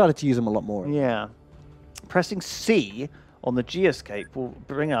 We've started to use them a lot more. Yeah. Pressing C on the Geoscape will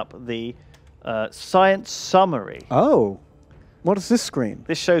bring up the science summary. Oh. What is this screen?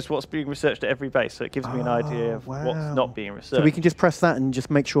 This shows what's being researched at every base, so it gives me an idea of what's not being researched. So we can just press that and just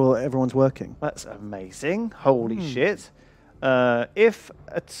make sure everyone's working. That's amazing. Holy shit. If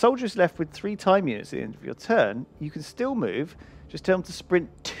a soldier is left with 3 time units at the end of your turn, you can still move. Just tell them to sprint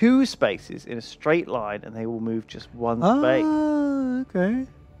 2 spaces in a straight line, and they will move just 1 space. Okay.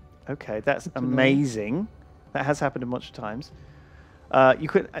 Okay, that's amazing. That has happened a bunch of times. You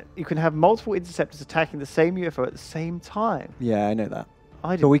can have multiple interceptors attacking the same UFO at the same time. Yeah, I know that.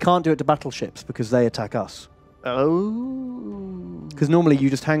 But But we can't do it to battleships because they attack us. Oh. Because normally you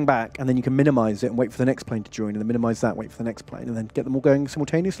just hang back and then you can minimize it and wait for the next plane to join, and then minimize that, wait for the next plane, and then get them all going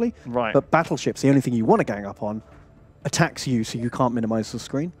simultaneously. Right. But battleships, the only thing you want to gang up on, attacks you, so you can't minimize the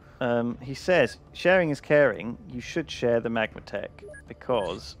screen. He says, sharing is caring. You should share the magma tech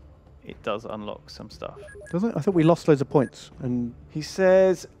because it does unlock some stuff. Doesn't it? I thought we lost loads of points. And He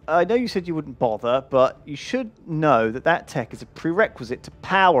says, I know you said you wouldn't bother, but you should know that that tech is a prerequisite to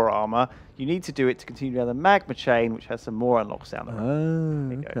power armor. You need to do it to continue down the magma chain, which has some more unlocks down the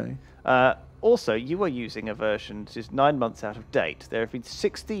road. okay. Also, you are using a version that is 9 months out of date. There have been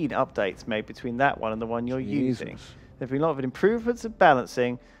 16 updates made between that one and the one you're using. There have been a lot of improvements and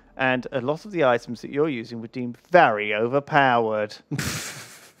balancing, and a lot of the items that you're using were deemed very overpowered.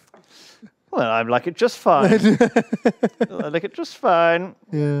 Well, I like it just fine. I like it just fine.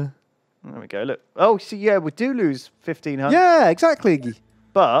 Yeah. There we go. Look. Oh, see, yeah, we do lose 1,500. Yeah, exactly.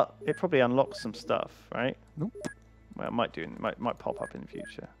 But it probably unlocks some stuff, right? Nope. Well, it might do. Might pop up in the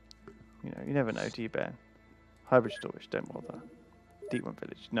future. You know, you never know, do you, Ben? Hybrid storage, don't bother. Deep One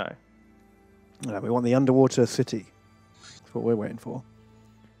Village, no. No, we want the underwater city. That's what we're waiting for.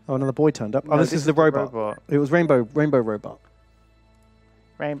 Oh, another boy turned up. No, Oh, this is the robot. It was Rainbow Robot.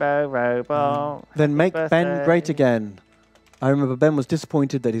 Rainbow Robot. Then make Ben birthday. great again. I remember Ben was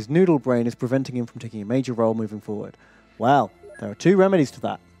disappointed that his noodle brain is preventing him from taking a major role moving forward. Well, there are 2 remedies to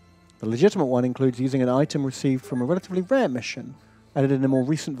that. The legitimate one includes using an item received from a relatively rare mission, added in a more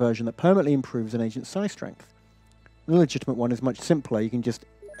recent version that permanently improves an agent's psi strength. The illegitimate one is much simpler. You can just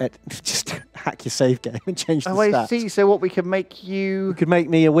hack your save game and change the stats. I see. So what we can make you... You could make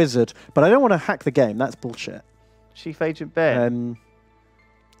me a wizard, but I don't want to hack the game. That's bullshit. Chief Agent Ben.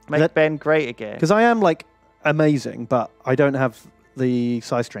 Make that- Ben great again. Because I am, like, amazing, but I don't have the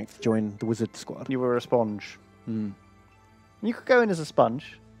psi strength to join the wizard squad. You were a sponge. Mm. You could go in as a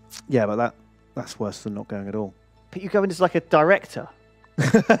sponge. Yeah, but that's worse than not going at all. But you go in as like a director.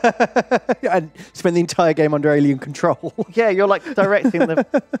 And spend the entire game under alien control. Yeah, you're like directing the...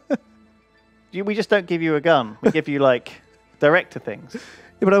 We just don't give you a gun. We give you, like, director things. Yeah,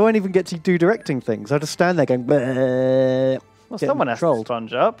 but I won't even get to do directing things. I'll just stand there going... Bleh, Well, getting someone has to controlled.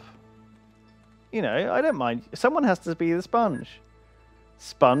 sponge up. You know, I don't mind. Someone has to be the sponge.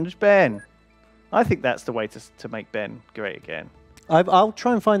 Sponge Ben. I think that's the way to make Ben great again. I'll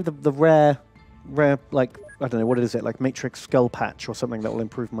try and find the rare, like, I don't know, what is it? Like Matrix Skull Patch or something that will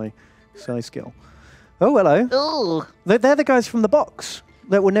improve my psi skill. Oh, hello. Oh, They're the guys from the box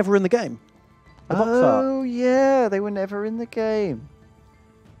that were never in the game. The box art. oh yeah, they were never in the game.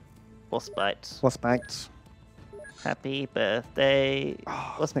 Wasp bites. Wasp Acts. Happy birthday.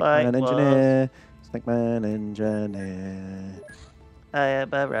 Oh, Wasp Snakeman bite was. Engineer. Snakeman Engineer. I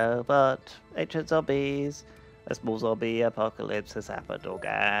am a robot. Ancient zombies. A small zombie apocalypse has happened,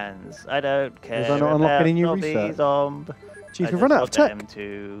 organs. I don't care. I not unlock about any new zombie research? Zomb. Jeez, I we've just run out of want tech. them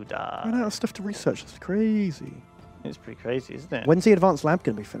to die. Run out of stuff to research. That's crazy. It's pretty crazy, isn't it? When's the advanced lab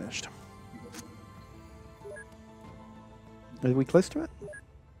going to be finished? Are we close to it?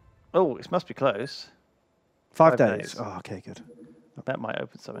 Oh, it must be close. 5 5 days. days. Oh, okay, good. That might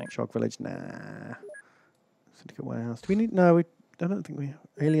open something. Shock Village, nah. Syndicate Warehouse. Do we need... No, we I don't think we...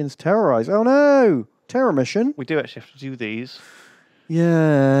 Aliens terrorize. Oh, no! Terror mission. We do actually have to do these.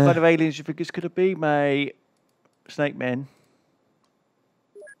 Yeah. What kind of aliens do you think it's going to be, mate? Snake men.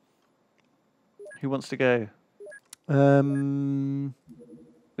 Who wants to go?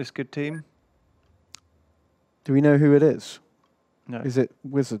 This good team? Do we know who it is? No. Is it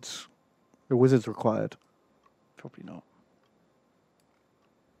wizards? Are wizards required? Probably not.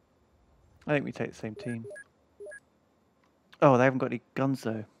 I think we take the same team. Oh, they haven't got any guns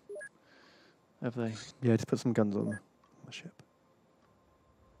though, have they? Yeah, just put some guns on the ship.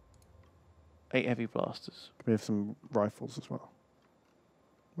 8 heavy blasters. We have some rifles as well.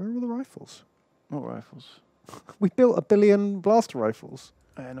 Where are all the rifles? What rifles? We built 1 billion blaster rifles.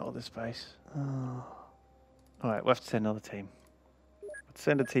 Not on this base. Oh. Alright, we'll have to send another team. We'll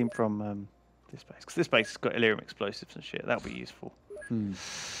send a team from this base. Because this base has got Illyrium explosives and shit. That'll be useful.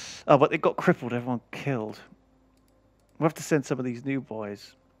 Oh, but they got crippled. Everyone killed. We'll have to send some of these new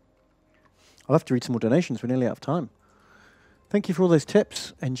boys. I'll have to read some more donations. We're nearly out of time. Thank you for all those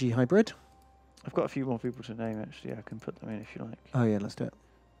tips, NG Hybrid. I've got a few more people to name, actually. I can put them in if you like. Oh, yeah, let's do it.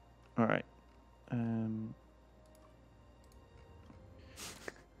 Alright.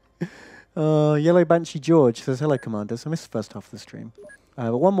 Yellow Banshee George says, hello, Commanders. I missed the first half of the stream.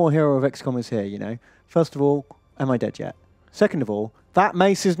 But one more hero of XCOM is here, you know. First of all, am I dead yet? Second of all, that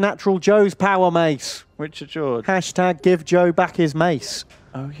mace is Natural Joe's power mace. Richard George. Hashtag give Joe back his mace.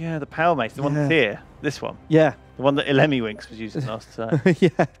 Oh, yeah, the power mace. The one that's here. This one. Yeah. The one that Ilemi Winks was using last time.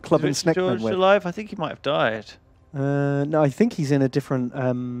 Yeah, Club and Is Snack Richard George with. alive? I think he might have died. No, I think he's in a different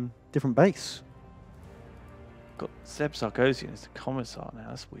different base. Got Zeb Sargosian as the commissar now.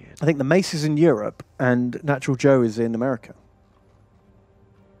 That's weird. I think the mace is in Europe and Natural Joe is in America.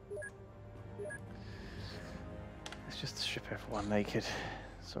 Let's just strip everyone naked.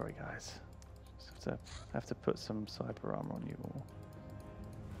 Sorry, guys. Just have to put some cyber armor on you all.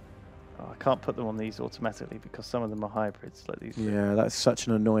 Oh, I can't put them on these automatically because some of them are hybrids, like these. Yeah, that's such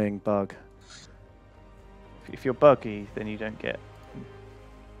an annoying bug. If you're buggy, then you don't get.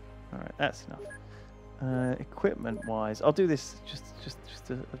 All right, that's enough. Equipment-wise, I'll do this. I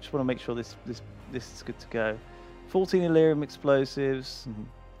just want to make sure this is good to go. 14 Illyrium explosives,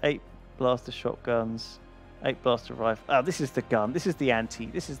 8 blaster shotguns, 8 blaster rifle. Oh, this is the gun. This is the anti.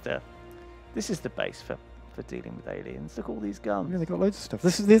 This is the base for dealing with aliens. Look at all these guns. Yeah, they got loads of stuff.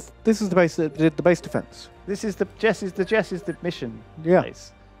 This is the base that did the base defense. This is the Jess is the mission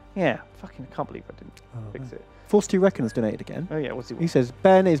base. Yeah, fucking I can't believe I didn't fix it. Force 2 Reckon has donated again. Oh yeah, what's he want? He says,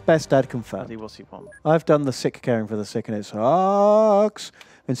 Ben is best dad confirmed. What's he want? I've done the sick caring for the sick and it sucks.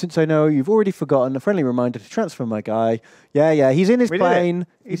 And since I know you've already forgotten, a friendly reminder to transfer my guy. Yeah, he's in his plane.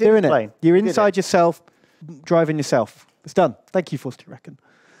 He's doing it. You're inside yourself, driving yourself. It's done. Thank you, Force 2 Reckon.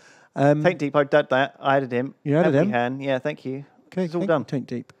 Taint Deep, I did that. I added him. You added him? Yeah, thank you. Okay, it's all done. Taint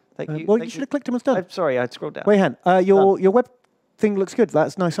Deep. Thank you. Well, you should have clicked him as done. I'm sorry, I scrolled down. Wait, Han, your web thing looks good.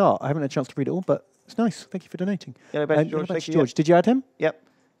 That's nice art. I haven't had a chance to read it all, but it's nice. Thank you for donating. Yellow Banshee George, did you add him? Yep.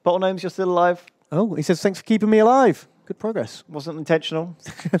 Bottle Gnomes, you're still alive. Oh, he says, thanks for keeping me alive. Good progress. Wasn't intentional.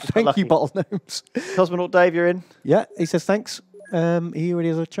 Thank you, Bottle Gnomes. Cosmonaut Dave, you're in. Yeah, he says thanks. He already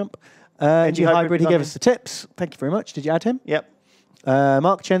has a chump. NG Hybrid, he gave us the tips. Thank you very much. Did you add him? Yep.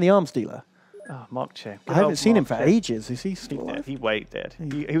 Mark Chen, the arms dealer. Oh, Mark Chen. I haven't seen him for ages. Is he still alive? He dead.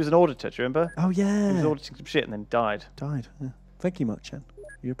 He was an auditor, do you remember? Oh, yeah. He was auditing some shit and then died. Yeah. Thank you, Mark Chen.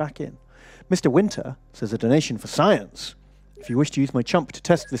 You're back in. Mr. Winter says a donation for science. If you wish to use my chump to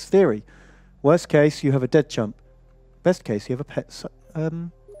test this theory, worst case, you have a dead chump. Best case, you have a pet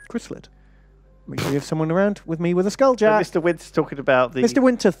chrysalid. Make sure you have someone around with me with a skulljack. So Mr. Winter's talking about the... Mr.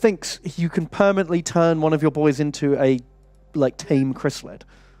 Winter thinks you can permanently turn one of your boys into a, tame chrysalid.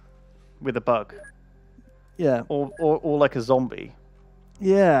 With a bug. Yeah. Or like a zombie.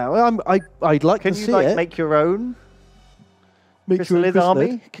 Yeah, well, I'd like to see it. Can you, make your own? Make your own chrysalid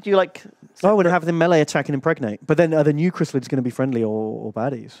army? Could you, Oh, and have them melee attack and impregnate. But then are the new chrysalids going to be friendly or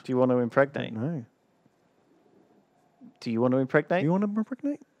baddies? Do you want to impregnate? No. Do you want to impregnate? Do you want to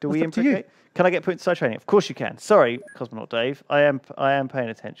impregnate? Do we impregnate? Can I get put into side training? Of course you can. Sorry, Cosmonaut Dave. I am paying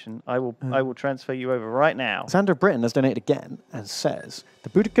attention. I will transfer you over right now. Xander Britton has donated again and says the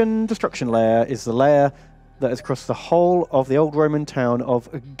Boudican destruction layer is the layer that is across the whole of the old Roman town of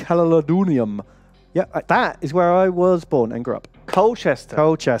Caledonium. Yeah, that is where I was born and grew up. Colchester,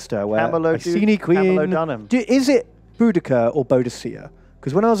 where Iceni Queen. Is it Boudica or Boadicea?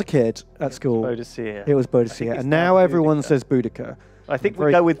 Because when I was a kid at school, it was Boadicea, and now everyone says Boudica. I think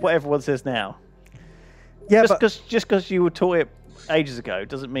we go with what everyone says now. Yeah, just because you were taught it ages ago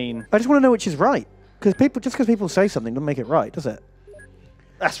doesn't mean. I just want to know which is right. Because people say something doesn't make it right, does it?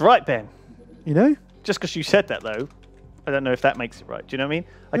 That's right, Ben. You know. Just because you said that though. I don't know if that makes it right. Do you know what I mean?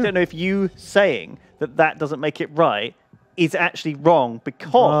 I don't know if you saying that doesn't make it right is actually wrong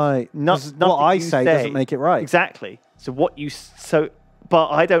because what I say doesn't make it right. Exactly. So but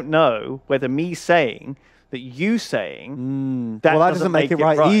I don't know whether me saying that you saying that doesn't make it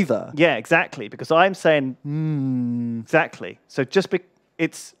right either. Yeah, exactly. Because I'm saying exactly. So just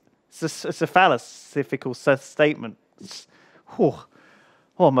it's a fallacical statement.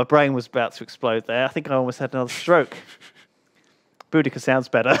 Oh, my brain was about to explode there. I think I almost had another stroke. Boudica sounds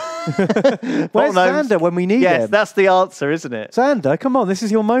better. Where's Xander when we need him? Yes, that's the answer, isn't it? Xander, come on, this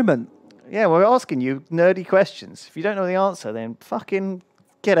is your moment. Yeah, we're asking you nerdy questions. If you don't know the answer, then fucking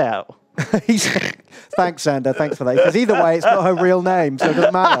get out. Thanks, Xander. Thanks for that. Because either way, it's not her real name, so it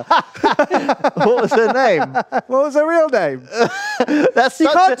doesn't matter. What was her name? What was her real name? That's you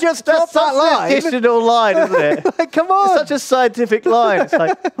can't just drop that line. An additional line, isn't it? Like, come on. It's such a scientific line. It's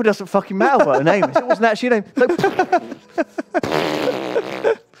like, well, it doesn't fucking matter what her name is. It wasn't actually her name. Like,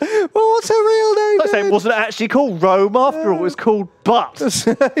 well, what's her real name? Like saying, it wasn't actually called Rome after all. It was called Butts.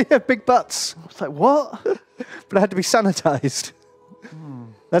 Yeah, big butts. It's like, what? But it had to be sanitized.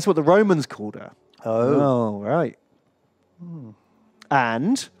 That's what the Romans called her. Oh, right.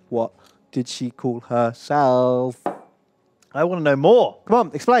 And what did she call herself? I want to know more. Come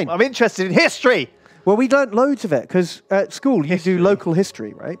on, explain. I'm interested in history. Well, we learnt loads of it because at school you do local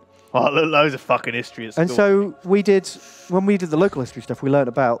history, right? Oh, loads of fucking history at school. And so when we did the local history stuff, we learned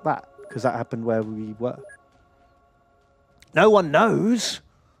about that because that happened where we were. No one knows.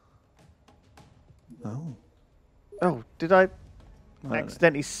 Oh, did I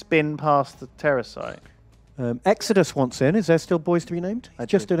accidentally spin past the terror site? Exodus wants in. Is there still boys to be named? I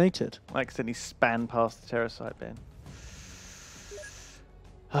just donated. I accidentally span past the terror site, Ben.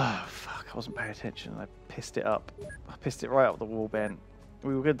 Oh, fuck. I wasn't paying attention. I pissed it up. I pissed it right up the wall, Ben.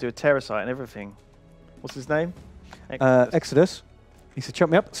 We were going to do a terror site and everything. What's his name? Exodus. He said, chop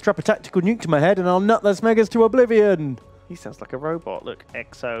me up, strap a tactical nuke to my head, and I'll nut those megas to oblivion. He sounds like a robot. Look,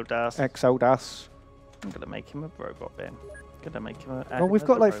 Exodus. Exodus. I'm going to make him a robot, Ben. Going to make him a... Well, we've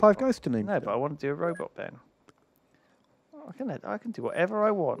got like 5 guys to name. No, but I want to do a robot, Ben. I can do whatever I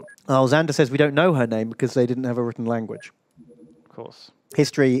want. Oh, Xander says we don't know her name because they didn't have a written language. Of course.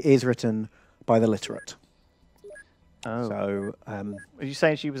 History is written by the literate. Oh. So, are you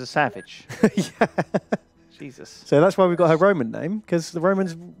saying she was a savage? yeah. Jesus. So that's why we got her Roman name, because the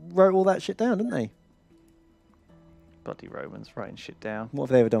Romans wrote all that shit down, didn't they? Bloody Romans writing shit down. What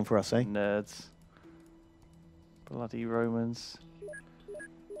have they ever done for us, eh? Nerds. Bloody Romans.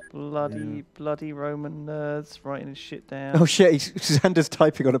 Bloody Roman nerds writing shit down. Oh shit, Xander's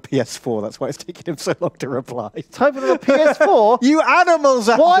typing on a PS4, that's why it's taking him so long to reply. Typing on a PS4? You animals,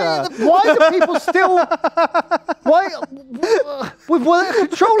 Xander! Why do people still... with a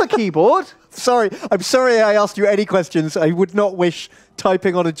controller keyboard? I'm sorry I asked you any questions. I would not wish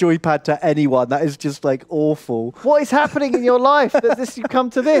typing on a joypad to anyone. That is just like awful. What is happening in your life that you come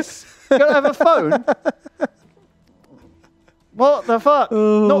to this? You don't have a phone? What the fuck?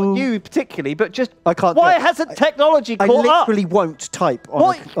 Not you particularly, but just I can't. Why hasn't technology caught up? I literally won't type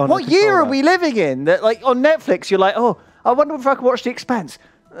on what year are we living in? That like on Netflix, you're like, oh, I wonder if I can watch The Expanse.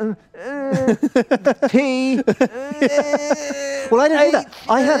 Well, I don't do that.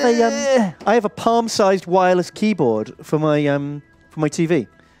 I have a palm-sized wireless keyboard for my TV.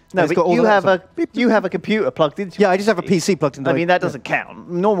 No, but you have a computer plugged into. Yeah, I just have a PC plugged into. I mean, that doesn't count.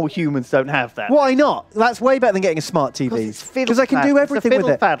 Normal humans don't have that. Why not? That's way better than getting a smart TV. Because I can do everything with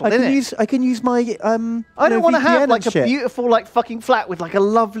it. I can use my. I don't want to have like a beautiful like fucking flat with like a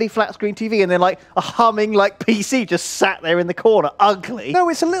lovely flat screen TV and then like a humming like PC just sat there in the corner, ugly. No,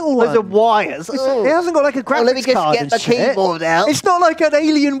 it's a little one. There's a wires. It hasn't got like a graphics let me just card get the keyboard out. It's not like an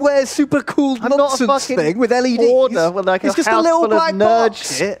Alienware super cool nonsense thing with LEDs. It's just a little black nerd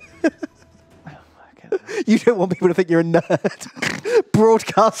shit. You don't want people to think you're a nerd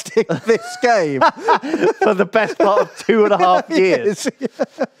broadcasting this game for the best part of 2.5 years.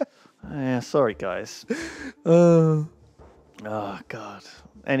 Yeah, sorry guys. Oh god.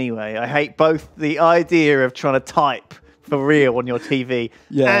 Anyway, I hate both the idea of trying to type for real on your TV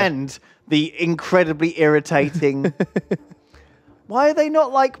and the incredibly irritating. Why are they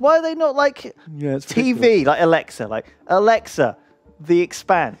not like TV, like Alexa, The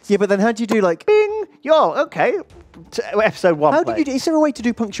Expanse. Yeah, but then how do you do like bing? Yo, okay. Episode 1. How do you do? Is there a way to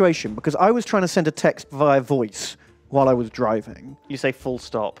do punctuation? Because I was trying to send a text via voice while I was driving. You say full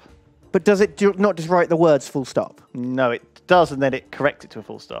stop. But does it not just write the words full stop? No, it does, and then it corrects it to a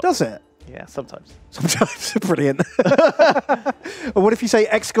full stop. Does it? Yeah, sometimes. Sometimes. Brilliant. Or what if you say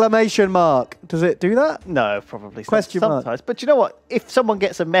exclamation mark? Does it do that? No, probably. Question mark. Sometimes. But you know what? If someone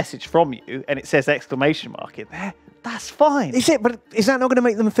gets a message from you and it says exclamation mark in there, that's fine. Is it? But is that not going to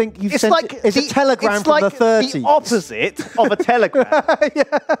make them think you've It's sent like it? It's a telegram it's from like the 30s. the opposite of a telegram.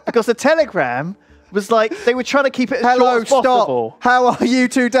 Because a telegram was like, they were trying to keep it as Hello, short as possible. stop. How are you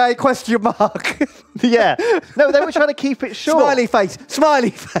today? Question mark. Yeah. No, they were trying to keep it short. Smiley face. Smiley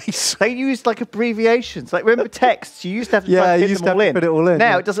face. They used like abbreviations. Like remember texts? You used to have to Yeah, try you to used fit to them all have to in. put it all in,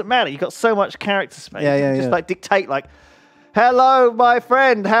 Now yeah. it doesn't matter. You've got so much character space. Yeah, You yeah, can just yeah. like dictate like, hello, my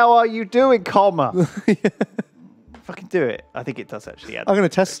friend, how are you doing, comma. Fucking do it. I think it does actually add. I'm going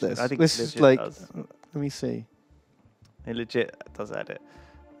to test this. I think this it is legit like. does. Let me see. It legit does add it.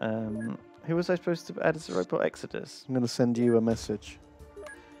 Who was I supposed to add as a robot? Exodus. I'm going to send you a message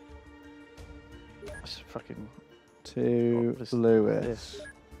Just fucking to What is Lewis. this?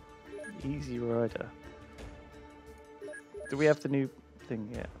 Easy Rider. Do we have the new thing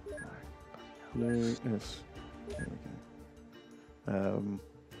yet? No. Lewis. There we go.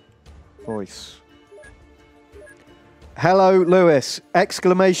 Voice. Hello, Lewis!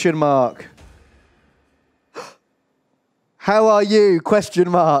 Exclamation mark. How are you? Question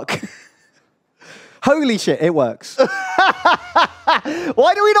mark. Holy shit! It works.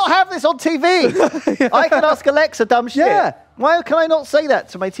 Why do we not have this on TV? I can ask Alexa dumb shit. Yeah. Why can I not say that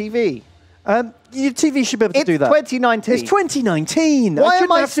to my TV? Your TV should be able to It's do that. 2019. It's 2019. Why shouldn't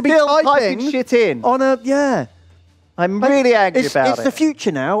am I have to be still typing typing shit in? on a yeah? I'm really angry It's about the it.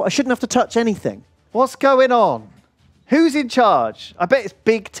 future now. I shouldn't have to touch anything. What's going on? Who's in charge? I bet it's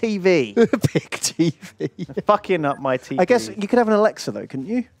Big TV. Big TV. Fucking up my TV. I guess you could have an Alexa though, couldn't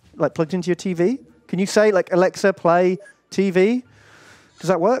you? Like plugged into your TV. Can you say like Alexa play TV? Does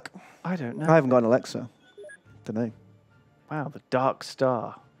that work? I don't know. I haven't got an Alexa. Don't know. Wow, the Dark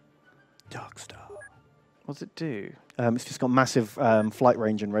Star. Dark Star. What does it do? It's just got massive flight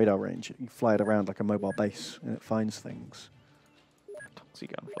range and radar range. You fly it around like a mobile base, and it finds things.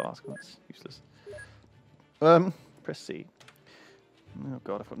 Toxic gun flask. That's useless. Press C. Oh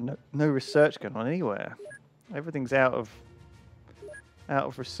god, I've got no research going on anywhere. Everything's out of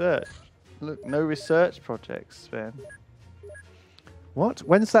research. Look, no research projects, man. What?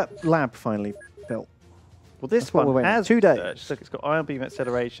 When's that lab finally built? Well, this That's what we're one waiting. has 2 days. research. Look, it's got ion beam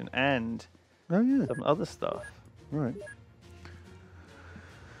acceleration and Oh yeah. some other stuff. Right.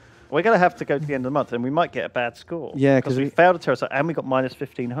 We're going to have to go to the end of the month, and we might get a bad score. Yeah, because 'cause we we- failed a terror and we got minus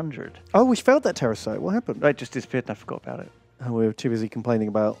 1,500. Oh, we failed that terrasite. What happened? It just disappeared, and I forgot about it. Oh, we were too busy complaining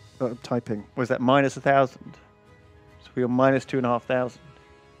about typing. Was that minus 1,000? So we were minus 2,500.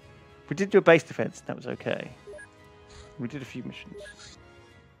 We did do a base defense. That was okay. We did a few missions.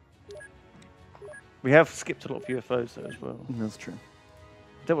 We have skipped a lot of UFOs though as well. That's true.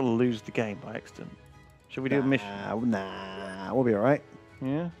 Don't want to lose the game by accident. Should we do a mission? Nah, we'll be all right.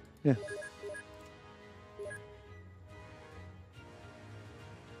 Yeah. Yeah.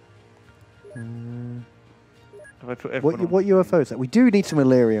 Have I put everyone What on? UFO is that? We do need some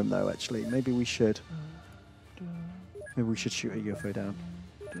Illyrium though. Actually, maybe we should. Maybe we should shoot a UFO down.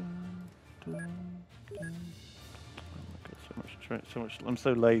 Oh my God, so much. I'm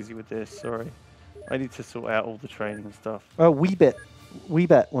so lazy with this. Sorry. I need to sort out all the training and stuff. Oh,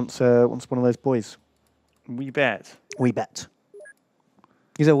 Weebet wants one of those boys. We bet. Weebet.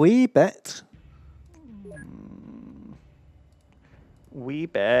 He's a Weebet. We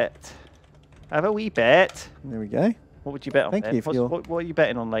bet. Have a wee bet. There we go. What would you bet on? Thank Ben? you for What's- your- what are you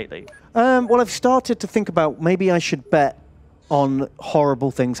betting on lately? Well, I've started to think about maybe I should bet on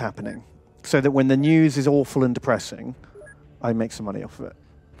horrible things happening, so that when the news is awful and depressing, I make some money off of it.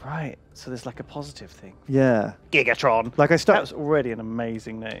 Right. So there's like a positive thing. Yeah. Gigatron. Like I That start. was already an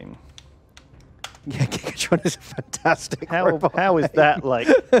amazing name. Yeah, Gigatron is a fantastic robot. How is that like?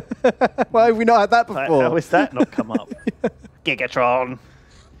 Why have we not had that Like, before? how is that not come up? Gigatron.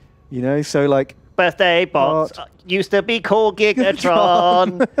 You know, so like. Birthday bots Bot. used to be called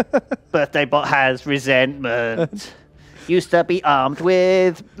Gigatron. Birthday bot has resentment. Used to be armed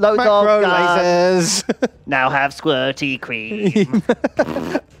with loads Macro of guns. lasers. Now have squirty cream.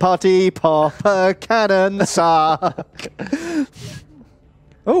 Party popper cannon suck.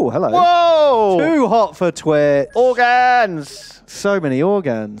 Oh, hello. Whoa! Too hot for Twitch. Organs. So many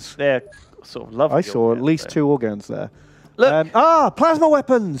organs. They're sort of lovely. I saw at organs, least though. 2 organs there. Look, Plasma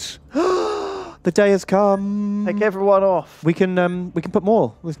weapons. The day has come. take everyone off. We can put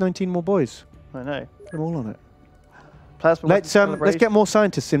more. There's 19 more boys. I know. Put them all on it. Plasma Let's get more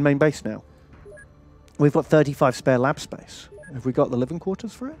scientists in main base now. We've got 35 spare lab space. Have we got the living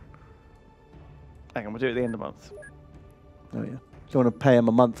quarters for it? Hang on, we'll do it at the end of the month. Oh yeah. Do you want to pay him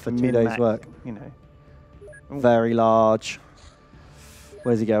a month for 2 days' Min-max, work? You know. Very large.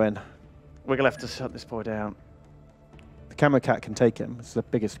 Where's he going? We're going to have to shut this boy down. The camera cat can take him. It's the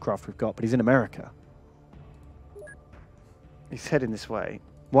biggest craft we've got, but he's in America. He's heading this way.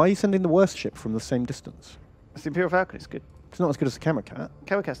 Why are you sending the worst ship from the same distance? It's the Imperial Falcon. It's good. It's not as good as the camera cat.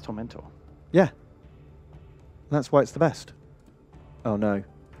 Camera Cat's Tormentor. Yeah. That's why it's the best. Oh, no.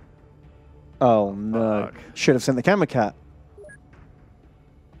 Oh, no. Fuck. Should have sent the camera cat.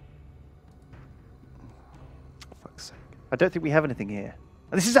 Fuck's sake. I don't think we have anything here.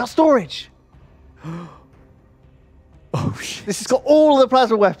 And this is our storage. Oh, shit. This has got all of the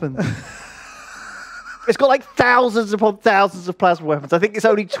plasma weapons. It's got like thousands upon thousands of plasma weapons. I think it's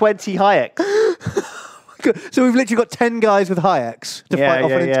only 20 Hayeks. So we've literally got 10 guys with Hayeks to fight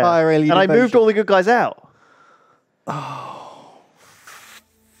off an entire alien And I invasion. moved all the good guys out.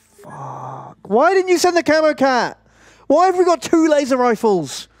 Fuck. Why didn't you send the camo cat? Why have we got 2 laser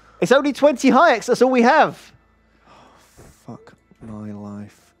rifles? It's only 20 Hayeks. That's all we have. Fuck my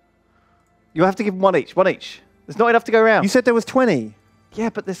life. You have to give them one each. One each. There's not enough to go around. You said there was 20. Yeah,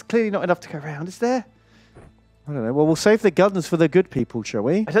 but there's clearly not enough to go around, is there? I don't know. Well, we'll save the guns for the good people, shall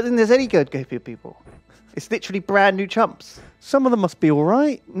we? I don't think there's any good people. It's literally brand new chumps. Some of them must be all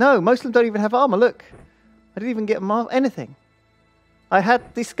right. No, most of them don't even have armor. Look. I didn't even get anything.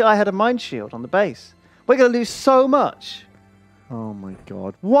 This guy had a mind shield on the base. We're going to lose so much. Oh my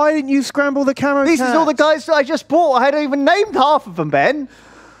god. Why didn't you scramble the camo These are all the guys that I just bought. I hadn't even named half of them, Ben.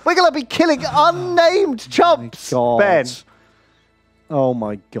 We're going to be killing unnamed chumps, Ben. Oh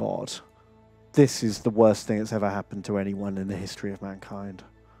my god. This is the worst thing that's ever happened to anyone in the history of mankind.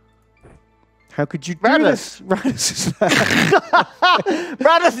 How could you do this? Radis is there.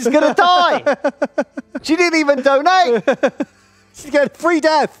 Radis is going to die. She didn't even donate. She's getting free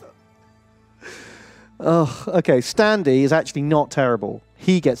death. Oh, okay. Standy is actually not terrible.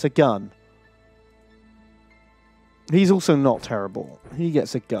 He gets a gun. He's also not terrible. He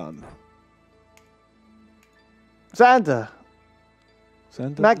gets a gun. Xander.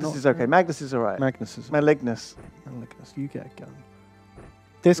 Magnus not is okay. Magnus is all right. Magnus is Malignus. Magnus, you get a gun.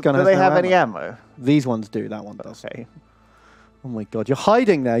 This gun Do has they no have ammo. any ammo? These ones do. That one does. Okay. Oh my god, you're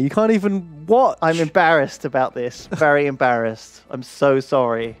hiding there. You can't even watch. I'm embarrassed about this. Very embarrassed. I'm so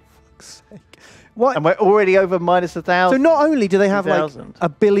sorry. fuck's sake. What? And we're already over minus 1,000. So not only do they have like 2,000. a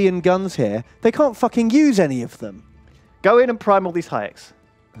billion guns here, they can't fucking use any of them. Go in and prime all these Hayeks.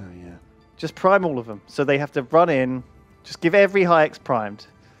 Oh yeah. Just prime all of them. So they have to run in. Just give every Hayeks primed.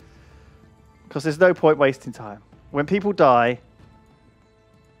 Because there's no point wasting time. When people die,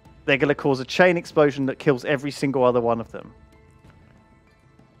 they're going to cause a chain explosion that kills every single other one of them.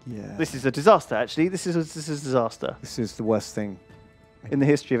 Yeah. This is a disaster, actually. This is a disaster This is the worst thing. in the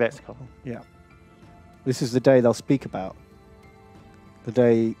history of XCOM. Yeah. This is the day they'll speak about. The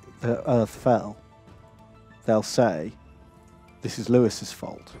day the Earth fell. They'll say, this is Lewis's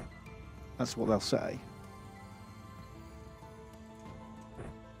fault. That's what they'll say.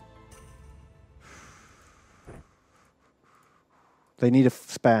 They need a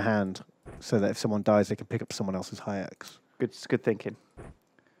spare hand so that if someone dies, they can pick up someone else's Hayeks. Good thinking.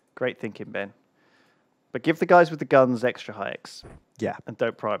 Great thinking, Ben. But give the guys with the guns extra Hayeks. Yeah. And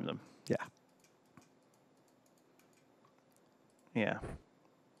don't prime them. Yeah. Yeah.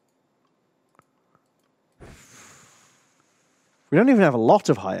 We don't even have a lot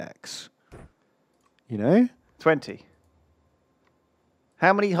of Hayeks. You know? 20.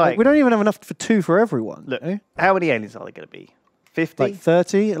 How many Hayeks? We don't even have enough for 2 for everyone. Look, eh? how many aliens are there going to be? 50? Like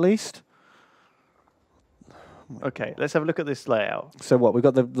 30 at least. Okay, let's have a look at this layout. So what? We've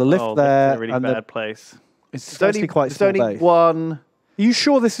got the lift Oh, there. this is a really and bad place. It's There's actually quite small only base. one. Are you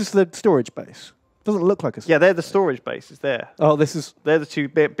sure this is the storage base? Doesn't look like a Yeah, they're the storage bases there. Oh, this is They're the two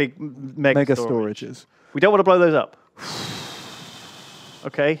big mega storage. storages. We don't want to blow those up.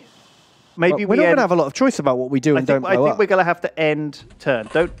 Okay. Maybe We're not going to have a lot of choice about what we do and don't I blow think up. we're going to have to end turn.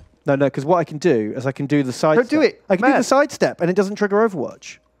 Don't. No, because what I can do is I can do the side Don't step. do it. I can do Mad. the side step and it doesn't trigger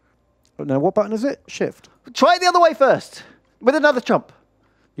Overwatch. Oh, no, what button is it? Shift. Try it the other way first. With another chump.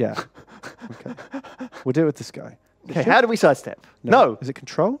 Yeah. Okay. We'll do it with this guy. Okay, how do we sidestep? No. Is it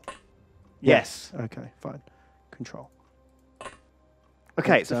control? Yes. Okay, fine. Control.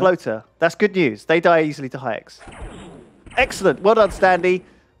 Okay, it's a floater. That's good news. They die easily to Hayeks. Excellent. Well done, Standy.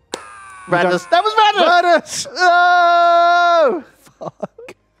 Radus. That was Radus! Radus! Oh!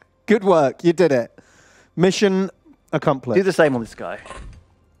 Fuck. Good work. You did it. Mission accomplished. Do the same on this guy.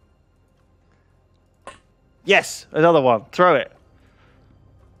 Yes, another one. Throw it.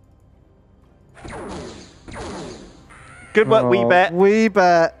 Good work, We Bet. We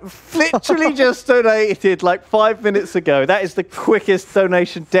Bet. Literally just donated like 5 minutes ago. That is the quickest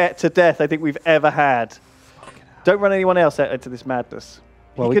donation to death I think we've ever had. Don't run anyone else out into this madness.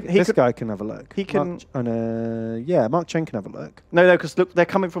 Well, this guy can have a look. He can. Mark Chen can have a look. No, because look, they're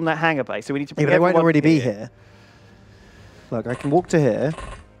coming from that hangar bay, so we need to. Bring they won't already be here. here. Look, I can walk to here.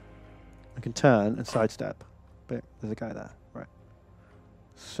 I can turn and sidestep. But there's a guy there, right?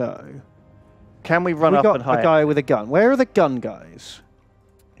 So, can we run up and hide? A guy with a gun. Where are the gun guys?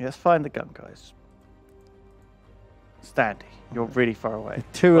 Yeah, let's find the gun guys. Standy, you're really far away.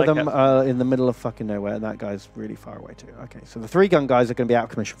 Two of them are in the middle of fucking nowhere, and that guy's really far away too. Okay, so the 3 gun guys are going to be out of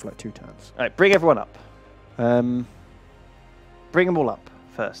commission for like 2 turns. All right, bring everyone up. Bring them all up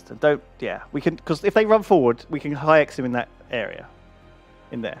first, and don't. Yeah, we can, because if they run forward, we can high X them in that area,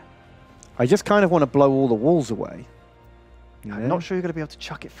 in there. I just kind of want to blow all the walls away. I'm not sure you're going to be able to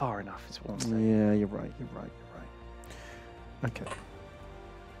chuck it far enough. Is what I'm saying. Yeah, you're right. Okay.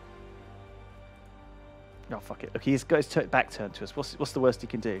 Oh, fuck it. Look, he's got his back turned to us. What's the worst he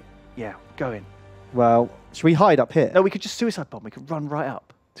can do? Yeah, go in. Well, should we hide up here? No, we could just suicide bomb. We could run right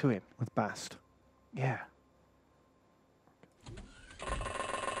up to him. With Bast. Yeah.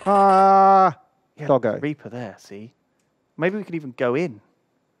 Yeah, Doggo. Reaper there, see? Maybe we could even go in.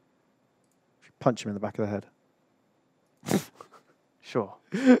 Punch him in the back of the head. Sure.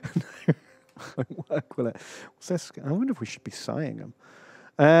 Won't work, will it? What's this? I wonder if we should be sighing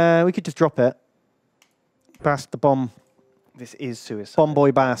them. We could just drop it. Bast the bomb. This is suicide. Bomb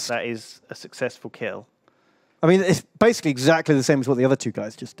boy Bast. That is a successful kill. I mean, it's basically exactly the same as what the other 2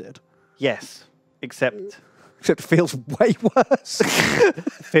 guys just did. Yes, except it feels way worse.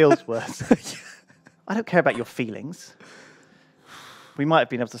 Feels worse. I don't care about your feelings. We might have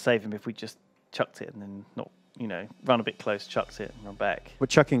been able to save him if we just chucked it and then not, run a bit close, chucked it and run back. But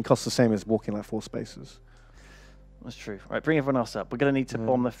chucking costs the same as walking like 4 spaces. That's true. Right, bring everyone else up. We're going to need to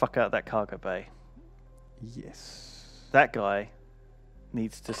bomb the fuck out of that cargo bay. Yes. That guy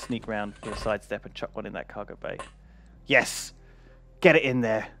needs to sneak round with a sidestep and chuck one in that cargo bay. Yes! Get it in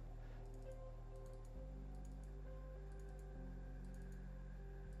there.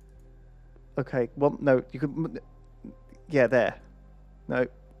 Okay, well, no, you could... Yeah, there. No.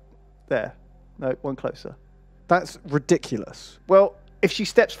 There. No, one closer. That's ridiculous. Well, if she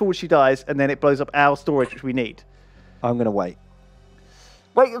steps forward, she dies, and then it blows up our storage, which we need. I'm going to wait.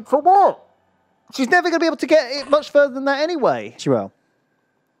 Wait, for what? She's never going to be able to get it much further than that anyway. She will.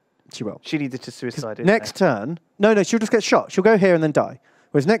 She will. She needed to suicide. Next turn... No, she'll just get shot. She'll go here and then die.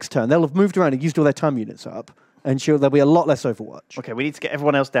 Whereas next turn, they'll have moved around and used all their time units up, and there'll be a lot less Overwatch. Okay, we need to get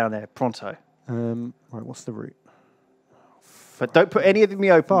everyone else down there, pronto. Right, what's the route? But don't put any of them in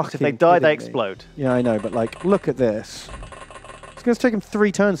the open, because if they die, they explode. Yeah, I know, but look at this. It's going to take them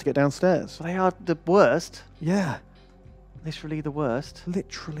 3 turns to get downstairs. They are the worst. Yeah. Literally the worst.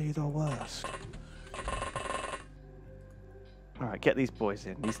 Literally the worst. All right, get these boys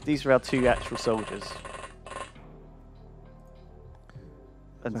in. These are our 2 actual soldiers.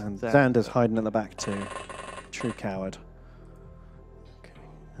 And Xander's hiding at the back too. True coward.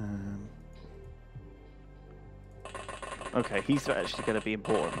 Okay, he's actually going to be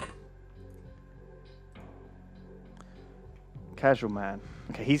important. Casual man.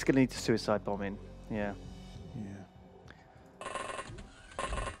 Okay, he's going to need to suicide bomb in. Yeah.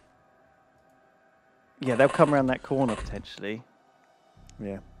 Yeah, they'll come around that corner potentially.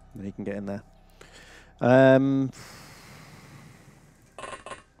 Yeah, then he can get in there.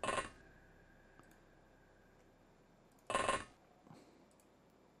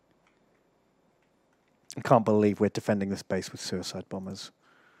 I can't believe we're defending this base with suicide bombers.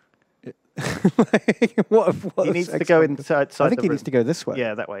 What he needs to go inside. I think he needs to go this way.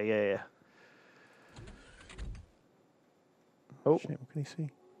 Yeah, that way. Yeah. Oh, shit, what can he see?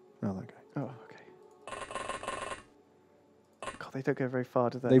 Oh, that guy. Oh, okay. God, they don't go very far,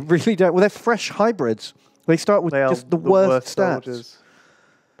 do they? They really don't. Well, they're fresh hybrids. They start with just the worst stats. Soldiers.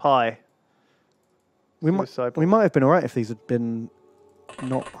 Pie. We might have been all right if these had been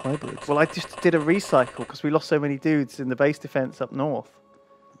not hybrids. Well, I just did a recycle because we lost so many dudes in the base defense up north.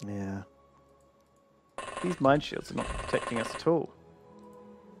 Yeah. These mine shields are not protecting us at all.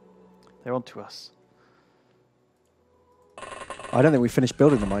 They're onto us. I don't think we finished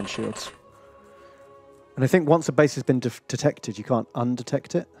building the mine shields. And I think once a base has been detected, you can't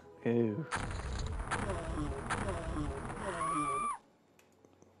undetect it. Ew.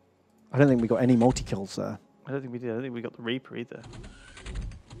 I don't think we got any multi-kills there. I don't think we did. I don't think we got the Reaper either.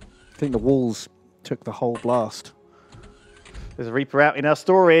 I think the walls took the whole blast. There's a Reaper out in our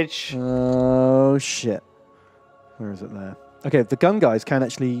storage. Oh, shit. Where is it there? Okay, the gun guys can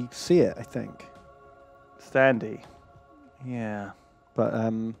actually see it, I think. Standy. Yeah. But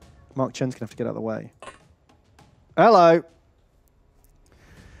Mark Chen's going to have to get out of the way. Hello.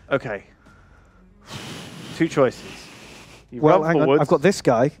 Okay. Two choices. You Well, run hang on. forwards. I've got this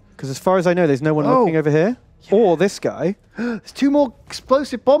guy, because as far as I know, there's no one looking over here. Yeah. Or this guy. There's 2 more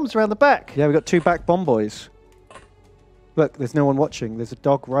explosive bombs around the back. Yeah, we've got 2 back bomb boys. Look, there's no one watching. There's a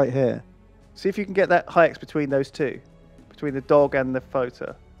dog right here. See if you can get that hikes between those 2. Between the dog and the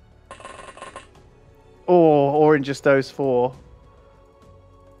floater. Or in just those 4.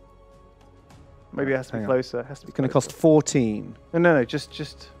 Maybe it has to be closer. It has to be It's going to closer. cost 14. No,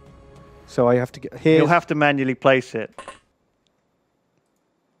 just... So I have to get here. You'll have to manually place it.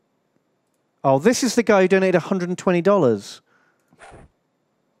 Oh, this is the guy who donated $120.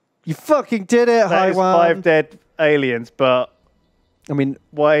 You fucking did it, That is Haiwan. 5 dead aliens, but I mean,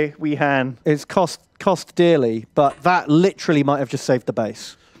 why we Han? it's cost dearly, but that literally might have just saved the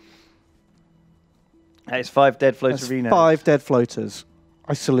base. That is 5 dead That's floaterinos. 5 dead floaters.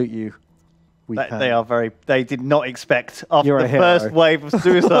 I salute you. They are very... They did not expect, after You're a the hero. first wave of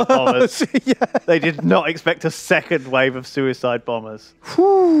suicide bombers, Yeah. they did not expect a second wave of suicide bombers.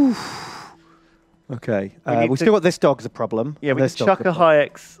 Whew. Okay. need We've to- still got this dog as a problem. Yeah, we This can dog's chuck a high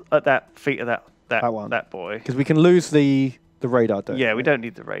X at that feet of That one. that boy. because we can lose the radar dome. Yeah, we don't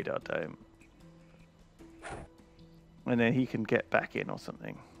need the radar dome. And then he can get back in or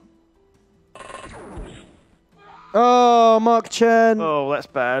something. Oh, Mark Chen. Oh, that's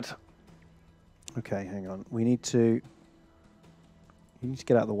bad. Okay, hang on. We need to... You need to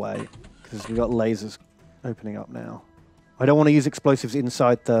get out of the way because we've got lasers opening up now. I don't want to use explosives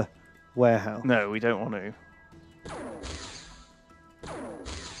inside the warehouse. No, we don't want to.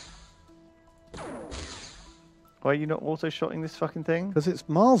 Why are you not auto-shotting this fucking thing? Because it's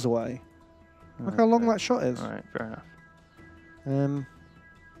miles away. Look how long that shot is. Alright, fair enough.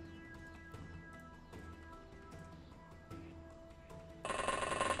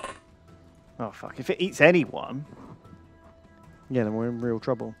 Oh, fuck. If it eats anyone, Yeah, then we're in real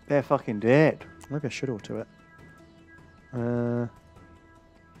trouble. they're fucking dead. Maybe I should auto it.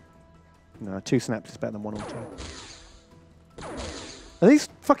 No, 2 snaps is better than 1 auto. Are these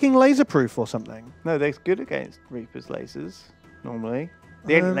fucking laser proof or something? No, they're good against Reaper's lasers, normally.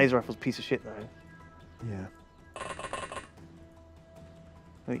 The alien laser rifle's a piece of shit, though. Yeah. I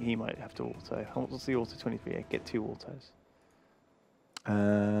think he might have to auto. What's the auto 23? Yeah, get 2 autos.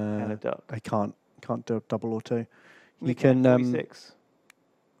 And And a duck. I can't do a double auto. You You can 46.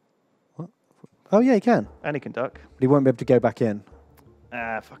 what? Oh yeah, you can. And he can duck. But he won't be able to go back in.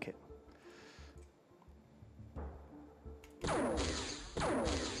 Ah, fuck it.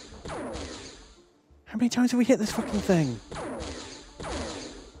 How many times have we hit this fucking thing?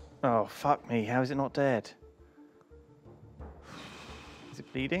 Oh, fuck me. How is it not dead? Is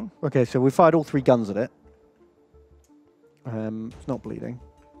it bleeding? Okay, so we fired all 3 guns at it. It's not bleeding.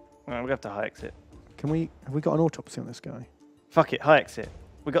 Well, we have to high exit. Have we got an autopsy on this guy? Fuck it, high exit.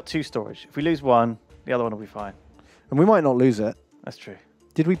 We've got 2 storage. If we lose one, the other one will be fine. And we might not lose it. That's true.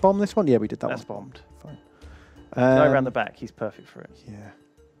 Did we bomb this one? Yeah, we did that That's one. bombed. Fine. Guy around the back, he's perfect for it. Yeah.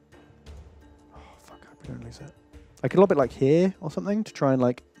 Oh, fuck, I hope we don't lose it. I could lob it like here or something to try and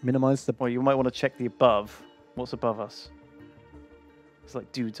like minimize the... Well, you might want to check the above. What's above us? There's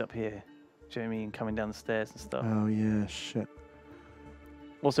like dudes up here. Do you know what I mean? Coming down the stairs and stuff. Oh, yeah, shit.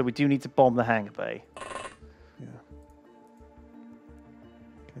 Also, we do need to bomb the hangar bay. Yeah.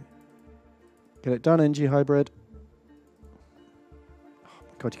 Okay. Get it done, NG Hybrid. Oh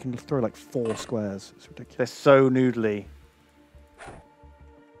my god, you can throw like 4 squares. It's ridiculous. They're so noodly.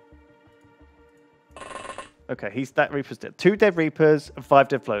 Okay, that Reaper's dead. 2 dead Reapers and 5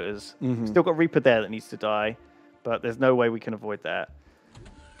 dead floaters. Mhm. Still got Reaper there that needs to die, but there's no way we can avoid that.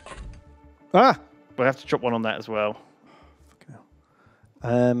 Ah! We'll have to drop one on that as well. Fucking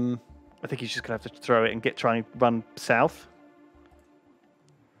hell. I think he's just going to have to throw it and try and run south.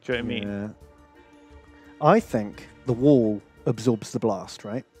 Do you know what I mean? Yeah. I think the wall absorbs the blast,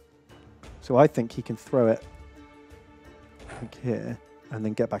 right? So I think he can throw it like here and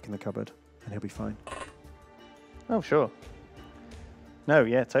then get back in the cupboard and he'll be fine. Oh, sure. No,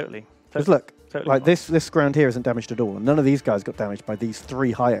 yeah, totally. Because look, Totally like fine. this ground here isn't damaged at all, and none of these guys got damaged by these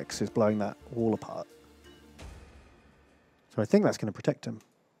 3 high X's blowing that wall apart. So I think that's going to protect him.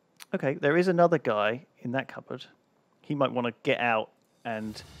 Okay, there is another guy in that cupboard. He might want to get out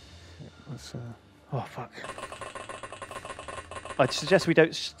and... Let's, Oh, fuck. I'd suggest we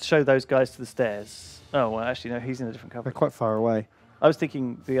don't show those guys to the stairs. Oh, well, actually, no, he's in a different they're cupboard. quite far away. I was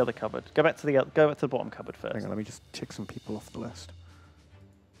thinking the other cupboard. Go back to the bottom cupboard first. Hang on, let me just tick some people off the list.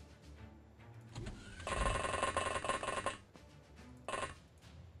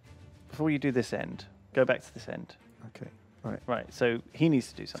 Before you do this end, go back to this end. Okay. Right, so he needs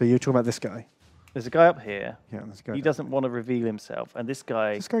to do So something. you're talking about this guy? There's a guy up here. Yeah, there's a guy. He doesn't want to reveal himself, and this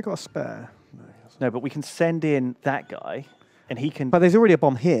guy... This guy got a spare. No, he hasn't. No, but we can send in that guy, and he can... But there's already a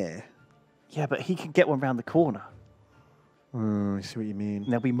bomb here. Yeah, but he can get one round the corner. I see what you mean. And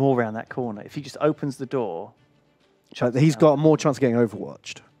there'll be more around that corner. If he just opens the door... But he's got more chance of getting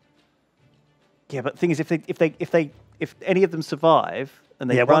overwatched. Yeah, but the thing is, if any of them survive and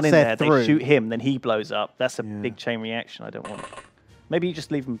they Yeah, run once in they're there, through. they shoot him, then he blows up. That's a Yeah. big chain reaction. I don't want it. Maybe you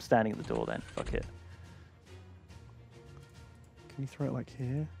just leave him standing at the door then. Fuck it. Can you throw it like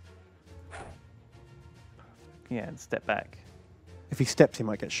here? Yeah, and step back. If he steps, he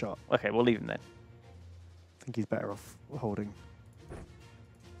might get shot. Okay, we'll leave him then. I think he's better off holding.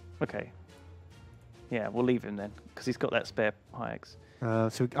 Okay. Yeah, we'll leave him then, because he's got that spare high X.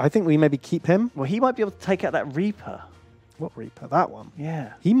 So I think we maybe keep him. Well, he might be able to take out that Reaper. What Reaper? That one.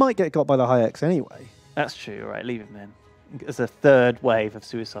 Yeah. He might get got by the high X anyway. That's true. All right, leave him then. As a third wave of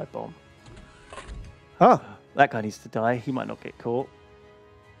suicide bomb. Oh. That guy needs to die. He might not get caught.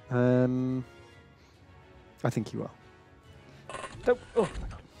 I think he will. Don't, oh my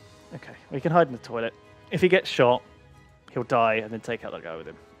god. Okay, we can hide in the toilet. If he gets shot, he'll die and then take out that guy with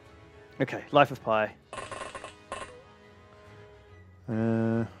him. Okay, Life of Pi.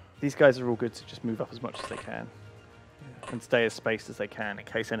 These guys are all good to just move up as much as they can. And stay as spaced as they can in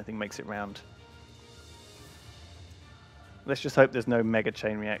case anything makes it round. Let's just hope there's no mega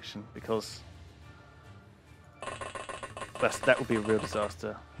chain reaction, because that would be a real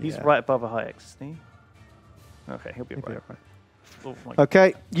disaster. He's Yeah. right above a high X, isn't he? Okay, he'll be He'll be right. alright. Oh my God.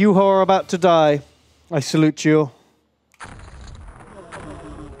 Okay, you who are about to die, I salute you.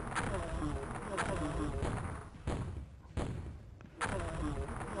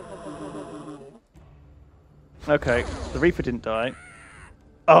 Okay, the Reaper didn't die.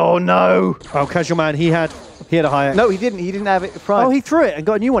 Oh no! Oh, casual man, he had a high X. No, he didn't. He didn't have it primed. Oh, he threw it and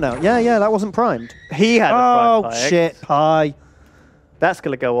got a new one out. Yeah, that wasn't primed. He had a Oh, primed high X. shit, Pi. That's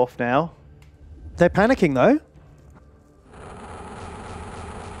gonna go off now. They're panicking, though.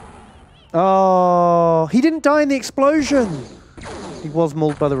 Oh, he didn't die in the explosion. He was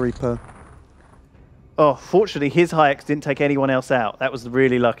mauled by the Reaper. Oh, fortunately, his high X didn't take anyone else out. That was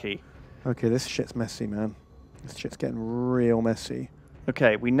really lucky. Okay, this shit's messy, man. This shit's getting real messy.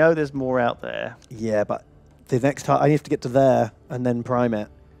 Okay, we know there's more out there. Yeah, but the next time I have to get to there and then prime it.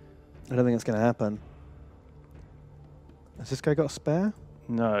 I don't think it's going to happen. Has this guy got a spare?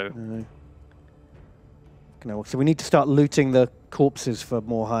 No. No. No. So we need to start looting the corpses for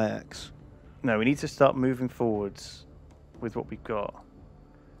more high X. No, we need to start moving forwards with what we've got.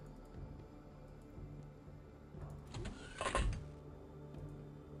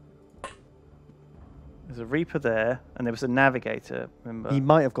 There's a Reaper there, and there was a Navigator, remember? He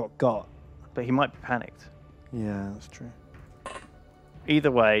might have got. But he might be panicked. Yeah, that's true.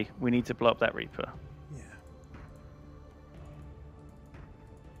 Either way, we need to blow up that Reaper. Yeah.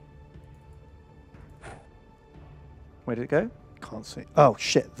 Where did it go? Can't see. Oh,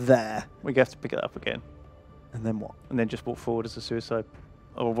 shit, there. We have to pick it up again. And then what? And then just walk forward as a suicide.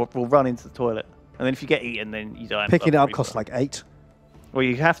 Or we'll run into the toilet. And then if you get eaten, then you die. Picking it up costs like 8. Well,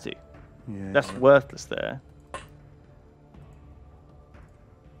 you have to. Yeah. That's worthless there.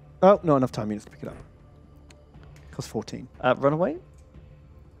 Oh, not enough time units to pick it up. Costs 14. Run away?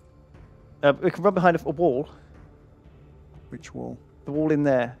 We can run behind a wall. Which wall? The wall in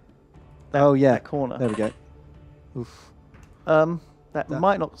there. Oh, yeah. That corner. There we go. Oof. That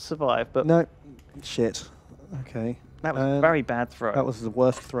might not survive, but No. Shit. Okay. that was a very bad throw. That was the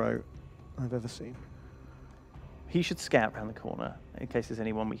worst throw I've ever seen. He should scout around the corner in case there's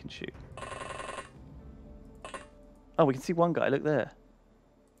anyone we can shoot. Oh, we can see one guy. Look there.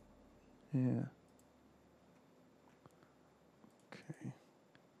 Yeah. Okay.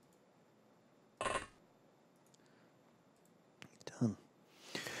 Done.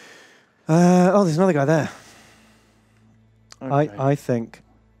 Oh, there's another guy there. Okay. I think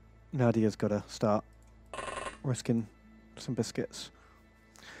Nadia's got to start risking some biscuits.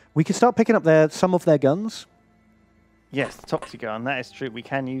 We could start picking up some of their guns. Yes, the toxic gun. That is true. We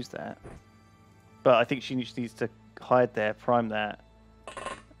can use that. But I think she needs to hide there, prime that,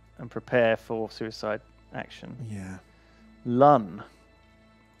 and prepare for suicide action. Yeah. Lun.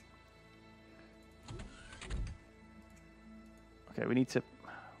 Okay, we need to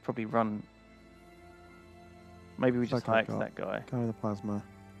probably run. Maybe we just Okay, hike that guy. Go with the plasma.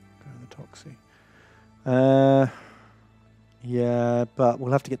 Go with the toxie. Yeah, but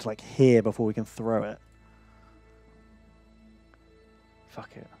we'll have to get to like here before we can throw it.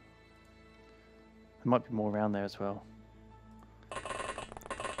 Fuck it. There might be more around there as well.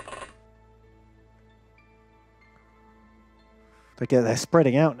 They're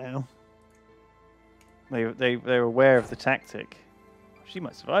spreading out now. They're aware of the tactic. She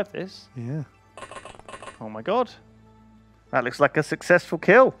might survive this. Yeah. Oh my god. That looks like a successful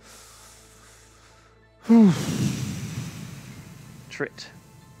kill. Trit.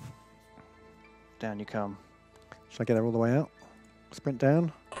 Down you come. Should I get her all the way out? Sprint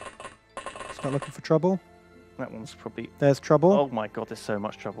down. Start looking for trouble. That one's probably... There's trouble. Oh my god, there's so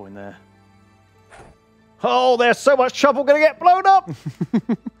much trouble in there. Oh, there's so much trouble going to get blown up!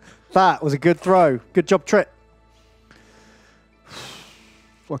 That was a good throw. Good job, Trit.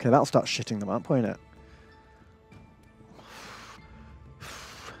 Okay, that'll start shitting them up, won't it?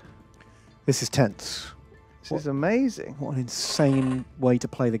 This is tense. This is amazing. What an insane way to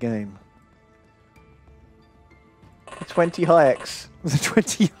play the game. 20 Hayeks. The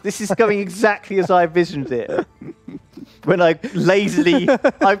 20. This is going exactly as I envisioned it. When I lazily...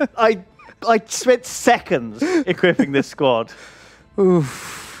 I spent seconds equipping this squad.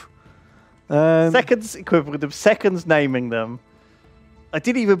 Oof. Seconds equipping them, seconds naming them. I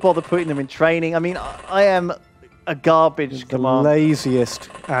didn't even bother putting them in training. I mean, I am a garbage the commander. laziest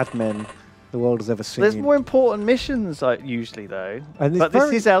admin the world has ever seen. There's more important missions usually, though. And but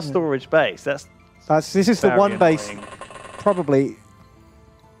this is our storage base. This is the one base, probably,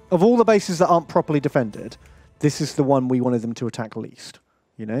 of all the bases that aren't properly defended, this is the one we wanted them to attack least.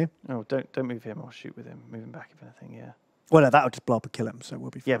 You know? Oh, don't move him. I'll shoot with him. Move him back if anything. Yeah. Well, no, that would just blow up and kill him, so we'll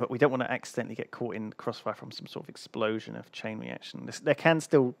be fine. Yeah, but we don't want to accidentally get caught in crossfire from some sort of explosion of chain reaction. There can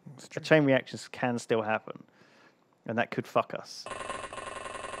still, chain reactions can still happen, and that could fuck us.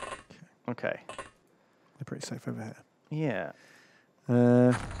 Okay. They're pretty safe over here. Yeah.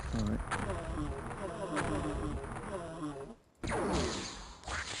 All right.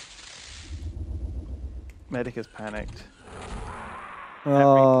 Medic has panicked.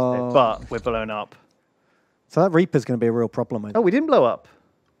 Oh. But we're blown up. So that Reaper's going to be a real problem. Oh, we didn't blow up.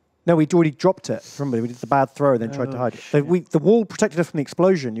 No, we'd already dropped it. Remember, we did the bad throw and then tried to hide it. The wall protected us from the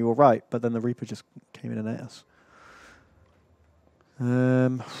explosion, you were right, but then the Reaper just came in and ate us.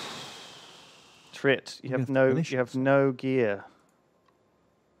 Trit, you have no gear.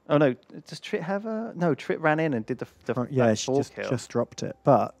 Oh no, does Trit have a... No, Trit ran in and did the yeah, she just dropped it.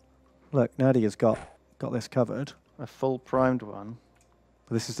 But look, Nadia's got this covered. A full primed one.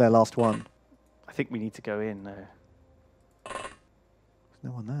 But this is their last one. I think we need to go in though. There's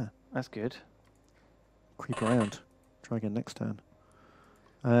no one there. That's good. Creep around. Try again next turn.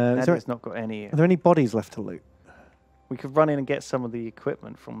 Nadia's not got any... Are there any bodies left to loot? We could run in and get some of the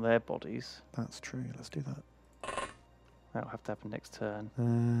equipment from their bodies. That's true. Let's do that. That'll have to happen next turn.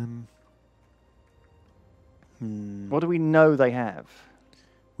 Hmm. What do we know they have?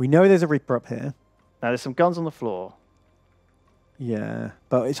 We know there's a Reaper up here. Now, there's some guns on the floor. Yeah,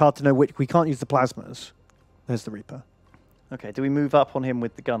 but it's hard to know which. We can't use the plasmas. There's the Reaper. Okay, do we move up on him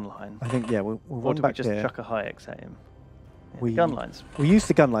with the gun line? I think, yeah, we'll or run do back we just here. chuck a high X at him? Yeah, We the gun lines. We'll use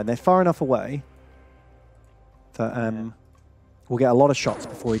the gun line. They're far enough away that we'll get a lot of shots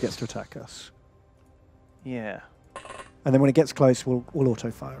before he gets to attack us. Yeah. And then when it gets close, we'll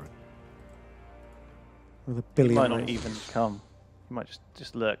auto-fire it. With a billion He might not rays. even come. He might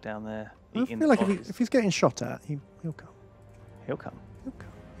just lurk down there. I feel like if he's getting shot at, he'll come. He'll come. He'll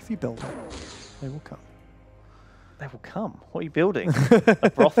come. If you build it, they will come. They will come. What are you building?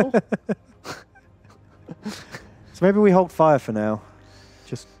 A brothel? So maybe we hold fire for now.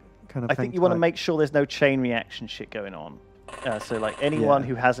 Just kind of. I think you want to make sure there's no chain reaction shit going on. So like anyone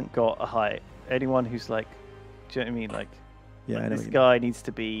who hasn't got a height, anyone who's like, do you know what I mean? Like, yeah, this guy needs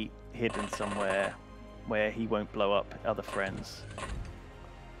to be hidden somewhere where he won't blow up other friends.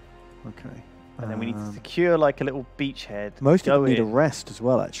 Okay. And then we need to secure like a little beachhead. Most of them need a rest as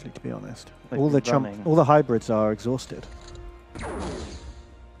well, actually, to be honest. All the hybrids are exhausted.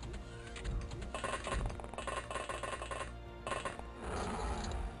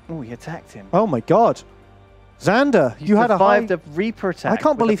 Oh, he attacked him. Oh my god. Xander, you had survived a Reaper attack. I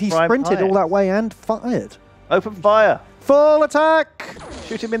can't believe he sprinted all that way and fired. Open fire. Full attack.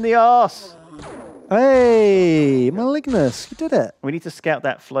 Shoot him in the arse. Hey, Malignus, you did it. We need to scout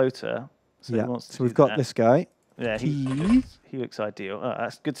that floater. So, yeah. So we've got this guy. Yeah, he looks ideal. Oh,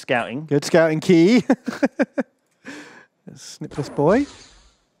 that's good scouting. Good scouting key. Let's snip this boy.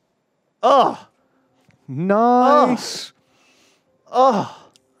 Oh! Nice. Oh!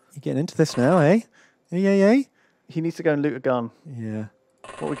 You're getting into this now, eh? Yeah. He needs to go and loot a gun. Yeah.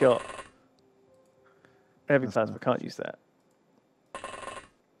 What we got? Heavy plasma, can't use that.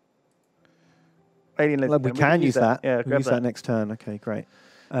 Alien well, we can use that. Yeah, we'll use that next turn. Okay, great.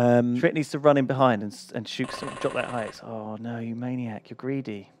 Trit needs to run in behind and shoot, drop that height. Oh no, you maniac! You're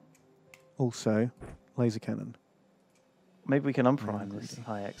greedy. Also, laser cannon. Maybe we can unprime this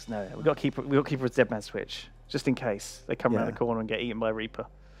high X. No, we've got to keep a dead man switch just in case they come around the corner and get eaten by Reaper.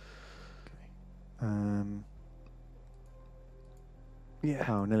 Yeah.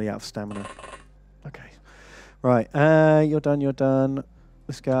 Oh, nearly out of stamina. Okay. Right. You're done. You're done.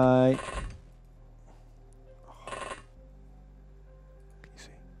 This guy. Oh. Can you see?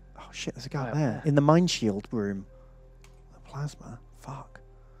 Oh shit! There's a guy there in the mine shield room. The plasma. Fuck.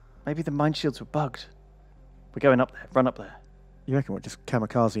 Maybe the mine shields were bugged. We're going up there. Run up there. You reckon we'll just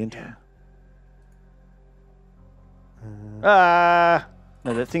kamikaze into him? No,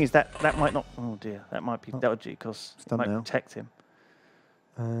 the thing is that might not. Oh dear, that might be dodgy because it might protect him.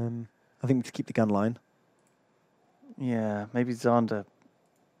 I think we just keep the gun line. Yeah, maybe Xander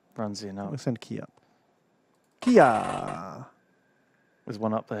runs in. We'll send Kia up. Kia! There's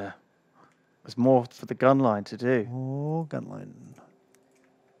one up there. There's more for the gun line to do. Oh, gun line.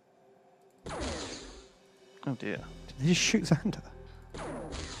 Oh dear. Did they just shoot Xander?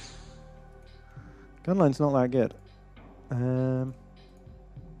 Gun line's not that good. I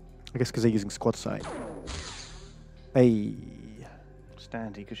guess because they're using squad sight. Hey.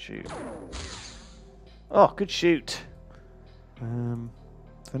 Stand, he could shoot. Oh, good shoot. So I'm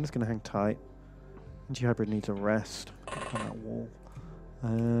just going to hang tight. Anti-hybrid needs a rest on that wall.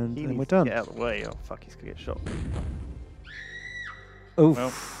 And then we're done. Get out of the way. Oh, fuck, he's going to get shot. Oof.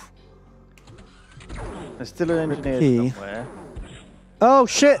 Well, there's still an engineer somewhere. Oh,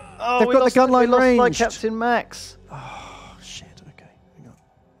 shit! Oh, they've got the gun line ranged. Like Captain Max. Oh, shit. Okay, hang on.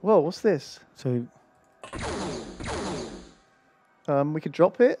 Whoa, what's this? So... we could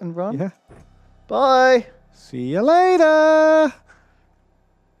drop it and run. Yeah. Bye. See you later.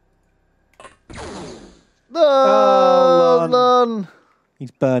 Oh, Lon.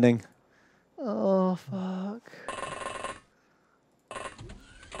 He's burning. Oh, fuck.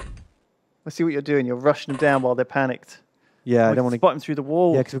 I see what you're doing. You're rushing them down while they're panicked. Yeah, I don't want to spot him through the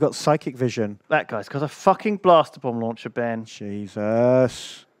wall. Yeah, because we've got psychic vision. That guy's got a fucking blaster bomb launcher, Ben.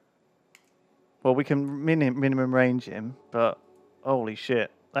 Jesus. Well, we can minimum range him, but holy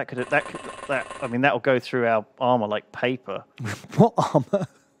shit, I mean, that'll go through our armor like paper. What armor?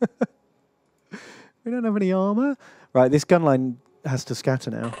 We don't have any armor. Right, this gun line has to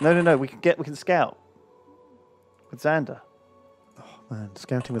scatter now. No. We can scout with Xander. Oh man,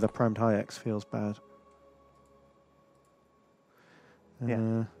 scouting with a primed high X feels bad.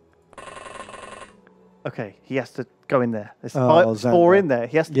 Yeah. Okay, he has to go in there. There's four in there.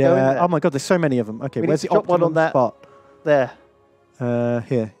 He has to go in there. Oh my god, there's so many of them. Okay, where's the drop one on that spot? There.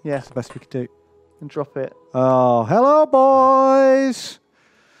 Here. Yeah. That's the best we could do. And drop it. Oh, hello, boys.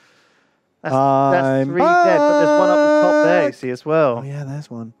 That's 3 dead, but there's one up the top there, you see, as well. Oh yeah, there's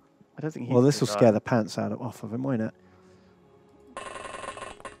one. I don't think he's... Well, this will scare the pants off of him, won't it?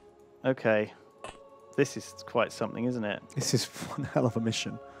 Okay. This is quite something, isn't it? This is one hell of a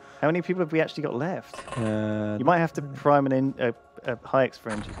mission. How many people have we actually got left? You might have to prime a high X for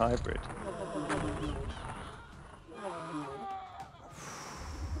engine hybrid.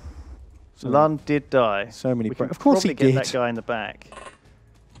 So Lund did die. So many. Of course he did. Get that guy in the back.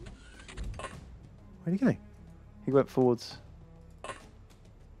 Where'd he go? He went forwards.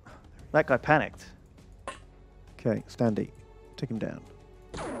 That guy panicked. Okay, Standy, take him down.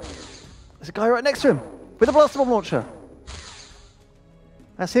 There's a guy right next to him with a blaster bomb launcher.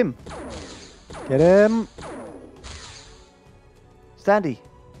 That's him. Get him. Standy.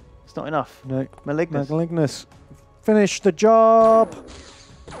 It's not enough. No. Malignus. Malignus. Finish the job.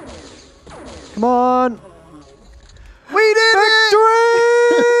 Come on. We did it!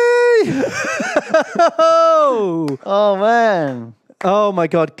 Oh, man. Oh, my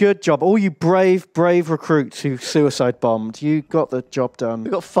God. Good job. All you brave recruits who suicide bombed. You got the job done.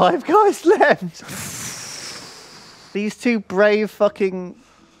 We've got 5 guys left. These two brave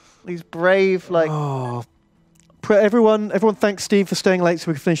like... Oh. Everyone thanks Steve for staying late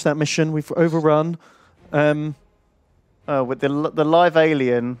so we could finish that mission. We've overrun. With the live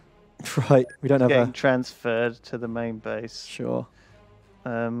alien... Right, we don't have getting transferred to the main base. Sure.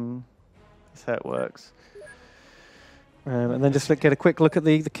 That's how it works. And then just get a quick look at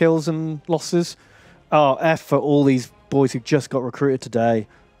the kills and losses. Oh, F for all these boys who just got recruited today.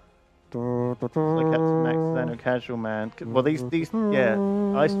 Like Captain Max, Xano Casual Man. Well, these, yeah,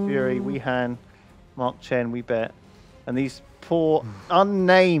 Ice Fury, Weehan, Mark Chen, We Bet, and these poor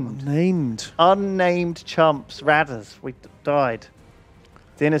unnamed chumps, Radders, we died.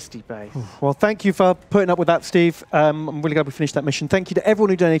 Dynasty base. Well, thank you for putting up with that, Steve. I'm really glad we finished that mission. Thank you to everyone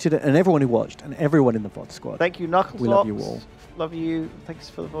who donated it and everyone who watched and everyone in the VOD squad. Thank you, Knuckles. We love you all. Love you.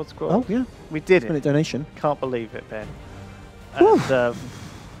 Thanks for the VOD squad. Oh, yeah. We did it. Donation. Can't believe it, Ben. And,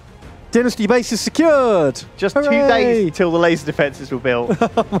 Dynasty base is secured. Just 2 days until the laser defences were built.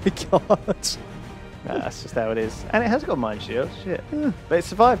 Oh my god. Nah, that's just how it is. And it has got mine shield. Shit. Yeah. But it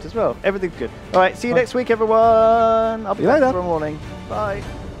survived as well. Everything's good. All right, see you next week, everyone. I'll be back tomorrow morning. Bye.